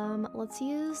 Let's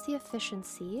use the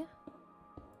efficiency.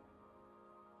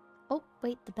 Oh,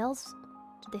 wait, the bells,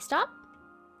 did they stop?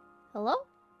 Hello?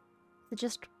 Is it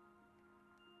just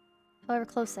however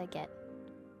close I get?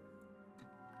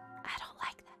 I don't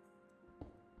like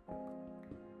that.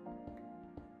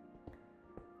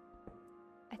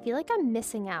 I feel like I'm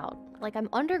missing out. Like I'm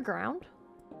underground.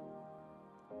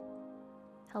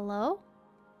 Hello?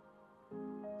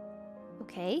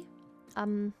 Okay.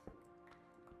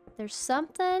 There's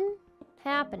something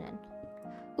happening.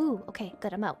 Ooh, okay,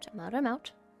 good, I'm out. I'm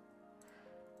out.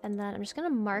 And then I'm just gonna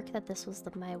mark that this was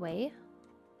my way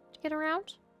to get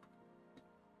around.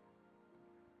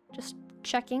 Just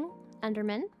checking.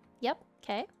 Enderman. Yep,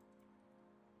 okay.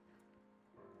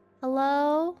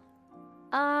 Hello?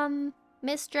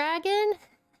 Miss Dragon?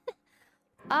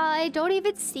 I don't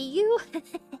even see you.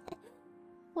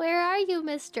 Where are you,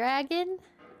 Miss Dragon?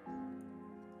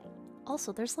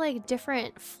 Also, there's like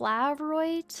different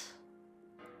Flavorite,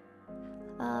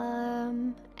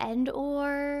 End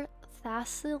Ore,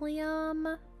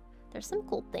 Thasilium. There's some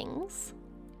cool things.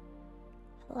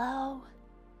 Hello?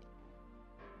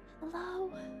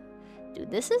 Hello?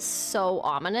 Dude, this is so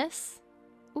ominous.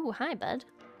 Ooh, hi, bud.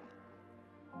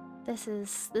 This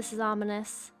is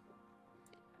ominous.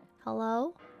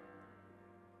 Hello?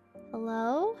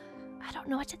 Hello? I don't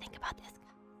know what to think about this,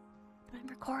 but I'm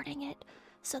recording it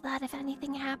so that if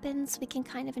anything happens, we can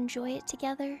kind of enjoy it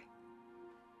together.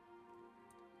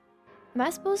 Am I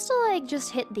supposed to, like,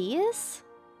 just hit these?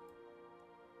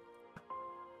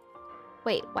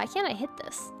 Wait, why can't I hit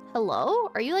this? Hello?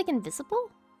 Are you, like, invisible?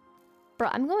 Bro,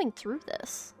 I'm going through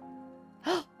this.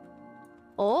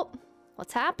 Oh,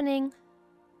 what's happening?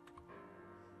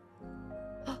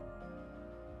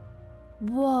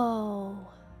 Whoa.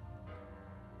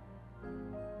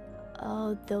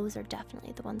 Oh, those are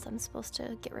definitely the ones I'm supposed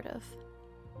to get rid of.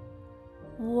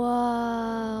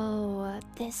 Whoa,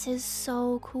 this is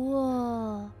so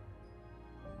cool.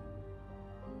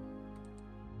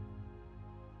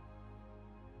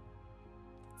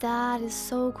 That is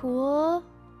so cool.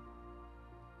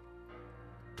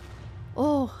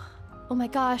 Oh my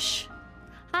gosh.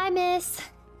 Hi, miss.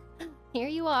 Here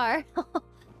you are.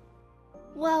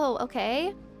 Whoa,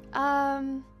 okay.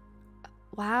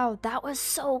 Wow, that was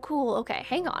so cool. Okay,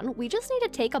 hang on. We just need to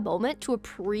take a moment to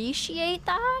appreciate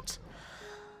that.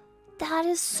 That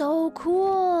is so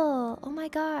cool. Oh my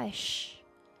gosh.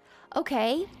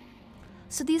 Okay.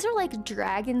 So these are like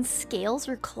dragon scales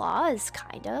or claws,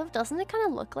 kind of. Doesn't it kind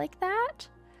of look like that?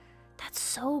 That's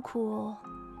so cool.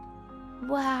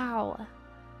 Wow.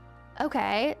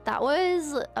 Okay, that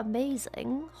was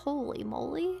amazing. Holy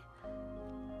moly.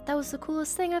 That was the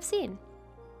coolest thing I've seen.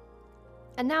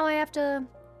 And now I have to...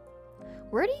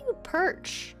 Where do you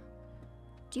perch?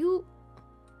 Do you...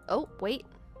 Oh, wait.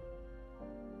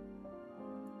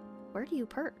 Where do you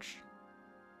perch?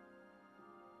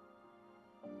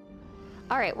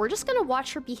 Alright, we're just gonna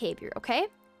watch her behavior, okay?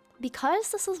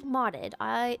 Because this is modded,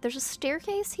 there's a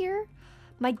staircase here.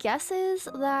 My guess is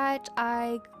that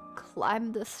I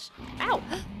climb this... Ow!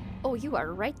 Oh, you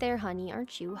are right there, honey,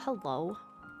 aren't you? Hello.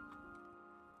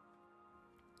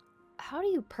 How do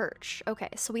you perch? Okay,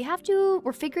 so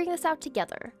we're figuring this out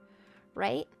together,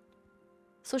 right?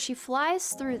 So she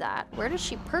flies through that. Where does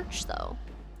she perch, though?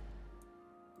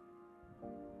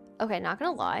 Okay, not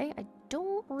gonna lie, I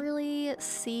don't really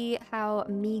see how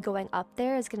me going up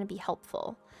there is gonna be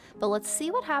helpful. But let's see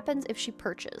what happens if she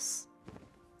perches.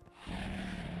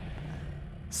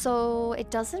 So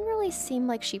it doesn't really seem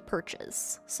like she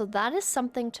perches. So that is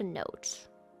something to note.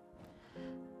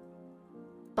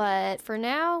 But for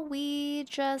now, we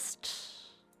just...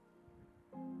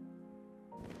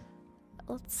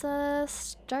 Let's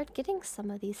start getting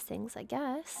some of these things, I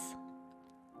guess.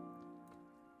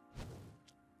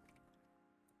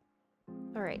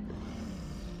 Alright.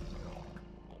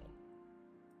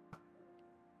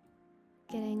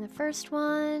 Getting the first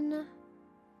one.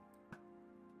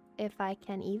 If I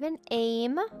can even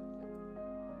aim.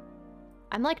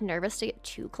 I'm like nervous to get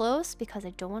too close because I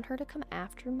don't want her to come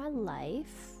after my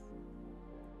life.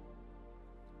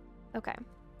 Okay.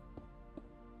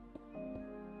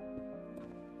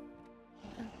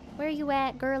 Where you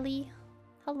at, girly?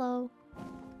 Hello.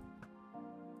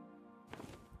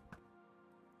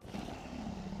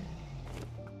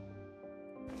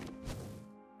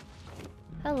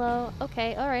 Hello.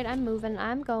 Okay, alright, I'm moving.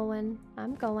 I'm going.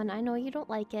 I know you don't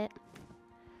like it.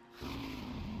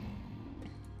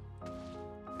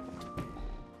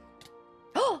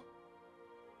 Oh!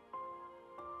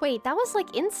 Wait, that was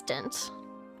like instant.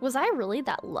 Was I really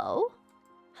that low?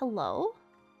 Hello?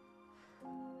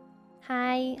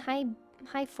 Hi,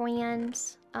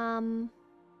 friends. Oh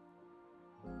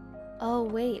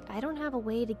wait, I don't have a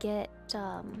way to get,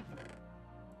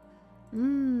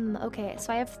 okay,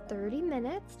 so I have 30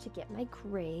 minutes to get my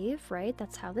grave, right?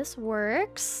 That's how this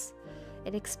works.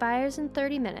 It expires in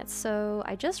 30 minutes, so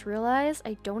I just realized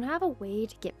I don't have a way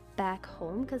to get back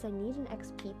home because I need an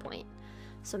XP point.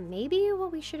 So maybe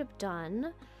what we should have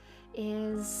done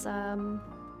is,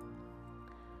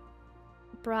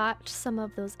 brought some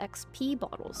of those XP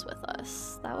bottles with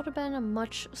us. That would have been a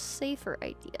much safer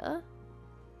idea.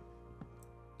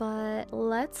 But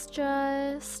let's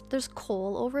just... There's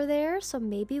coal over there, so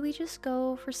maybe we just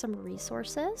go for some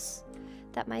resources.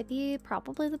 That might be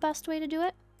probably the best way to do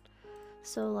it.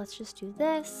 So let's just do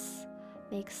this.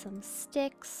 Make some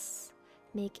sticks.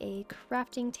 Make a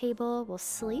crafting table. We'll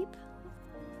sleep.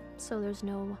 So there's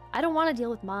no... I don't want to deal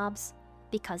with mobs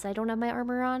because I don't have my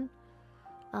armor on.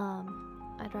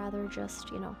 I'd rather just,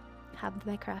 you know, have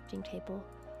my crafting table.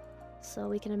 So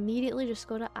we can immediately just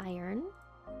go to iron.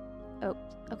 Oh,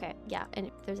 okay, yeah. And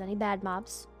if there's any bad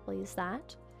mobs, we'll use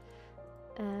that.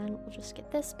 And we'll just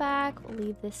get this back. We'll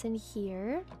leave this in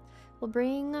here.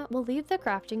 We'll leave the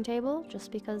crafting table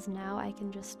just because now I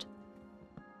can just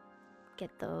get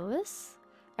those.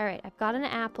 All right, I've got an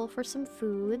apple for some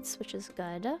foods, which is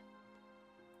good.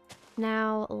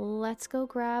 Now, let's go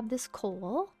grab this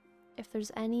coal. If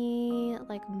there's any,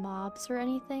 like, mobs or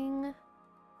anything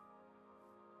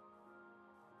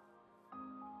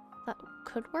that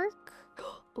could work.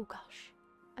 Oh, gosh.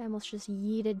 I almost just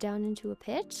yeeted down into a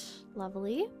pit.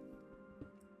 Lovely.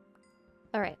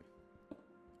 All right.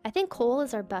 I think coal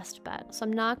is our best bet. So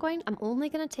I'm only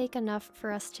going to take enough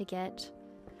for us to get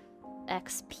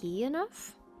XP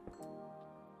enough.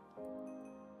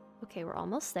 Okay, we're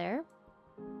almost there.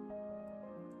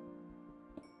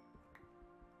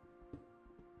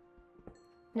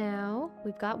 Now,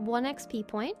 we've got 1 XP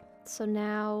point. So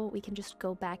now we can just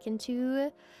go back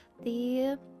into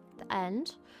the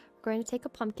end. We're going to take a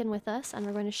pumpkin with us and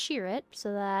we're going to shear it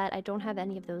so that I don't have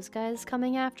any of those guys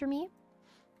coming after me.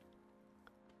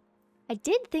 I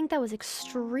did think that was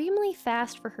extremely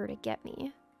fast for her to get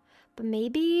me. But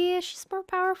maybe she's more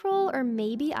powerful, or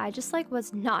maybe I just, like,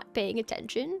 was not paying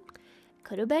attention.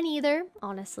 Could have been either,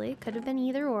 honestly. Could have been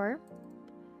either or.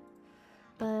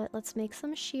 But let's make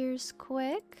some shears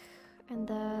quick. And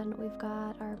then we've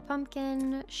got our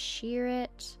pumpkin, shear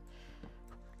it.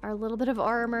 Our little bit of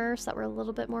armor so that we're a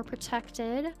little bit more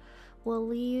protected. We'll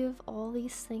leave all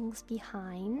these things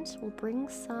behind. We'll bring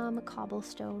some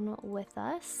cobblestone with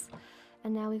us.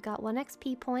 And now we've got 1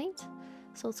 XP point.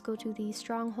 So let's go to the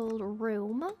Stronghold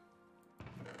room.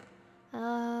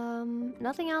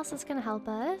 Nothing else is gonna help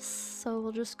us. So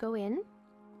we'll just go in.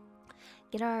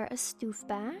 Get our stoof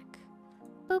back.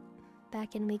 Boop.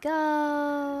 Back in we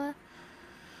go.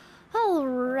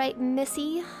 Alright,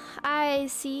 Missy. I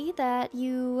see that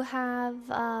you have,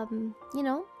 you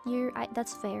know,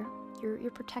 that's fair.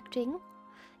 You're protecting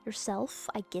yourself.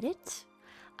 I get it.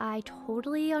 I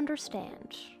totally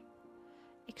understand.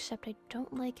 Except I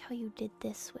don't like how you did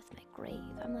this with my grave.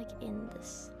 I'm like in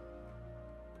this.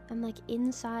 I'm like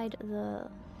inside the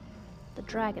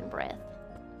dragon breath.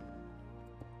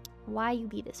 Why you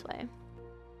be this way?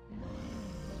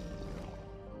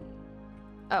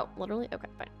 Oh, literally? Okay,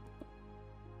 fine.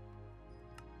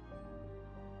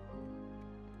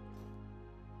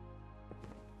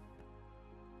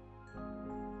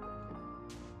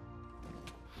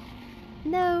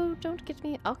 No, don't get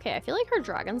me. Okay, I feel like her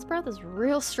dragon's breath is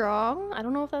real strong. I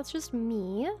don't know if that's just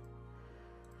me.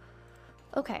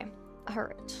 Okay,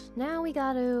 alright. Now we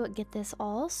gotta get this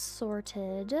all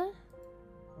sorted.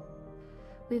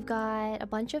 We've got a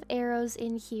bunch of arrows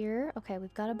in here. Okay,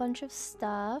 we've got a bunch of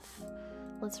stuff.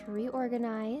 Let's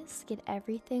reorganize, get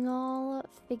everything all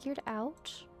figured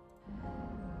out.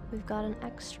 We've got an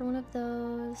extra one of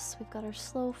those. We've got our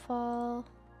slow fall.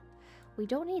 We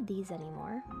don't need these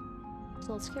anymore.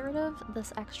 So let's get rid of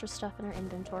this extra stuff in our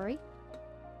inventory.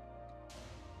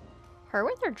 Her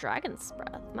with her dragon's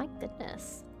breath. My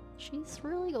goodness. She's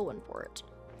really going for it.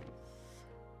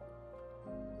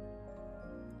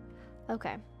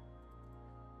 Okay.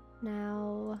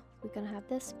 Now, we're gonna have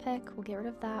this pick. We'll get rid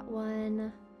of that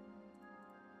one.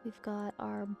 We've got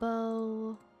our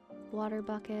bow, water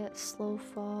bucket, slow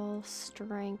fall,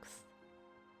 strength.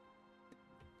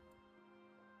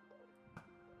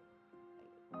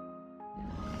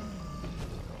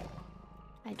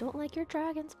 I don't like your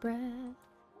dragon's breath.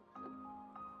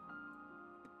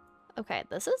 Okay,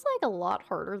 this is like a lot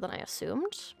harder than I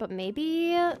assumed, but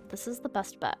maybe this is the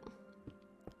best bet.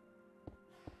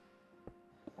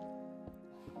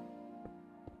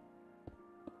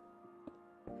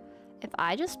 If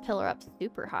I just pillar up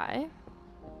super high.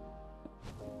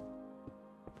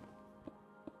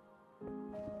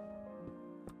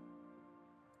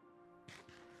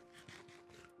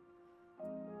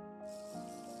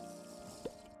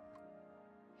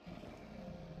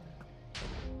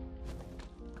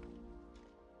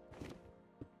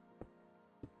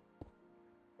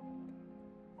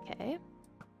 Okay.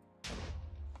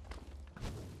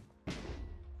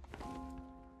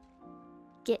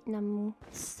 Getting them.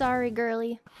 Sorry,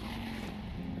 girly.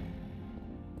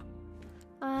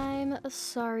 I'm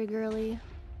sorry, girly.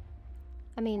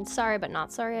 I mean, sorry but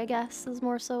not sorry, I guess, is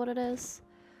more so what it is.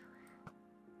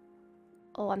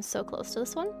 Oh, I'm so close to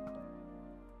this one.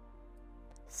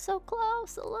 So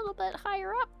close, a little bit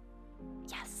higher up.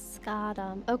 Yes, got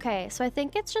him. Okay, so I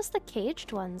think it's just the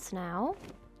caged ones now.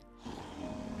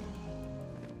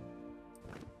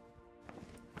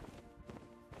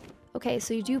 Okay,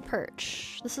 so you do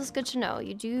perch. This is good to know.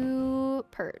 You do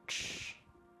perch.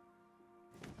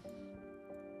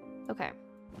 Okay.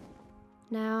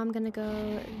 Now I'm gonna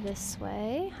go this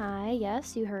way. Hi,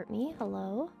 yes, you hurt me.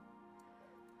 Hello.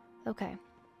 Okay.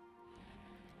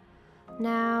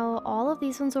 Now, all of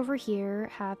these ones over here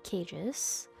have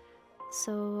cages.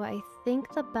 So I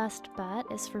think the best bet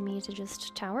is for me to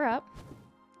just tower up.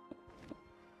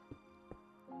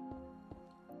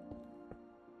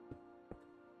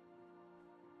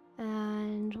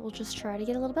 And we'll just try to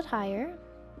get a little bit higher.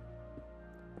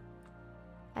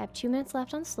 I have 2 minutes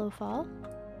left on slow fall.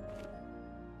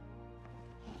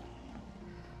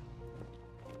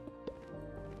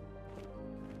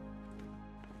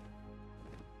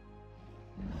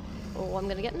 Oh, I'm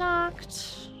gonna get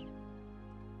knocked.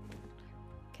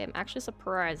 Okay, I'm actually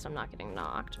surprised I'm not getting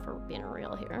knocked, for being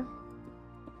real here.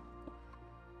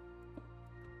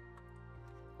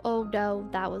 Oh no,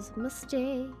 that was a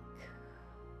mistake.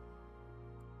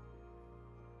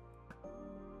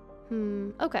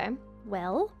 Okay.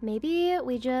 Well, maybe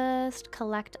we just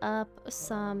collect up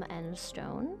some end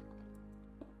stone.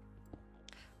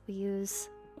 We use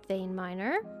vein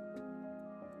miner.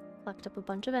 Collect up a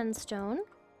bunch of end stone.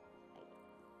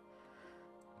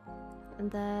 And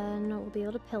then we'll be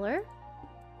able to pillar.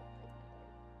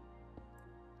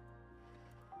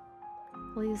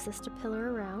 We'll use this to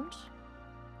pillar around.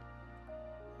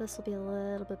 This will be a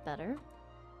little bit better.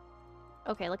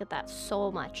 Okay, look at that.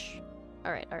 So much.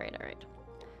 Alright, alright, alright.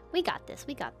 We got this,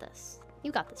 we got this.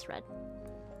 You got this, Red.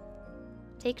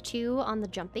 Take 2 on the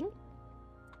jumping.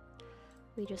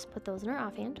 We just put those in our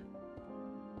offhand.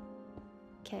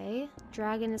 Okay,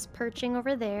 dragon is perching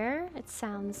over there. It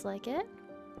sounds like it.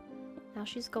 Now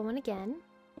she's going again.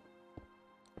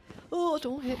 Oh,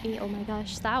 don't hit me. Oh my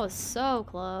gosh, that was so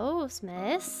close,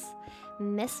 miss.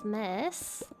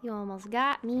 Miss. You almost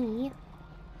got me.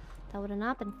 That would have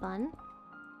not been fun.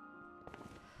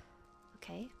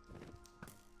 Okay.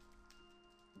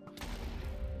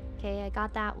 Okay, I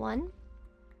got that one.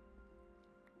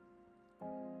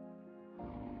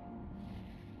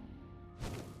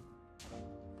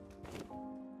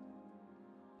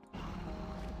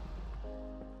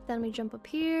 Then we jump up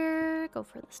here, go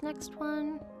for this next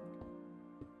one.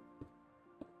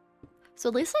 So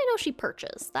at least I know she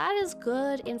perches. That is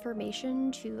good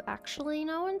information to actually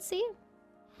know and see.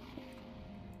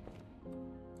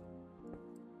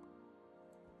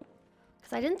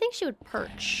 Because I didn't think she would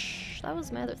perch. That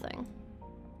was my other thing.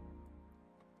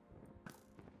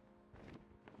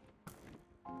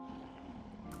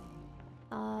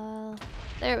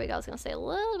 There we go. I was going to say a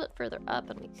little bit further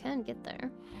up and we can get there.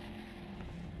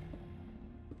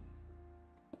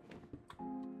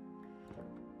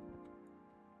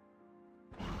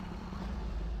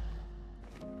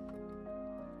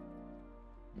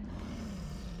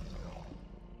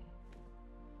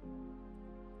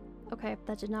 Okay,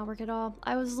 that did not work at all.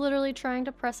 I was literally trying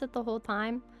to press it the whole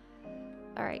time.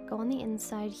 Alright, go on the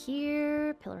inside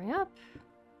here, pillaring up.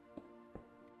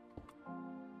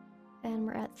 And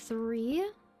we're at 3.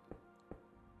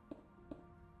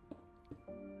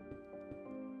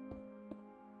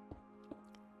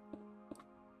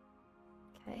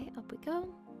 Okay, up we go.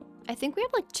 I think we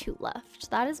have like 2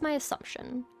 left. That is my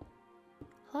assumption.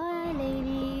 Hi,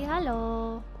 lady.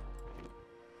 Hello.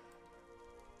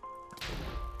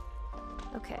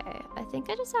 Okay, I think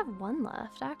I just have 1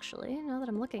 left, actually, now that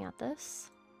I'm looking at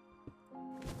this.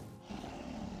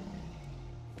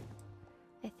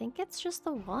 I think it's just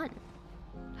the 1.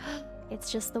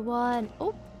 It's just the 1.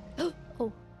 Oh!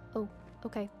 Oh,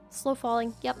 okay. Slow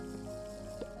falling, yep.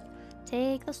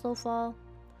 Take the slow fall.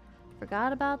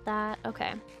 Forgot about that.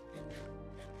 Okay.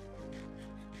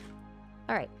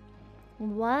 Alright.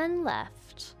 1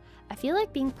 left. I feel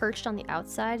like being perched on the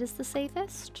outside is the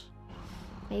safest.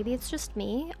 Maybe it's just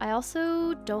me. I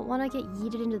also don't want to get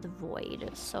yeeted into the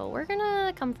void, so we're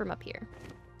gonna come from up here.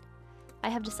 I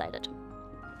have decided.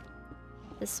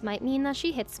 This might mean that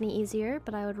she hits me easier,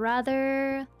 but I would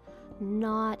rather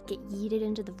not get yeeted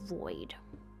into the void.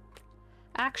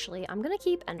 Actually, I'm gonna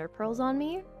keep ender pearls on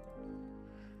me,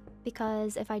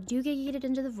 because if I do get yeeted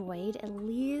into the void, at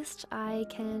least I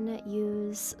can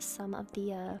use some of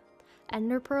the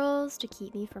ender pearls to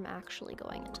keep me from actually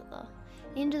going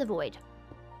into the void.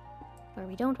 Where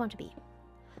we don't want to be.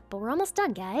 But we're almost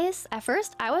done, guys. At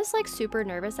first, I was like super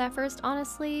nervous at first,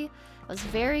 honestly. I was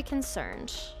very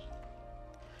concerned.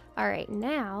 Alright,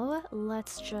 now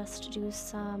let's just do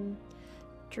some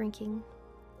drinking.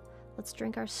 Let's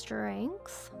drink our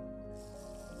strength.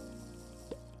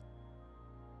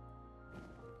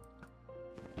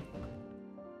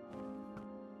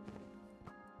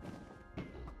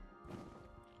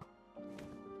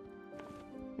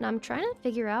 Now I'm trying to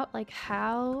figure out like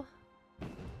how...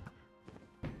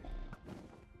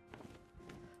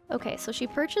 Okay, so she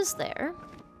purchased there.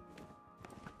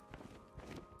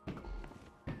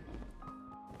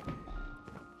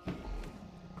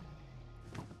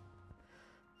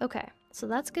 Okay, so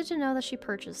that's good to know that she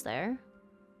purchased there.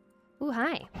 Ooh,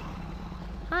 hi.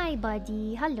 Hi,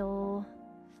 buddy. Hello.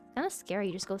 Kind of scary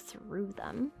you just go through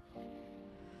them.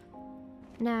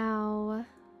 Now,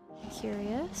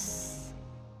 curious.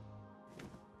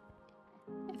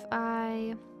 If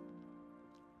I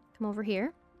come over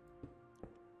here.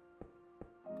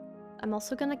 I'm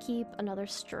also gonna keep another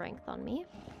strength on me.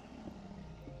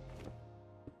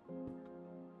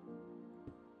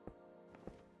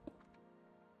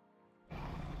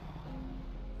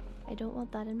 I don't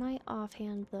want that in my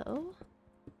offhand, though.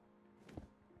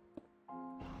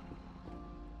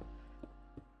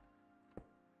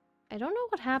 I don't know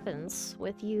what happens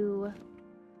with you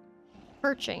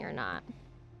perching or not.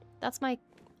 That's my...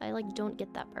 I, like, don't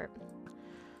get that part.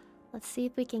 Let's see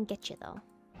if we can get you, though.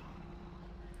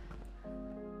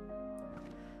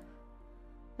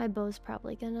 My bow's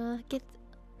probably gonna get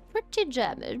pretty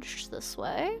damaged this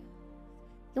way.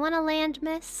 You wanna land,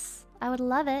 miss? I would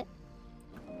love it.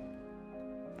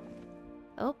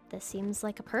 Oh, this seems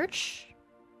like a perch.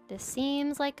 This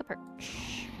seems like a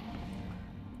perch.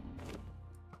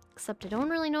 Except I don't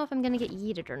really know if I'm gonna get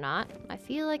yeeted or not. I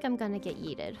feel like I'm gonna get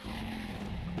yeeted.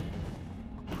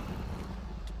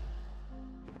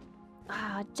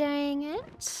 Ah, dang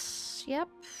it. Yep.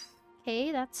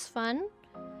 Okay, that's fun.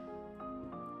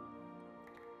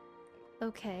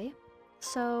 Okay.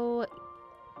 So,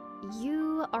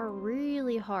 you are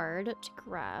really hard to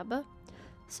grab.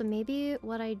 So maybe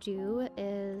what I do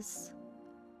is...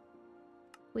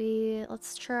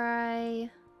 Let's try...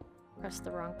 Press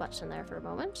the wrong button there for a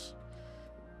moment.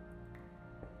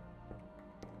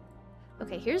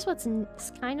 Okay, here's what's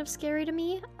kind of scary to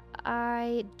me.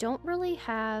 I don't really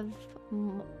have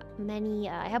many...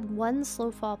 I have one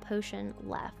slow fall potion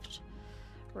left,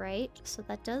 right? So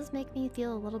that does make me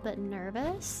feel a little bit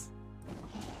nervous.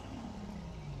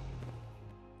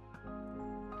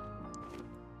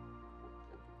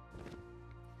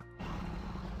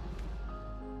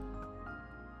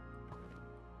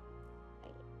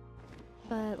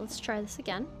 But let's try this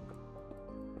again.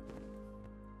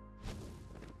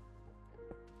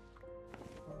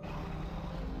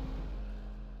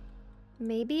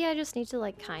 Maybe I just need to,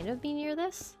 like, kind of be near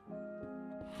this?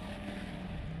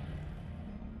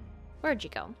 Where'd you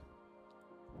go?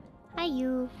 Hi,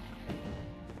 you.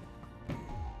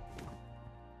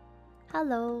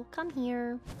 Hello, come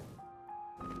here.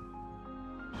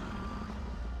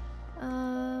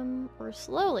 We're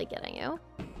slowly getting you.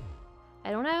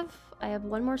 I have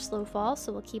one more slow fall,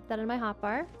 so we'll keep that in my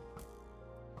hotbar.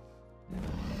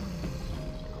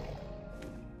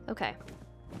 Okay.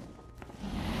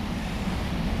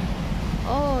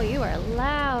 Oh, you are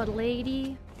loud,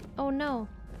 lady. Oh no.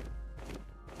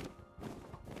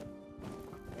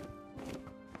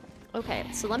 Okay,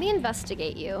 so let me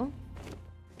investigate you.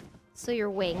 So your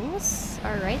wings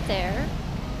are right there.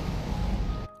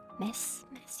 Miss,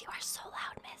 you are so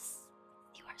loud, miss.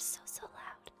 You are so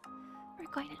loud.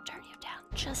 We're going to turn you down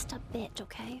just a bit,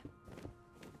 okay?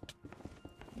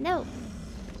 No.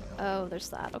 Oh, there's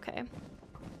that, okay.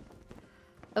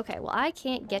 Okay, well, I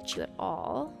can't get you at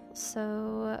all.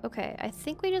 So, okay, I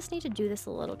think we just need to do this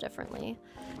a little differently.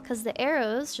 Because the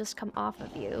arrows just come off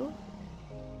of you.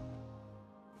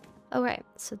 Okay,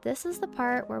 so this is the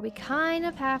part where we kind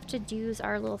of have to use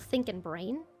our little thinking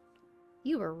brain.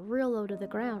 You were real low to the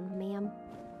ground, ma'am.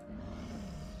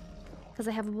 Because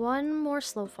I have one more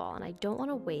slow fall, and I don't want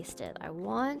to waste it. I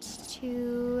want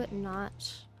to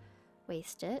not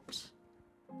waste it.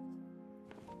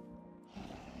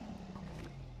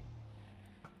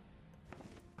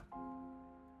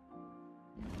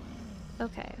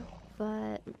 Okay,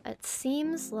 but it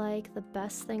seems like the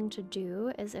best thing to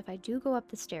do is if I do go up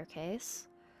the staircase,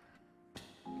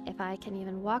 if I can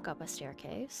even walk up a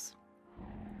staircase.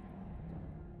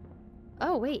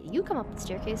 Oh wait, you come up the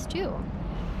staircase too.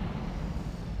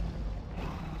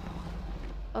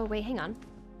 Oh wait, hang on.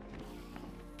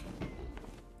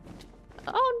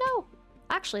 Oh no!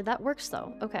 Actually, that works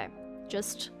though. Okay,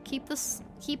 just keep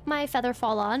my feather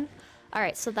fall on.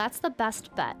 Alright, so that's the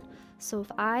best bet. So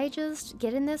if I just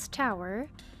get in this tower...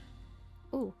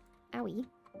 Ooh, owie.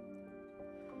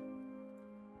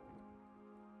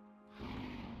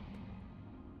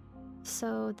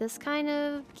 So this kind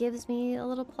of gives me a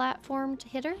little platform to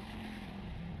hit her.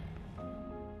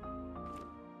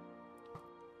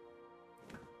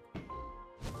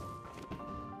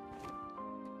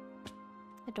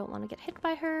 I don't want to get hit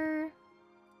by her.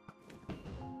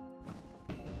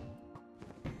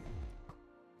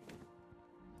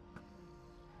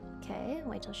 Okay,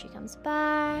 wait till she comes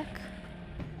back.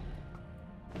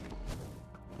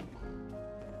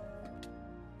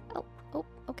 Oh,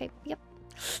 okay, yep.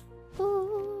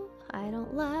 Ooh, I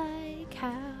don't like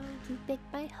how you make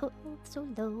my hope so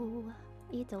low.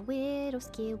 It's a little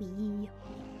scary.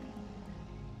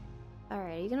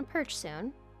 Alright, are you gonna perch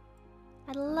soon?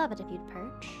 I'd love it if you'd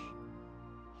perch.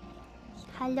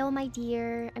 Hello, my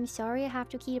dear. I'm sorry I have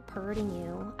to keep hurting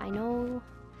you. I know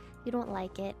you don't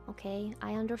like it, okay?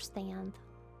 I understand.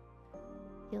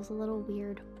 Feels a little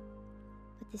weird.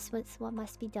 But this is what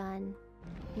must be done.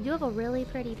 You do have a really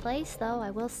pretty place, though,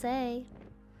 I will say.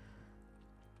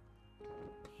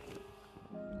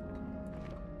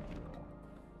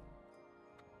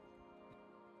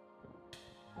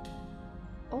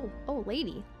 Oh,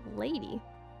 lady. Lady.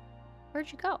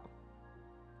 Where'd you go?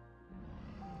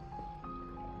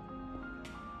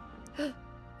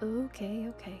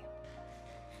 Okay.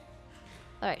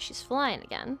 Alright, she's flying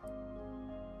again.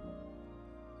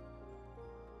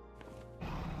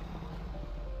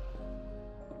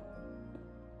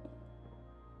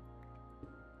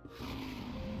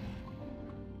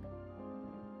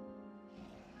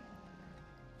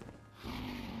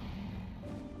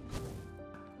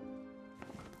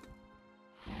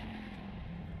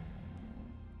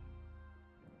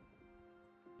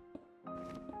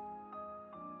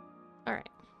 Alright.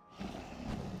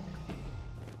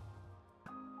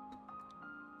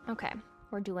 Okay,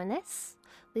 we're doing this.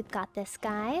 We've got this,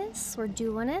 guys. We're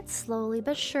doing it slowly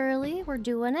but surely. We're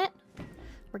doing it.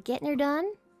 We're getting her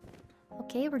done.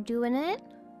 Okay, we're doing it.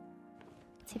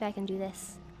 Let's see if I can do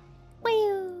this.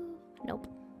 Woo! Nope.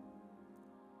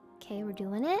 Okay, we're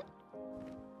doing it.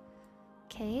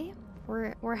 Okay,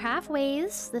 we're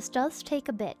halfways. This does take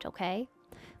a bit, okay?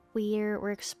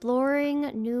 We're exploring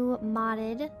new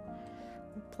modded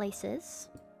places.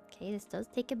 Okay, this does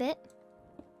take a bit.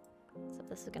 So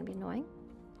this is gonna be annoying.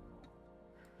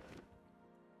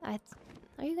 Are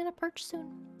you gonna perch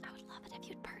soon? I would love it if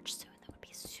you'd perch soon. That would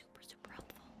be super, super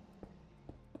helpful.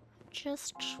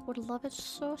 Just would love it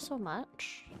so, so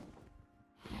much.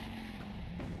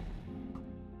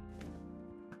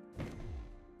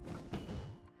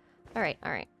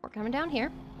 Alright. We're coming down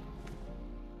here.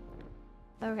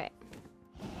 Okay.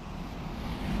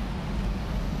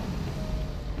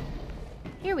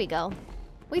 Here we go.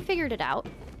 We figured it out.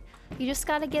 You just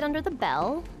gotta get under the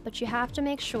bell, but you have to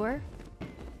make sure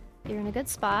you're in a good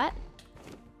spot.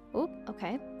 Oop,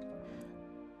 okay.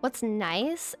 What's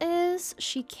nice is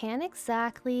she can't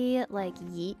exactly, like,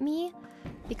 yeet me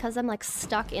because I'm, like,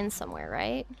 stuck in somewhere,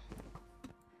 right?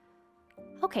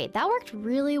 Okay, that worked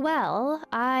really well.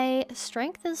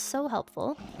 Strength is so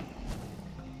helpful.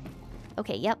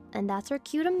 Okay, yep, and that's her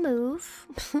cue to move.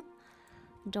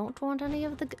 Don't want any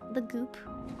of the goop.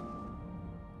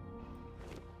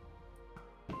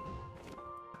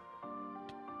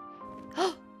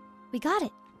 We got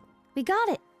it! We got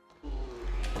it!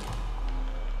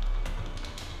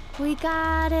 We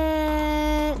got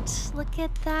it! Look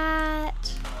at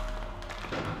that!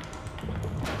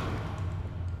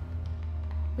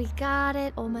 We got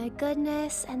it! Oh my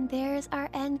goodness! And there's our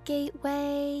end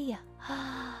gateway!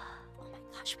 Oh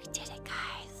my gosh, we did it,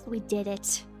 guys! We did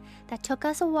it! That took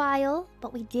us a while,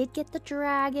 but we did get the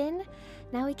dragon.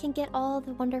 Now we can get all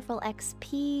the wonderful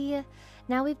XP.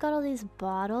 Now we've got all these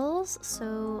bottles,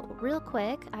 so real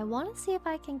quick, I want to see if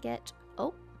I can get...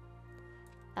 Oh.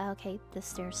 Okay, the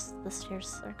stairs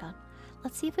are gone.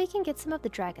 Let's see if we can get some of the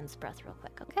dragon's breath real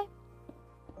quick, okay?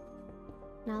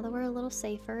 Now that we're a little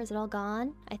safer, is it all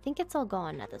gone? I think it's all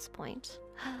gone at this point.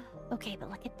 Okay, but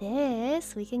look at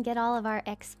this. We can get all of our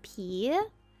XP.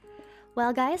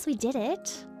 Well, guys, we did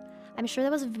it. I'm sure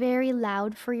that was very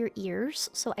loud for your ears,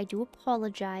 so I do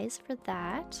apologize for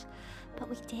that. But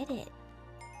we did it.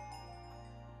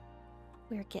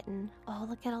 We're getting... Oh,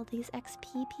 look at all these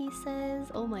XP pieces.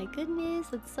 Oh my goodness,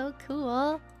 that's so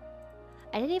cool.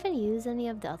 I didn't even use any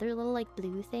of the other little, like,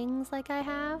 blue things like I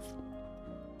have.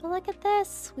 But look at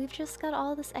this. We've just got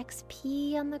all this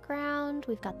XP on the ground.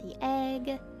 We've got the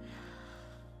egg.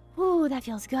 Ooh, that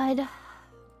feels good.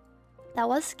 That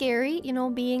was scary, you know,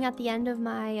 being at the end of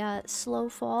my slow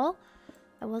fall.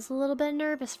 I was a little bit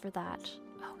nervous for that.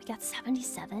 Oh, we got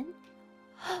 77?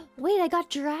 Wait, I got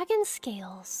dragon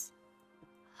scales.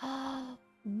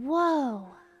 Whoa.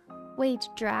 Wait,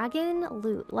 dragon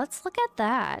loot. Let's look at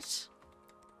that.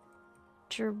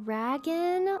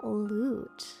 Dragon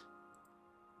loot.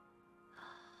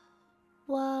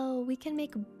 Whoa, we can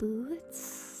make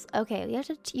boots? Okay, we have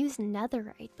to use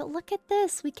netherite, but look at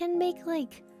this. We can make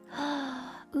like...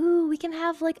 Ooh, we can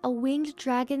have like a winged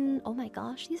dragon. Oh my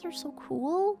gosh, these are so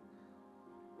cool.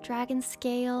 Dragon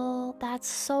scale, that's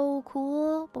so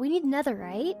cool. But we need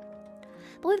netherite.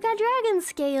 But we've got dragon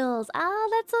scales. Ah,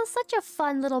 that's such a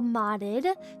fun little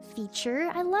modded feature.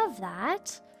 I love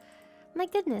that. My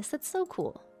goodness, that's so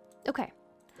cool. Okay.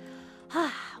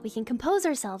 We can compose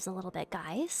ourselves a little bit,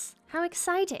 guys. How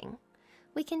exciting.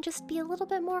 We can just be a little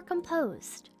bit more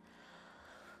composed.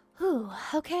 Ooh,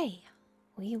 okay.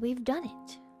 We've done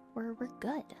it. We're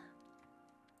good.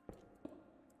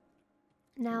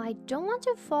 Now, I don't want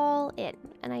to fall in,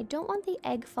 and I don't want the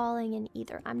egg falling in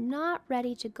either. I'm not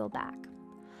ready to go back.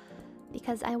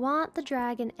 Because I want the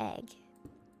dragon egg.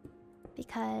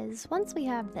 Because once we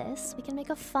have this, we can make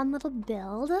a fun little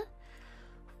build.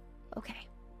 Okay.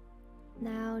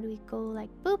 Now, do we go like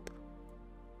boop?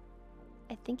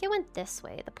 I think it went this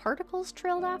way. The particles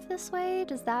trailed off this way.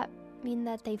 Does that mean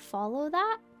that they follow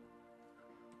that?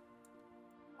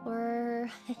 Or...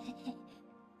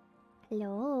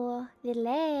 Hello, little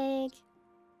egg.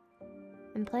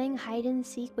 I'm playing hide and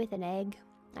seek with an egg.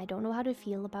 I don't know how to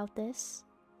feel about this.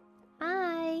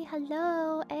 Hi,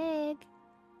 hello, egg.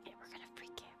 Okay, we're gonna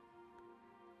freak him.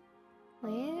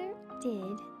 Where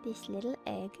did this little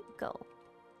egg go?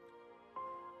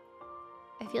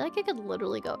 I feel like it could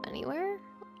literally go anywhere.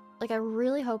 Like, I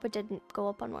really hope it didn't go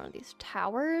up on one of these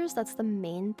towers. That's the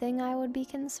main thing I would be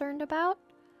concerned about.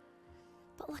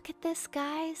 But look at this,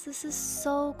 guys. This is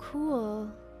so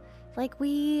cool. Like,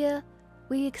 we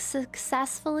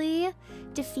successfully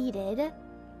defeated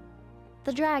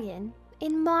the dragon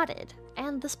in modded.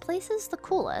 And this place is the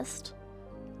coolest.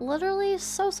 Literally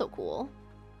so cool.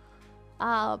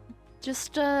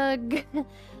 Just,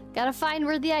 gotta find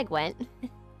where the egg went.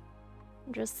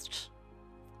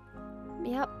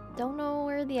 Yep, don't know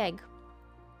where the egg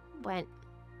went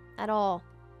at all.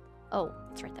 Oh,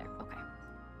 it's right there. Okay.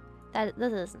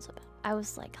 This isn't so bad. I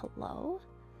was like, hello?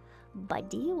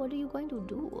 Buddy, what are you going to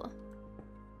do?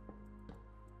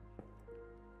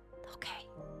 Okay,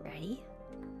 ready?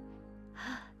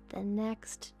 The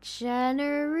next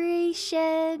generation!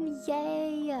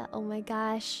 Yay! Oh my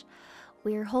gosh.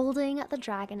 We're holding the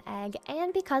dragon egg,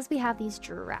 and because we have these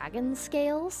dragon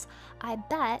scales, I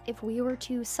bet if we were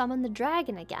to summon the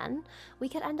dragon again, we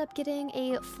could end up getting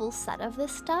a full set of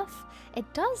this stuff. It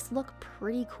does look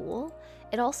pretty cool.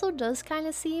 It also does kind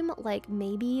of seem like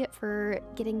maybe for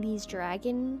getting these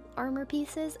dragon armor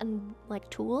pieces and like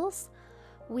tools,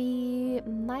 we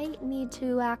might need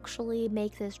to actually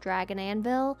make this dragon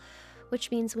anvil,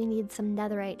 which means we need some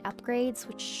netherite upgrades,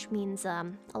 which means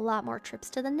a lot more trips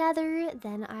to the nether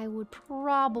than I would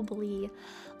probably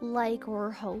like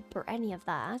or hope or any of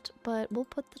that. But we'll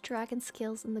put the dragon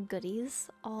scales and the goodies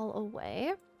all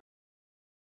away.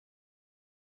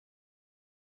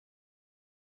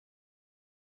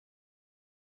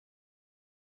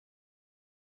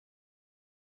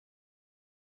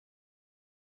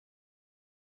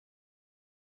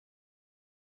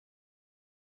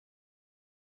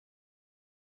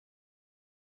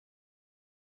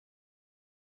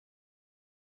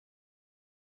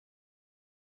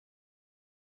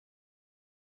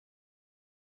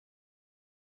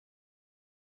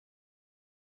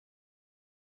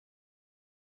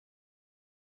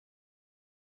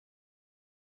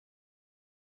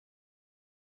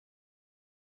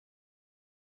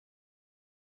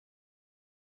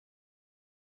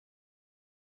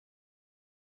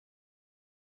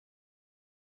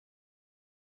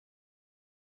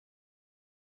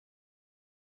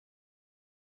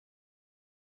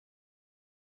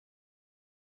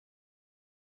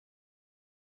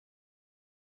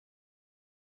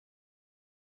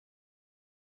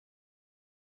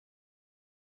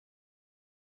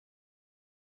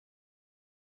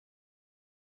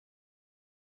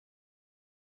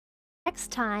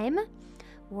 Next time,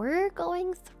 we're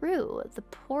going through the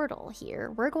portal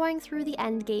here. We're going through the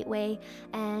end gateway,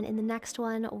 and in the next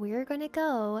one, we're going to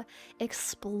go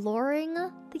exploring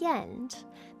the end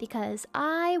because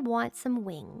I want some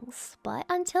wings. But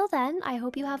until then, I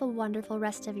hope you have a wonderful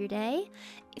rest of your day.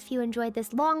 If you enjoyed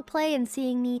this long play and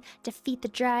seeing me defeat the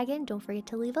dragon, don't forget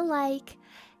to leave a like,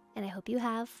 and I hope you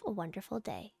have a wonderful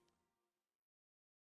day.